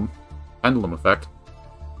pendulum effect.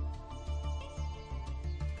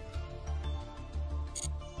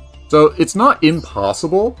 So it's not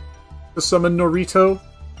impossible to summon Norito,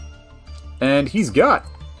 and he's got...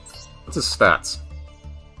 What's his stats?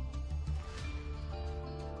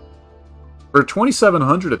 For a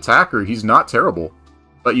 2700 attacker, he's not terrible,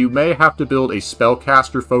 but you may have to build a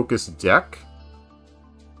spellcaster-focused deck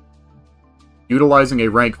utilizing a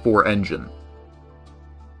rank 4 engine.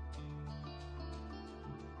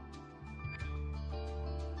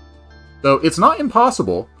 So it's not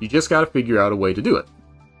impossible, you just gotta figure out a way to do it.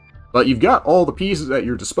 But you've got all the pieces at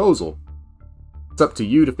your disposal. It's up to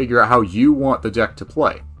you to figure out how you want the deck to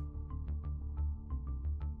play.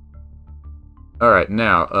 Alright,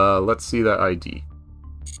 now, let's see that ID.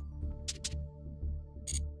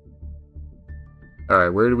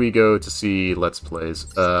 Alright, where do we go to see Let's Plays?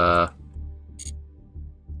 I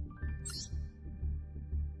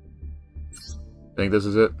think this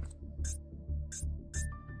is it.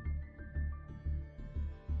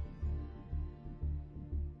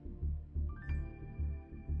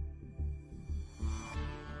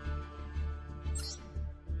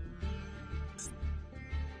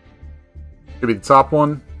 Could be the top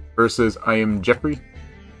one versus I Am Jeffrey.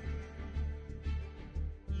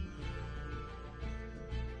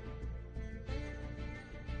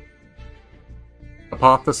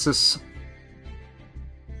 Hypothesis.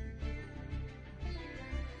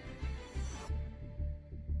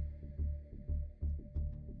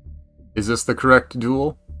 Is this the correct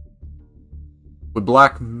duel? Would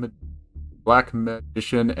Black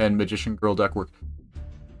Magician and Magician Girl deck work?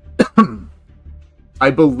 I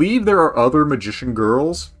believe there are other Magician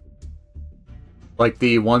Girls. Like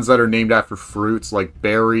the ones that are named after fruits, like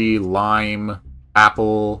berry, lime,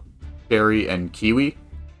 apple, cherry, and kiwi.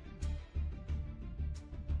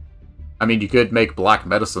 I mean, you could make Black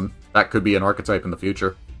Medicine. That could be an archetype in the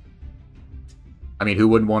future. I mean, who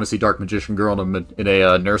wouldn't want to see Dark Magician Girl in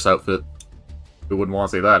a nurse outfit? Who wouldn't want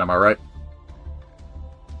to see that, am I right?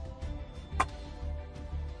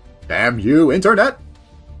 Damn you, Internet!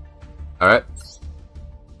 Alright.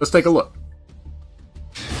 Let's take a look.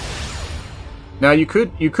 Now, you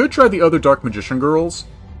could try the other Dark Magician Girls.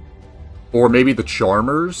 Or maybe the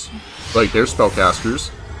Charmers. Like, they're spellcasters.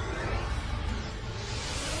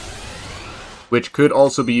 Which could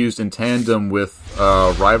also be used in tandem with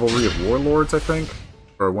Rivalry of Warlords, I think.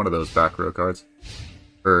 Or one of those back row cards.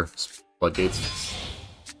 Or Floodgates.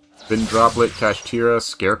 Spin Droplet, Kashtira,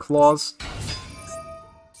 Scareclaws.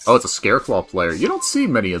 Oh, it's a Scareclaw player. You don't see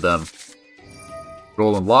many of them.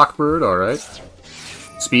 Roland Lockbird, alright.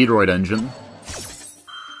 Speedroid Engine.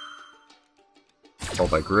 Called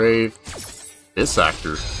by Grave. This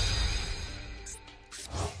actor.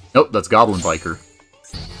 Nope, that's Goblin Biker.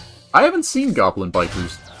 I haven't seen Goblin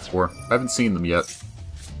Bikers before. I haven't seen them yet.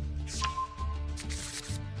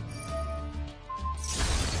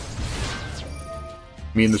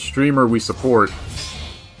 I mean, the streamer we support,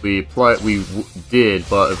 we did,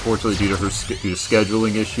 but unfortunately due to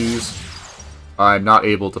scheduling issues, I'm not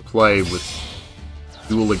able to play with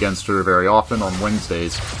Duel against her very often on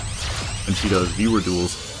Wednesdays, when she does viewer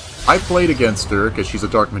duels. I played against her because she's a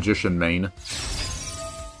Dark Magician main.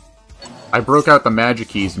 I broke out the magic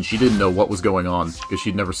keys and she didn't know what was going on because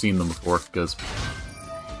she'd never seen them before. Because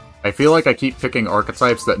I feel like I keep picking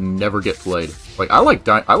archetypes that never get played. Like I like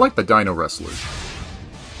the Dino Wrestlers.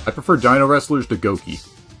 I prefer Dino Wrestlers to Goki,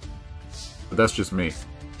 but that's just me.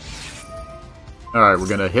 Alright, we're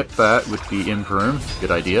gonna hit that with the Imperm.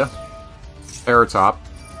 Good idea. Paratop.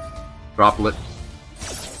 Droplet.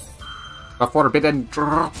 The Forbidden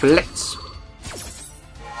Droplets.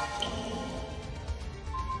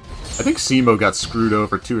 I think Simo got screwed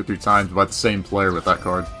over 2 or 3 times by the same player with that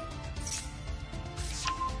card.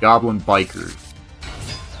 Goblin Biker.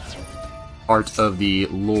 Part of the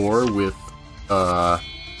lore with, Diabell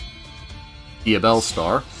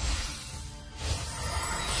Star.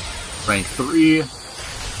 Rank 3.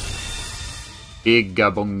 Big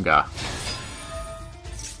Gabunga.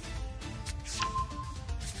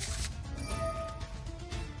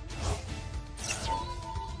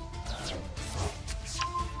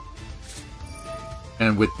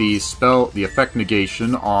 And with the effect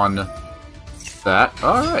negation on that,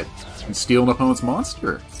 alright, you can steal an opponent's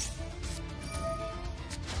monster.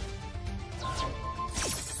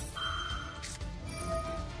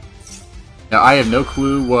 Now, I have no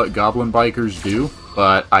clue what Goblin Bikers do,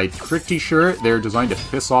 but I'm pretty sure they're designed to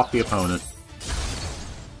piss off the opponent.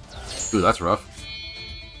 Ooh, that's rough.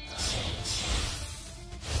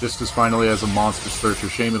 Just as finally as a monster searcher.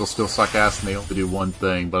 Shame it'll still suck ass and they only do one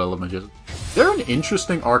thing, but I love Magician. They're an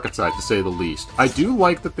interesting archetype, to say the least. I do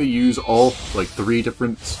like that they use all, like, 3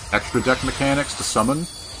 different extra deck mechanics to summon.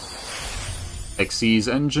 Xyz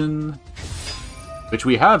Engine, which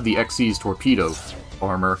we have the Xyz Torpedo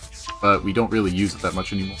armor, but we don't really use it that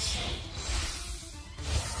much anymore.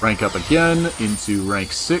 Rank up again into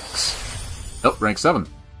rank 6. Nope, rank 7.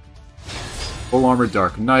 Full armor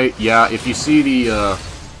Dark Knight. Yeah, if you see the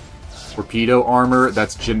Torpedo armor,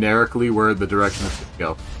 that's generically where the direction it should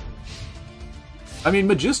go. I mean,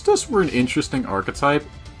 Magistas were an interesting archetype.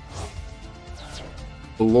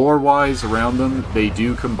 The lore-wise around them, they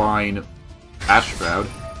do combine Astraloud.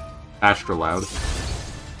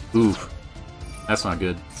 Oof. That's not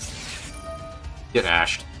good. Get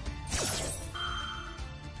ashed.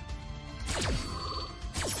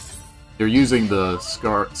 They're using the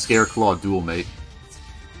Scareclaw Duel Mate.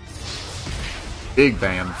 Big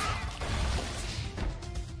Bam.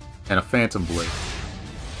 And a Phantom Blade.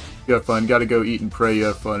 You have fun, gotta go eat and pray, you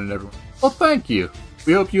have fun, and everyone. Well, thank you!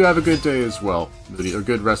 We hope you have a good day as well, Moody, or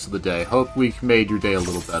good rest of the day. Hope we made your day a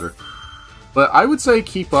little better. But I would say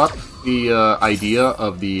keep up the idea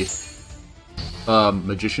of the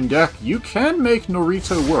Magician deck. You can make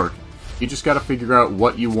Norito work. You just gotta figure out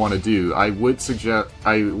what you want to do. I would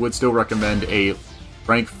still recommend a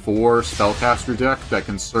rank 4 Spellcaster deck that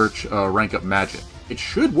can search rank up magic. It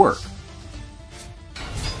should work.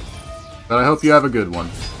 But I hope you have a good one.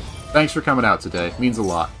 Thanks for coming out today. It means a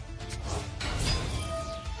lot.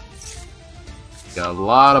 We got a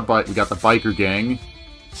lot of we got the biker gang.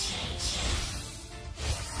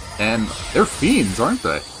 And they're fiends, aren't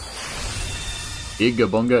they?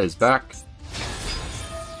 Igabunga is back.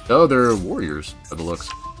 Oh, they're warriors, by the looks.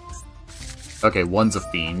 Okay, one's a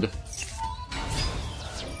fiend.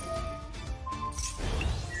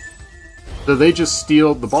 So they just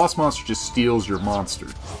steal... The boss monster just steals your monster.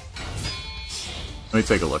 Let me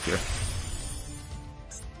take a look here.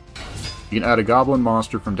 You can add a goblin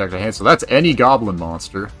monster from deck to hand, so that's any goblin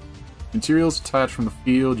monster. Materials attached from the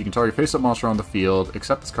field. You can target face-up monster on the field,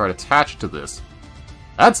 except this card attached to this.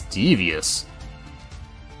 That's devious.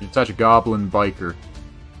 You can attach a goblin biker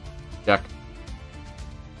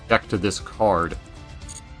deck to this card.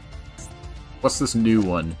 What's this new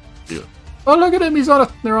one do? Oh, look at him!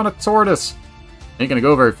 They're on a tortoise. Ain't gonna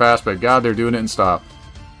go very fast, but God, they're doing it in stop.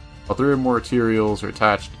 All 3 or more materials are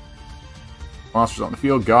attached. Monsters on the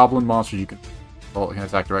field. Goblin monsters you can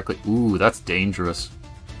attack directly. Ooh, that's dangerous.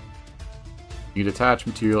 You can attach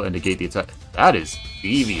material and negate the attack. That is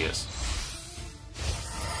devious.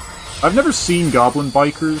 I've never seen goblin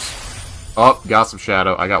bikers. Oh, Gossip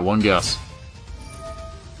Shadow. I got one guess.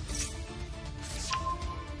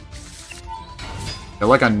 They're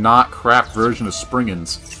like a not crap version of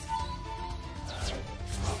Springans.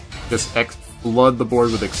 Just flood the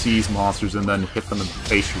board with Xyz monsters and then hit them in the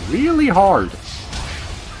face really hard.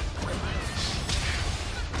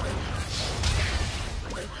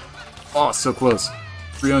 Oh, so close.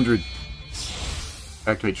 300.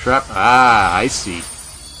 Activate trap. Ah, I see.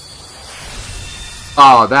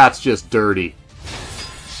 Oh, that's just dirty.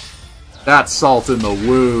 That's salt in the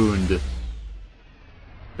wound.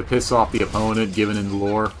 To piss off the opponent, given in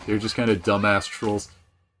lore. They're just kind of dumbass trolls.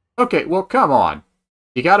 Okay, well, come on.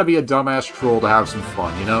 You gotta be a dumbass troll to have some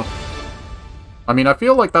fun, you know? I mean, I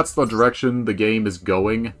feel like that's the direction the game is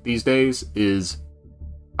going these days, is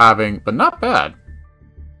having... But not bad.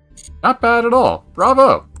 Not bad at all.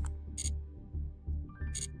 Bravo!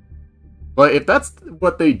 But if that's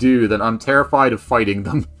what they do, then I'm terrified of fighting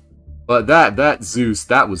them. But that Zeus,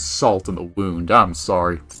 that was salt in the wound. I'm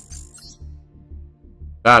sorry.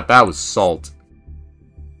 That was salt.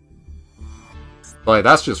 Like,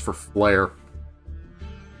 that's just for flair.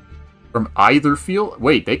 From either field?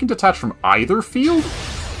 Wait, they can detach from either field?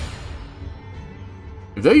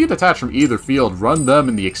 If they can detach from either field, run them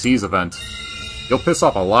in the Xyz event. You'll piss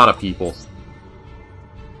off a lot of people.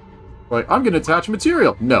 Like, I'm gonna detach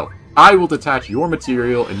material. No. I will detach your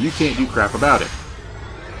material, and you can't do crap about it.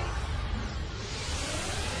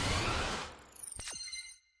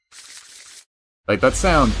 Like, that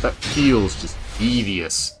feels just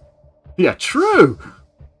devious. Yeah, true!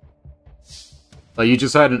 Like, you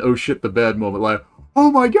just had an oh shit the bed moment, like,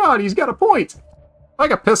 oh my god, he's got a point! I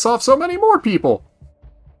could piss off so many more people!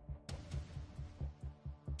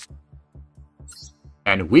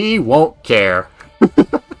 And we won't care.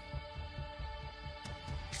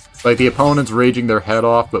 Like, the opponent's raging their head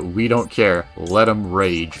off, but we don't care. Let them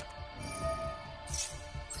rage.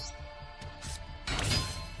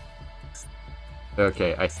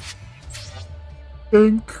 Okay, I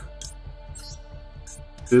think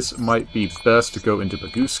this might be best to go into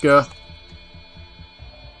Baguska.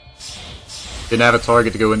 Didn't have a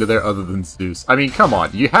target to go into there other than Zeus. I mean, come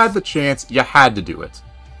on. You had the chance. You had to do it.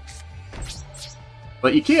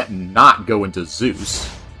 But you can't not go into Zeus,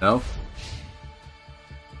 no?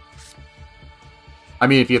 I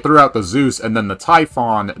mean, if you threw out the Zeus and then the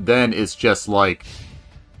Typhon, then it's just like...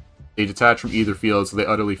 They detach from either field, so they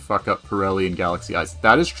utterly fuck up Pirelli and Galaxy Eyes.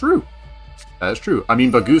 That is true. That is true. I mean,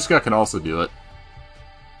 Baguska can also do it.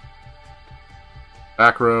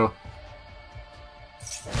 Back row.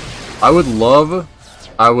 I would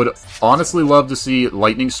honestly love to see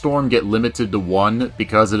Lightning Storm get limited to 1,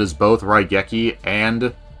 because it is both Raigeki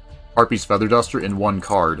and Harpy's Feather Duster in one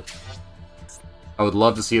card. I would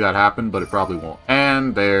love to see that happen, but it probably won't.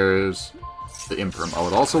 And there's the Imperm. I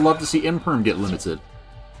would also love to see Imperm get limited,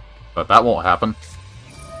 but that won't happen.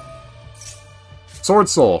 Sword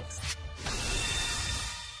Soul.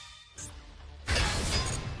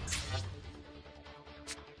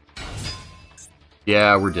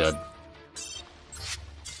 Yeah, we're dead.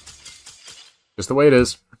 Just the way it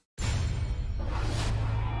is.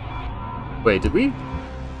 Wait, did we?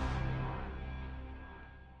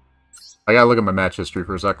 I gotta look at my match history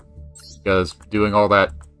for a sec. Because doing all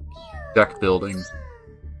that deck building...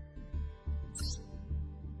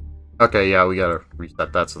 Okay, yeah, we gotta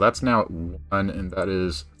reset that. So that's now at 1, and that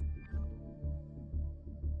is...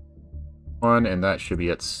 1, and that should be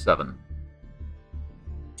at 7.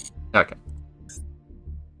 Okay.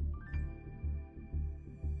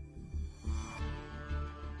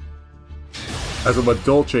 As a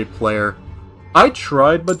Madolche player, I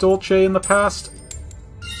tried Madolche in the past,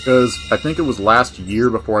 because I think it was last year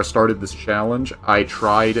before I started this challenge, I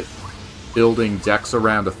tried building decks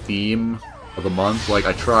around a theme of the month. Like,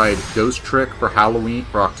 I tried Ghost Trick for Halloween,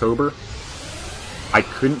 for October. I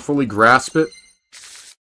couldn't fully grasp it.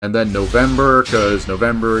 And then November, because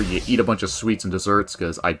November, you eat a bunch of sweets and desserts,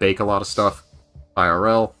 because I bake a lot of stuff.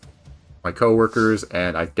 IRL, my coworkers,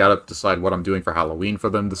 and I gotta decide what I'm doing for Halloween for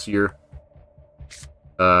them this year.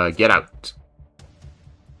 Get out.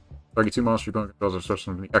 Target 2 monster opponent controls or search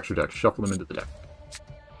them from the extra deck. Shuffle them into the deck.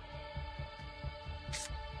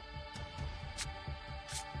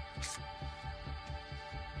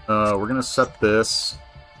 We're gonna set this.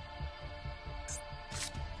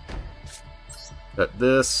 Set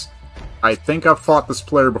this. I think I've fought this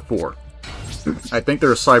player before. I think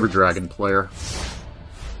they're a Cyber Dragon player.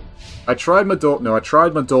 I tried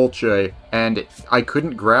Madolche, and I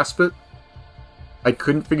couldn't grasp it. I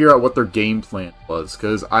couldn't figure out what their game plan was,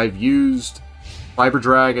 because I've used Cyber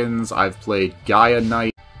Dragons, I've played Gaia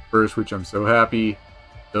Knight first, which I'm so happy,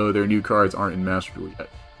 though their new cards aren't in Master Duel yet.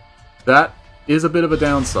 That is a bit of a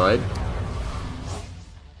downside.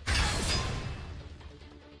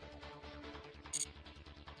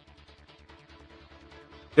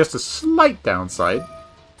 Just a slight downside.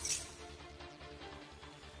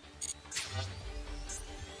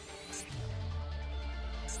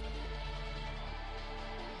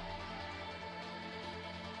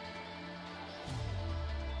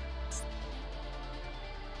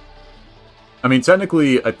 I mean,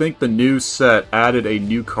 technically, I think the new set added a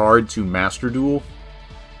new card to Master Duel,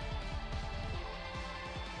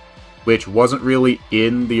 which wasn't really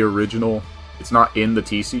in the original. It's not in the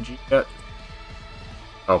TCG yet.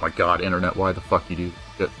 Oh my god, internet, why the fuck you do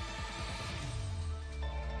shit?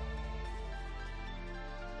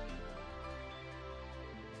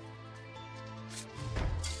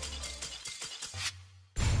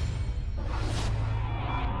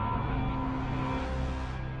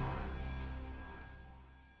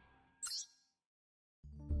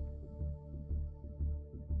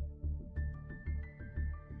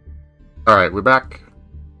 Alright, we're back.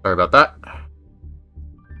 Sorry about that.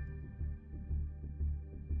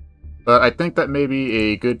 But I think that may be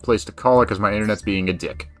a good place to call it, because my internet's being a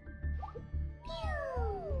dick.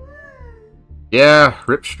 Yeah,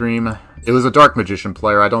 rip stream. It was a Dark Magician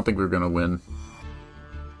player. I don't think we were gonna win.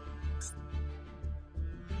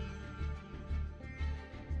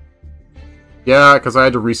 Yeah, because I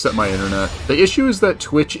had to reset my internet. The issue is that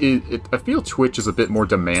Twitch is... I feel Twitch is a bit more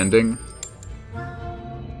demanding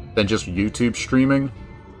than just YouTube streaming.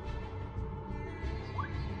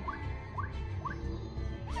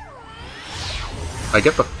 I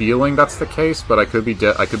get the feeling that's the case, but I could be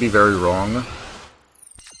very wrong.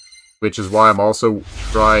 Which is why I'm also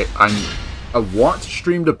I want to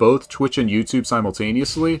stream to both Twitch and YouTube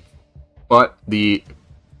simultaneously, but the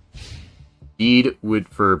speed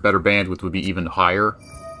for better bandwidth would be even higher.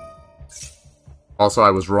 Also,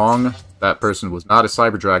 I was wrong. That person was not a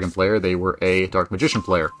Cyber Dragon player, they were a Dark Magician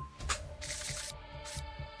player.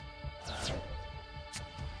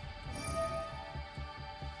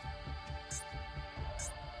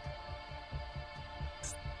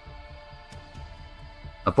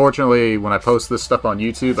 Unfortunately, when I post this stuff on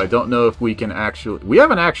YouTube, I don't know if we can actually... We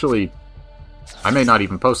haven't actually... I may not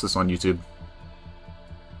even post this on YouTube.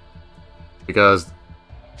 Because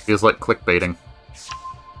it feels like clickbaiting.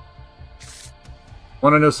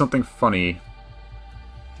 Want to know something funny?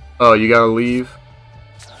 Oh, you gotta leave?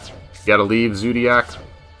 You gotta leave, Zodiac?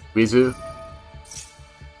 Wizu?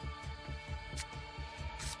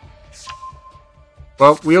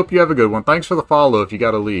 Well, we hope you have a good one. Thanks for the follow if you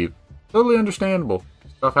gotta leave. Totally understandable.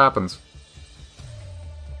 Stuff happens.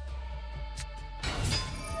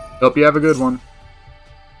 Hope you have a good one.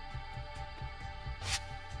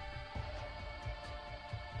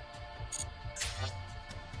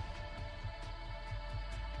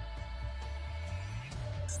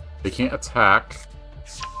 They can't attack.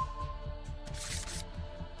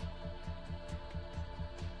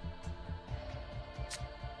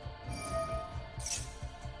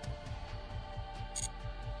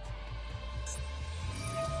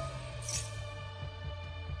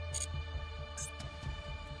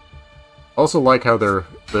 Also like how the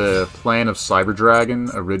plan of Cyber Dragon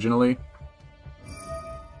originally,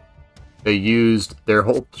 they used, their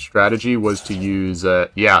whole strategy was to use,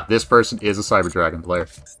 yeah, this person is a Cyber Dragon player.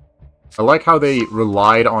 I like how they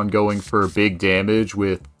relied on going for big damage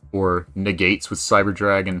with, or negates with Cyber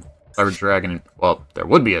Dragon, well, there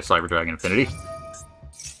would be a Cyber Dragon Infinity.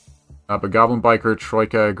 But Goblin Biker,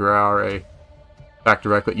 Troika, Graure, attack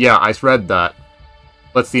directly. Yeah, I read that.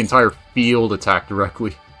 Lets the entire field attack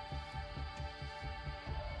directly.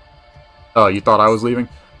 Oh, you thought I was leaving?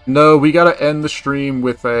 No, we gotta end the stream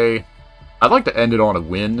with a... I'd like to end it on a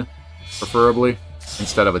win, preferably,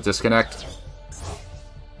 instead of a disconnect.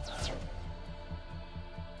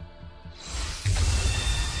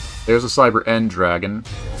 There's a Cyber End Dragon.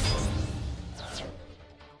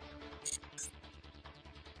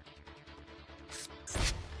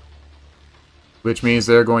 Which means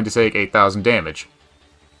they're going to take 8,000 damage.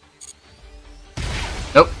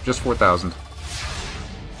 Nope, just 4,000.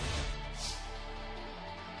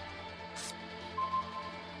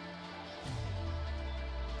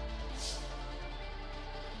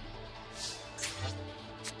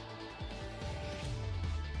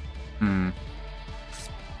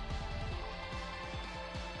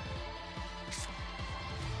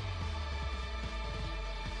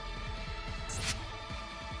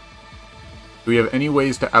 Do we have any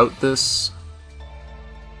ways to out this?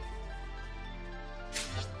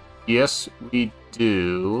 Yes, we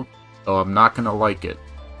do. Oh, I'm not gonna like it.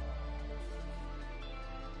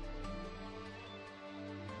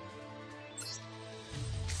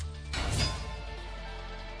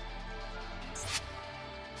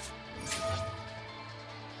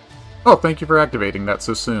 Oh, thank you for activating that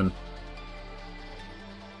so soon.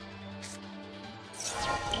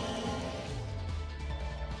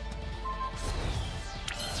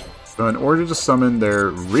 So in order to summon their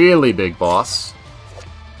really big boss,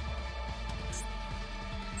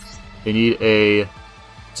 they need a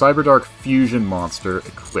Cyberdark Fusion monster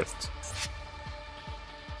equipped.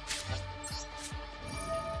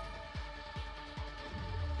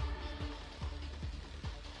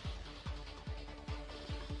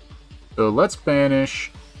 So let's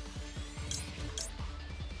banish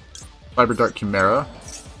Cyberdark Chimera.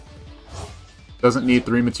 Doesn't need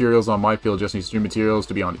 3 materials on my field, just needs 3 materials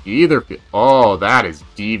to be on either field. Oh, that is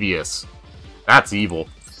devious. That's evil.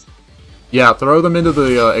 Yeah, throw them into the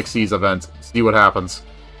Xyz event. See what happens.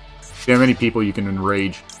 See how many people you can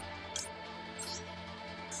enrage.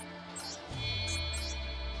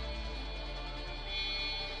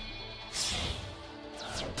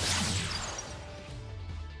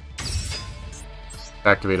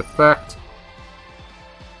 Activate effect.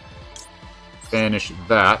 Banish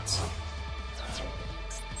that.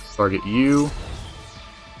 Target you.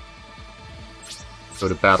 Go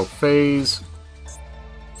to battle phase.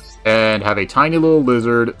 And have a tiny little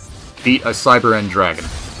lizard beat a Cyber End Dragon.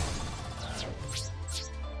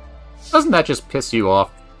 Doesn't that just piss you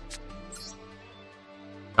off?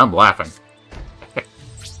 I'm laughing.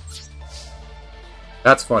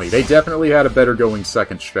 That's funny. They definitely had a better going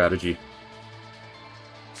second strategy.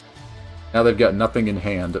 Now they've got nothing in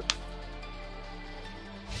hand.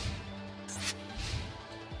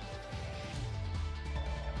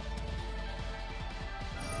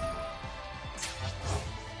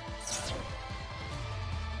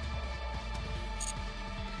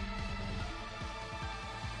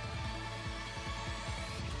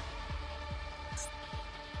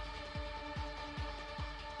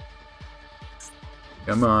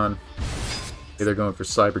 Come on. Okay, they're going for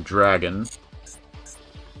Cyber Dragon.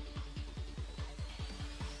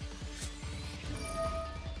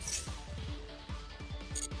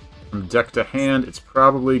 From deck to hand, it's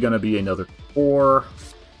probably going to be another 4.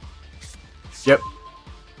 Yep.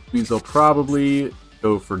 Means they'll probably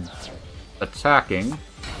go for attacking.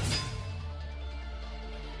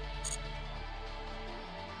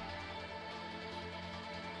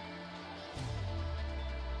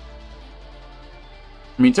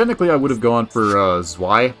 I mean, technically I would have gone for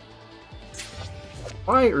Zwei.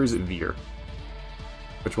 Zwei, or is it Veer?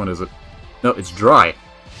 Which one is it? No, it's Dry.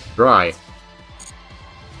 Dry.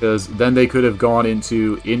 Because then they could have gone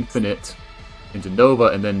into Infinite, into Nova,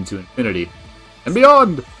 and then into Infinity. And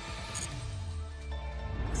beyond!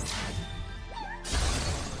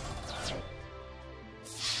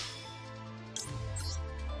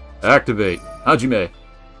 Activate. Hajime.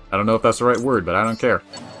 I don't know if that's the right word, but I don't care.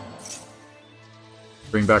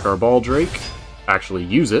 Bring back our Ball Drake. Actually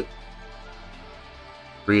use it.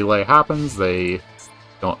 Relay happens, they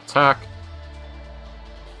don't attack.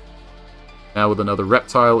 Now with another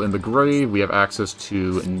reptile in the grave, we have access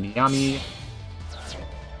to Nyami,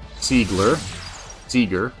 Seeger.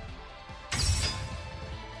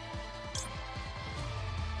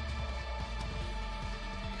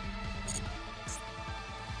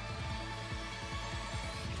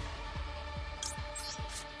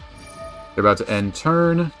 They're about to end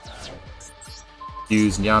turn.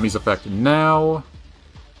 Use Nyami's effect now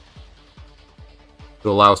to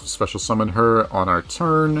allow us to special summon her on our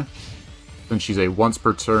turn. Since she's a once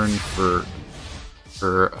per turn for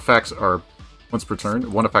her effects are once per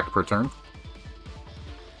turn, one effect per turn.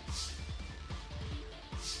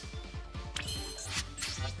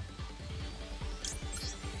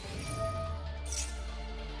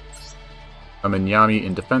 I'm in Yami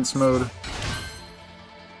in defense mode.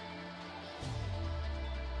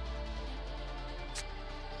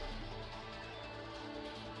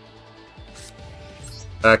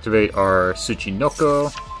 Activate our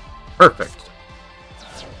Tsuchinoko. Perfect.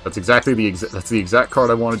 That's exactly the exact card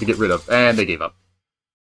I wanted to get rid of, and they gave up.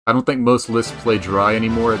 I don't think most lists play Dry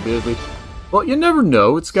anymore, admittedly. Well, you never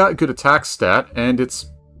know. It's got good attack stat, and it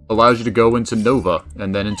allows you to go into Nova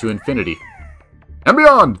and then into Infinity and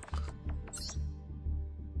beyond.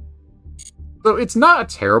 So it's not a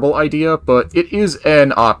terrible idea, but it is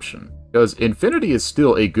an option because Infinity is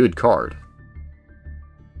still a good card.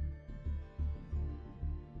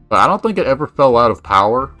 But I don't think it ever fell out of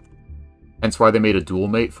power. Hence why they made a dual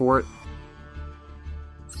mate for it.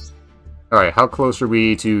 Alright, how close are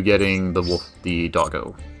we to getting the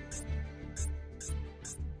doggo?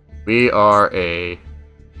 We are a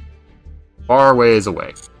far ways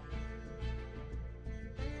away.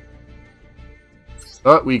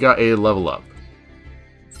 But we got a level up.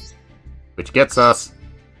 Which gets us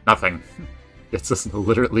nothing. Gets us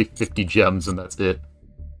literally 50 gems and that's it.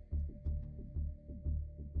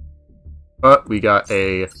 But we got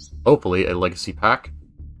hopefully, a legacy pack.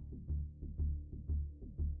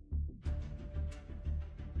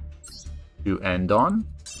 To end on.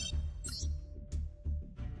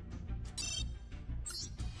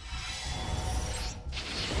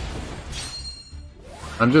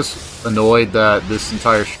 I'm just annoyed that this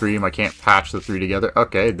entire stream I can't patch the 3 together.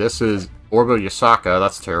 Okay, this is Orbo Yasaka,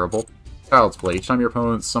 that's terrible. Child's Play. Each time your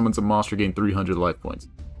opponent summons a monster, gain 300 life points.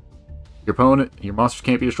 Your monsters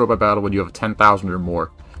can't be destroyed by battle when you have 10,000 or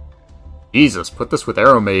more. Jesus, put this with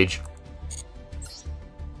Arrow Mage.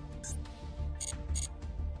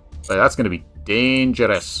 But that's going to be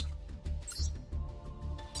dangerous.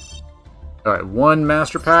 Alright, 1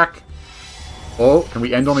 Master Pack. Oh, can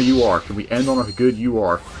we end on a UR? Can we end on a good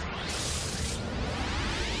UR?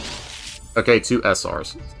 Okay, 2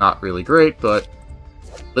 SRs. It's not really great, but...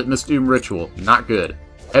 Litmus Doom Ritual, not good.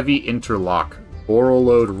 Heavy Interlock.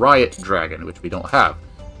 Borreload Riot Dragon, which we don't have.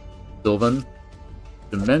 Sylvan.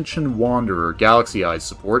 Dimension Wanderer, Galaxy Eyes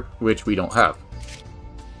support, which we don't have.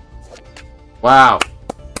 Wow.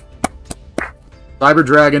 Cyber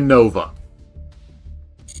Dragon Nova.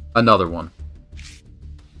 Another one.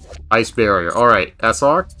 Ice Barrier. Alright,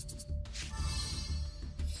 SR.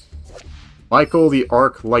 Michael the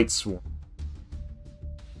Arc Light Swarm.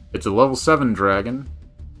 It's a level 7 dragon.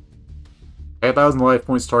 1,000 life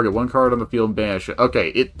points, target 1 card on the field and banish it. Okay,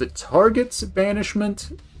 it targets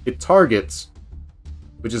banishment. It targets,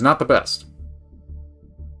 which is not the best.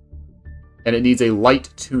 And it needs a light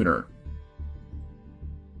tuner.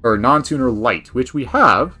 Or non-tuner light, which we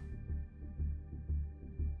have.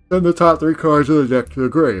 Send the top 3 cards of the deck to the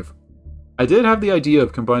grave. I did have the idea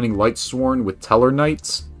of combining Light Sworn with Teller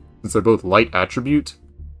Knights, since they're both light attribute,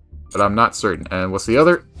 but I'm not certain. And what's the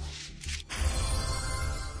other?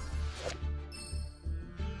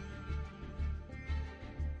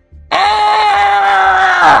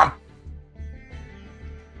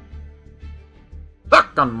 The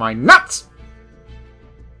Suck on my nuts!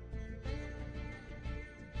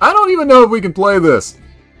 I don't even know if we can play this.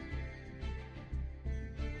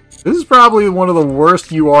 This is probably one of the worst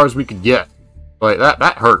URs we could get. Like,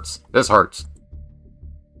 that hurts. This hurts.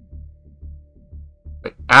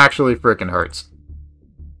 It actually freaking hurts.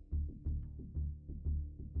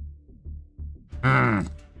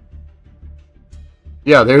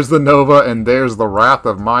 Yeah, there's the Nova, and there's the wrath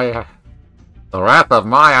of my... The wrath of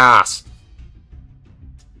my ass.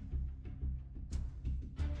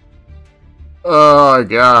 Oh,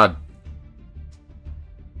 God.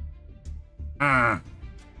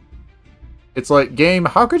 It's like, game,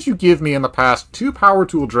 how could you give me in the past 2 Power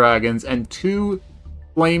Tool Dragons and 2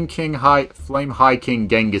 Flame High King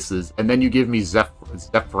Gengises, and then you give me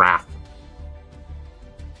Zephyrath.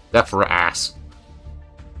 Zephyrass.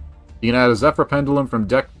 You can add a Zephyr Pendulum from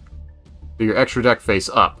deck to your extra deck face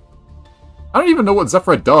up. I don't even know what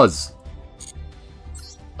Zephyr does.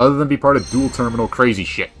 Other than be part of dual terminal crazy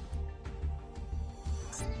shit.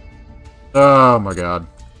 Oh my god.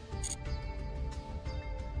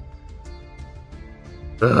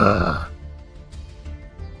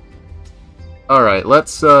 Alright,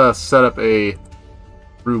 let's set up a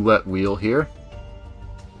roulette wheel here.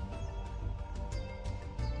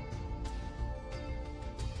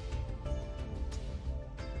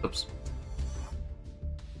 Oops.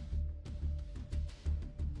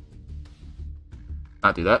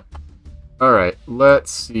 Not do that. Alright, let's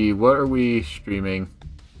see. What are we streaming?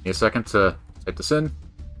 Give me a second to type this in.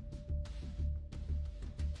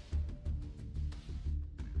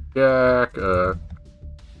 Jack,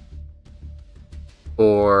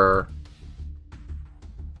 or...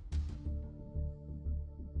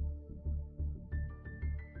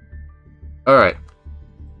 Alright.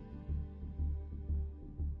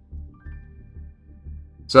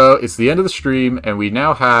 So, it's the end of the stream, and we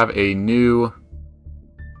now have a new...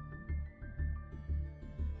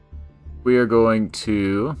 We are going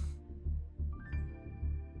to...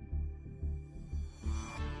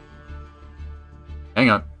 Hang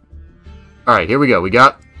on. Alright, here we go. We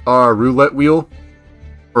got our roulette wheel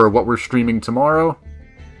for what we're streaming tomorrow.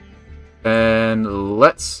 And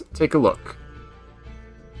let's take a look.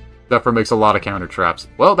 Zephyr makes a lot of counter traps.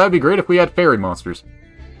 Well, that'd be great if we had fairy monsters.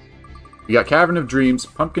 We got Cavern of Dreams,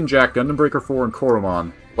 Pumpkin Jack, Gundam Breaker 4, and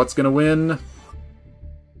Koromon. What's gonna win?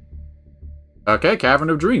 Okay,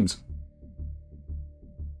 Cavern of Dreams.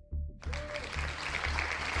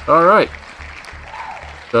 Alright.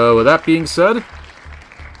 So, with that being said,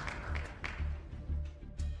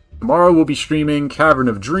 tomorrow we'll be streaming Cavern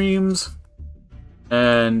of Dreams.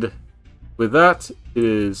 And with that, it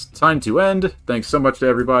is time to end. Thanks so much to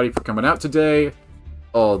everybody for coming out today.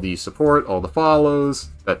 All the support, all the follows.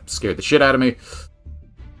 That scared the shit out of me.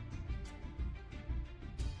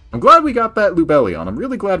 I'm glad we got that Lubellion. I'm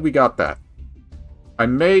really glad we got that. I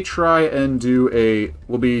may try and do a...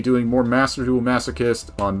 We'll be doing more Master Duel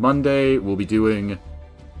Masochist on Monday. We'll be doing...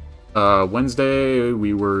 Wednesday,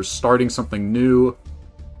 we were starting something new.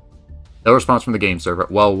 No response from the game server.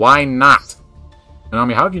 Well, why not?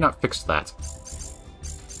 Nanami, how have you not fixed that?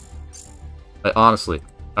 Like, honestly,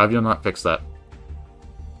 how have you not fixed that?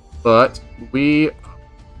 But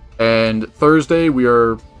and Thursday we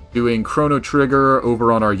are doing Chrono Trigger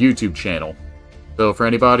over on our YouTube channel. So for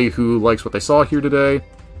anybody who likes what they saw here today,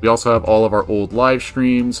 we also have all of our old live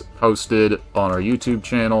streams posted on our YouTube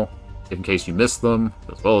channel, in case you missed them,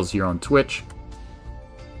 as well as here on Twitch.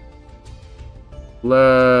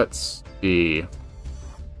 Let's see.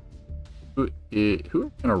 Who are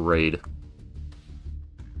we gonna raid?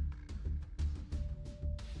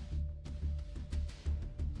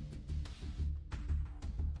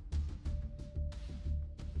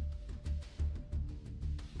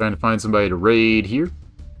 Trying to find somebody to raid here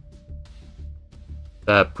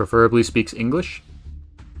that preferably speaks English.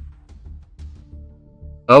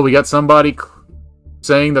 Oh, we got somebody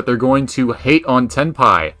saying that they're going to hate on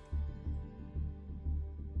Tenpai.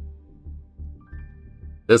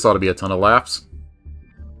 This ought to be a ton of laughs.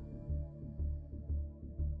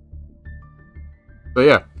 But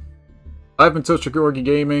yeah, I've been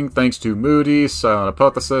ToasterCorgiGaming. Thanks to Moody, Silent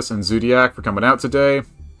Hypothesis, and Zodiac for coming out today,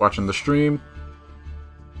 watching the stream.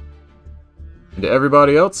 And to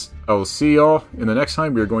everybody else, I will see y'all in the next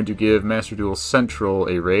time. We are going to give Master Duel Central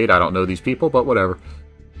a raid. I don't know these people, but whatever.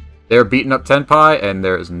 They're beating up Tenpai, and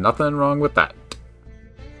there is nothing wrong with that.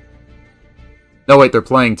 No, wait, they're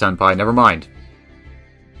playing Tenpai. Never mind.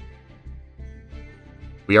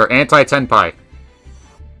 We are anti-Tenpai.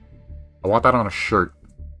 I want that on a shirt.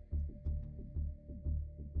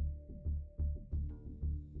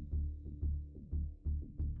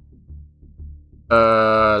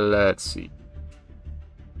 Let's see.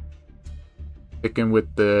 Sticking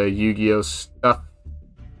with the Yu-Gi-Oh stuff.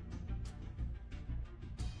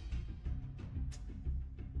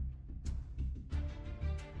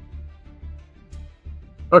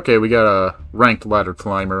 Okay, we got a ranked ladder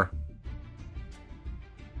climber.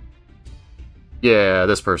 Yeah,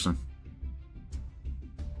 this person.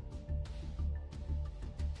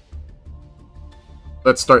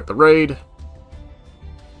 Let's start the raid.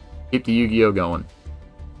 Keep the Yu-Gi-Oh going.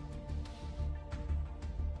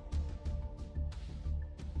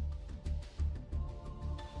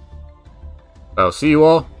 I'll see you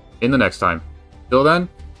all in the next time. Till then,